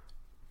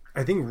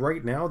 I think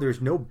right now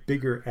there's no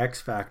bigger X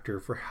factor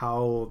for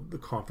how the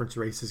conference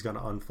race is going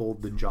to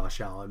unfold than Josh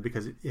Allen,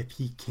 because if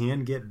he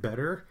can get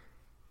better,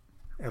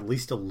 at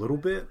least a little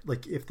bit,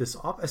 like if this,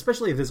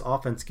 especially if this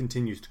offense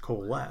continues to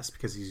coalesce,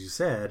 because as you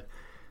said,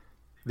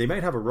 they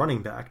might have a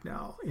running back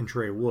now in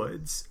Trey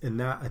Woods, and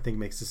that I think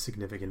makes a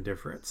significant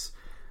difference.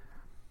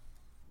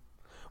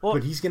 Well,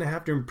 but he's going to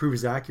have to improve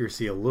his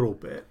accuracy a little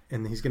bit,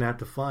 and he's going to have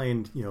to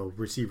find, you know,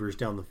 receivers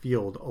down the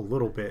field a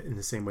little bit in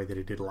the same way that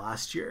he did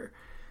last year.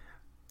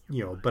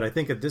 You know, but I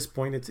think at this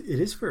point it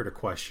is fair to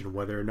question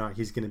whether or not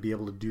he's going to be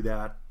able to do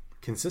that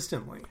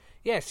consistently.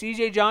 Yeah,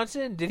 C.J.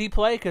 Johnson, did he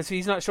play? Because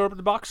he's not showing up at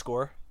the box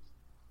score.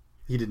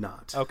 He did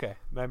not. Okay,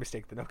 my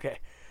mistake then. Okay,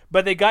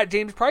 but they got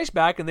James Price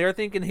back, and they were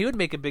thinking he would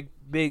make a big.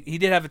 He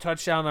did have a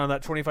touchdown on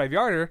that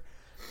 25-yarder,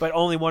 but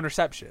only one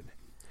reception.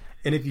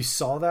 And if you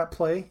saw that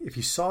play, if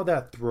you saw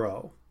that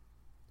throw,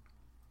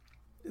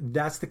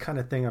 that's the kind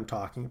of thing I'm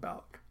talking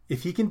about.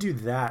 If he can do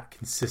that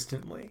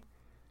consistently,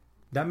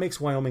 that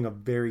makes Wyoming a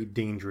very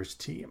dangerous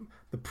team.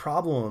 The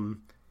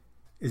problem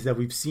is that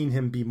we've seen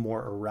him be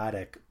more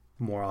erratic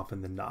more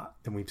often than not,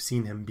 and we've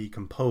seen him be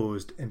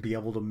composed and be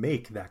able to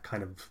make that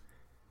kind of,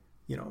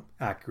 you know,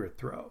 accurate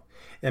throw.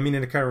 I mean,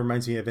 and it kind of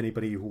reminds me of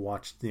anybody who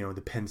watched, you know, the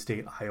Penn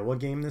State-Iowa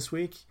game this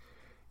week.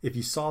 If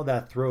you saw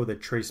that throw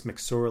that Trace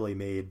McSorley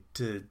made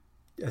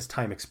as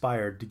time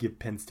expired to give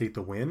Penn State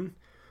the win,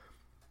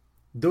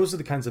 those are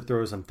the kinds of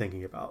throws I'm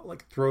thinking about.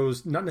 Like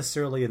throws not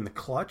necessarily in the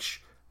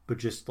clutch, but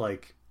just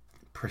like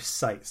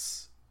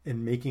precise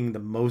and making the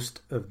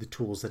most of the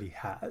tools that he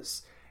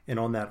has. And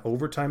on that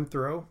overtime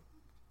throw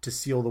to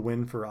seal the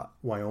win for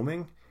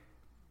Wyoming,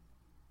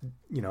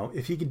 you know,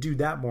 if he could do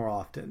that more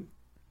often,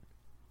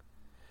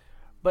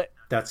 but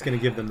that's going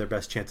to give them their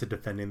best chance of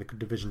defending the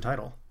division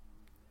title.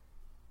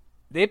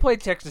 They play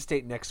Texas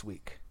State next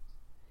week.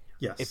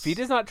 Yes. If he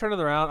does not turn it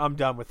around, I'm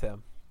done with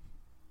him.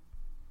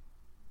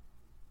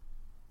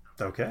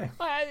 Okay.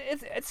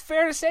 It's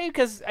fair to say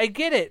because I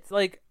get it.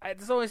 Like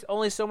there's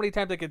only so many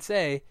times I could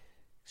say,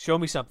 "Show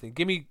me something.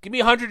 Give me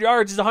 100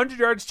 yards." Is 100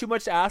 yards too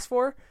much to ask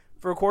for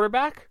a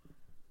quarterback?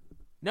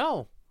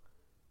 No.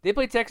 They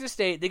play Texas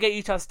State. They get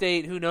Utah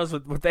State. Who knows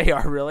what they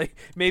are really?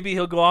 Maybe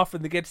he'll go off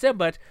and against them.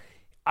 But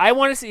I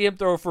want to see him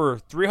throw for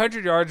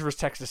 300 yards versus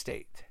Texas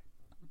State.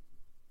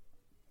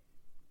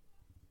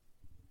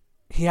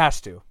 He has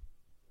to.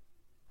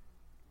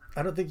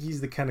 I don't think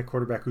he's the kind of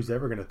quarterback who's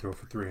ever going to throw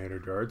for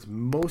 300 yards,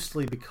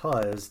 mostly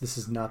because this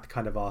is not the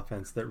kind of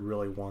offense that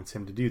really wants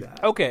him to do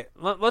that. Okay,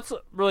 let's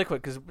really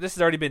quick, because this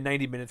has already been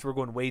 90 minutes. We're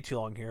going way too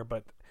long here,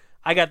 but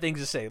I got things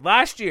to say.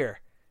 Last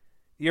year,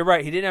 you're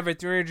right, he didn't have a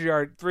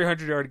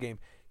 300-yard game.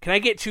 Can I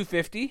get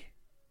 250?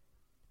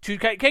 Can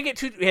I get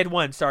two? He had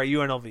one, sorry,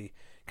 UNLV.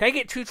 Can I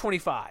get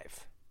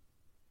 225?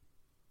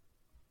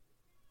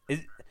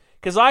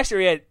 Because last year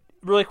he had,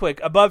 really quick,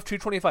 above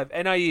 225,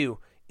 NIU,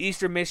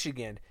 Eastern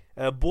Michigan,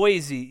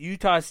 Boise,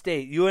 Utah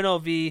State,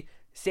 UNLV,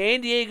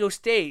 San Diego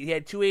State. He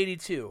had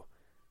 282,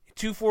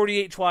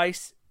 248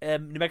 twice,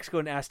 New Mexico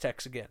and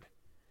Aztecs again.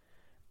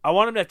 I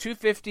want him to have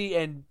 250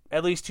 and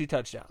at least 2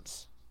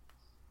 touchdowns.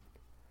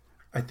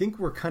 I think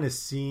we're kind of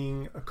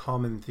seeing a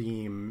common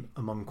theme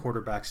among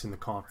quarterbacks in the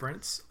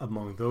conference,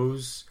 among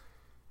those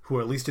who,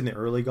 at least in the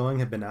early going,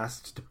 have been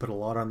asked to put a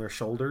lot on their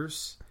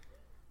shoulders,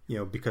 you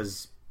know,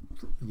 because,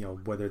 you know,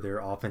 whether their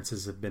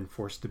offenses have been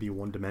forced to be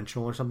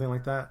one-dimensional or something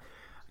like that.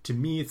 To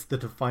me, it's the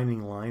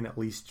defining line, at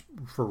least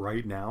for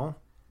right now.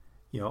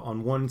 You know,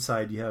 on one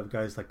side, you have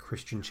guys like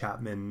Christian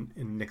Chapman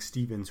and Nick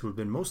Stevens who have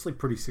been mostly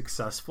pretty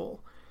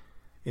successful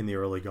in the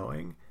early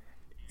going.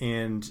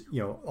 And, you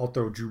know, I'll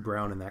throw Drew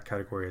Brown in that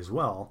category as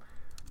well.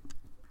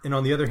 And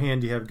on the other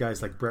hand, you have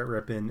guys like Brett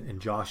Rippon and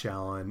Josh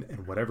Allen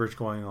and whatever's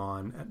going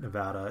on at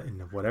Nevada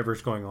and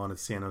whatever's going on at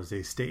San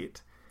Jose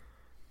State.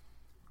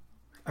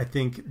 I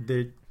think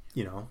that,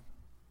 you know,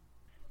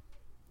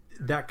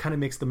 that kind of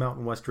makes the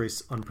Mountain West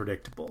race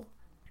unpredictable.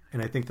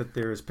 And I think that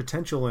there is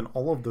potential in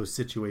all of those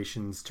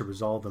situations to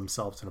resolve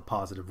themselves in a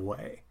positive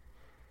way.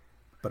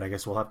 But I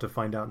guess we'll have to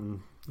find out and,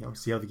 you know,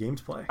 see how the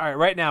games play. All right,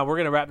 right now, we're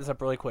going to wrap this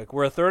up really quick.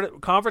 We're a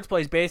third conference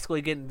play is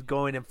basically getting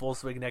going in full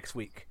swing next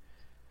week.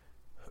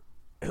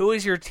 Who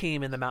is your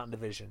team in the Mountain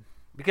Division?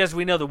 Because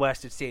we know the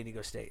West is San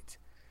Diego State.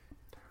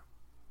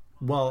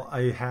 Well,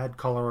 I had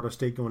Colorado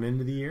State going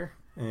into the year,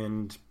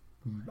 and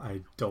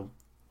I don't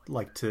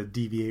like to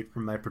deviate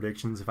from my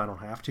predictions if I don't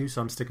have to,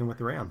 so I'm sticking with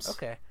the Rams.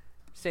 Okay.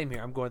 Same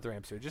here. I'm going with the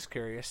Rams here. Just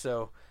curious.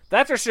 So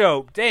that's our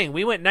show. Dang,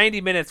 we went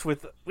 90 minutes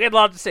with. We had a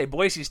lot to say.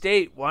 Boise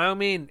State,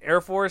 Wyoming,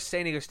 Air Force,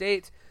 San Diego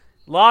State.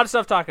 A lot of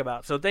stuff to talk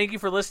about. So thank you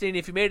for listening.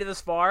 If you made it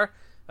this far,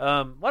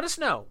 let us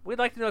know. We'd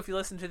like to know if you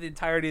listened to the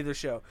entirety of the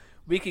show.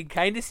 We can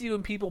kind of see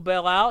when people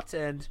bail out,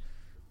 and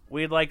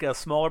we'd like a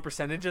smaller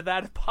percentage of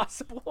that if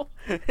possible.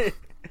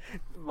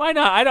 Why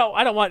not? I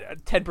don't want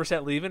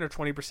 10% leaving or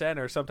 20%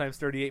 or sometimes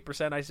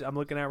 38%. I'm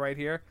looking at right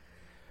here.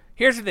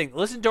 Here's the thing.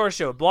 Listen to our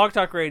show, Blog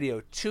Talk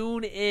Radio,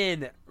 Tune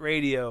In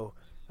Radio,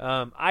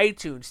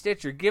 iTunes,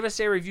 Stitcher. Give us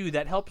a review.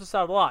 That helps us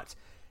out a lot.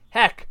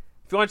 Heck,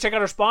 if you want to check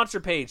out our sponsor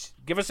page,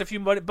 give us a few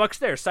bucks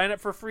there. Sign up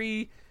for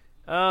free.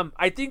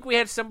 I think we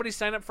had somebody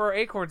sign up for our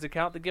Acorns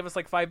account to give us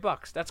like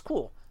 $5. That's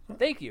cool.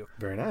 Thank you.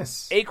 Very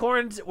nice.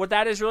 Acorns, what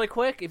that is really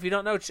quick, if you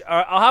don't know,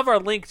 I'll have our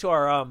link to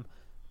our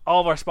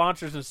all of our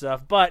sponsors and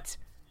stuff, but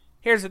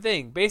here's the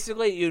thing.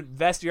 Basically, you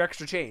invest your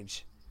extra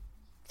change.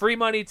 Free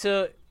money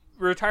to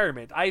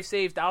retirement. I've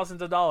saved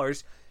thousands of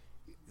dollars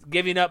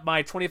giving up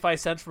my 25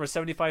 cents from a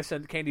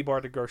 75-cent candy bar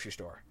at the grocery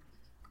store.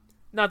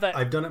 Not that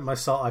I've done it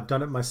myself. I've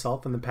done it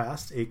myself in the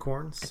past.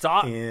 Acorns.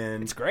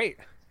 It's great.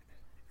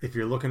 If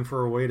you're looking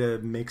for a way to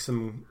make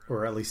some,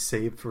 or at least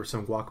save for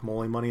some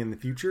guacamole money in the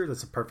future,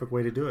 that's a perfect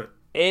way to do it.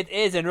 It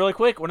is, and really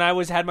quick, when I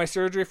had my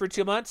surgery for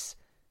 2 months,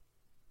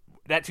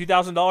 that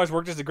 $2,000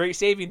 worked as a great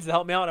savings to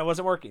help me out, and I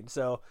wasn't working.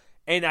 So,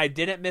 and I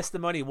didn't miss the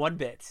money one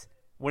bit.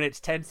 When it's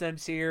 10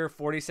 cents here,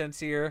 40 cents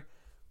here,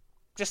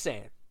 just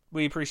saying.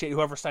 We appreciate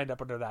whoever signed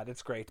up under that.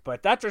 It's great.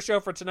 But that's our show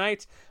for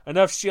tonight.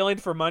 Enough shilling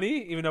for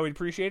money, even though we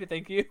appreciate it.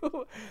 Thank you.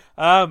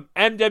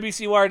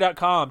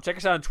 MWCWire.com. Check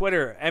us out on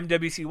Twitter,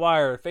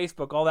 MWCWire,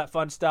 Facebook, all that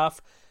fun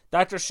stuff.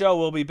 That's our show.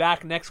 We'll be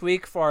back next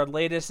week for our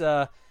latest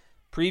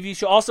preview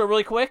show. Also,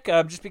 really quick,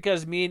 just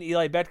because me and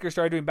Eli Betker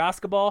started doing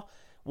basketball,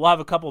 we'll have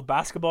a couple of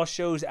basketball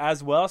shows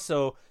as well.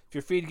 So if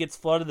your feed gets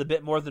flooded a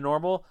bit more than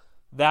normal,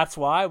 that's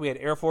why. We had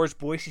Air Force,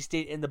 Boise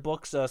State in the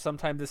books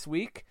sometime this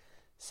week.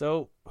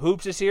 So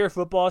hoops is here,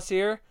 football is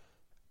here.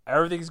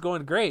 Everything's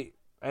going great.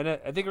 And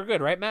I think we're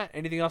good, right, Matt?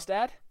 Anything else to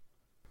add?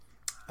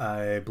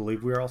 I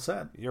believe we are all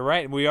set. You're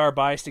right, and we are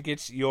biased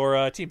against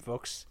your team,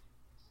 folks.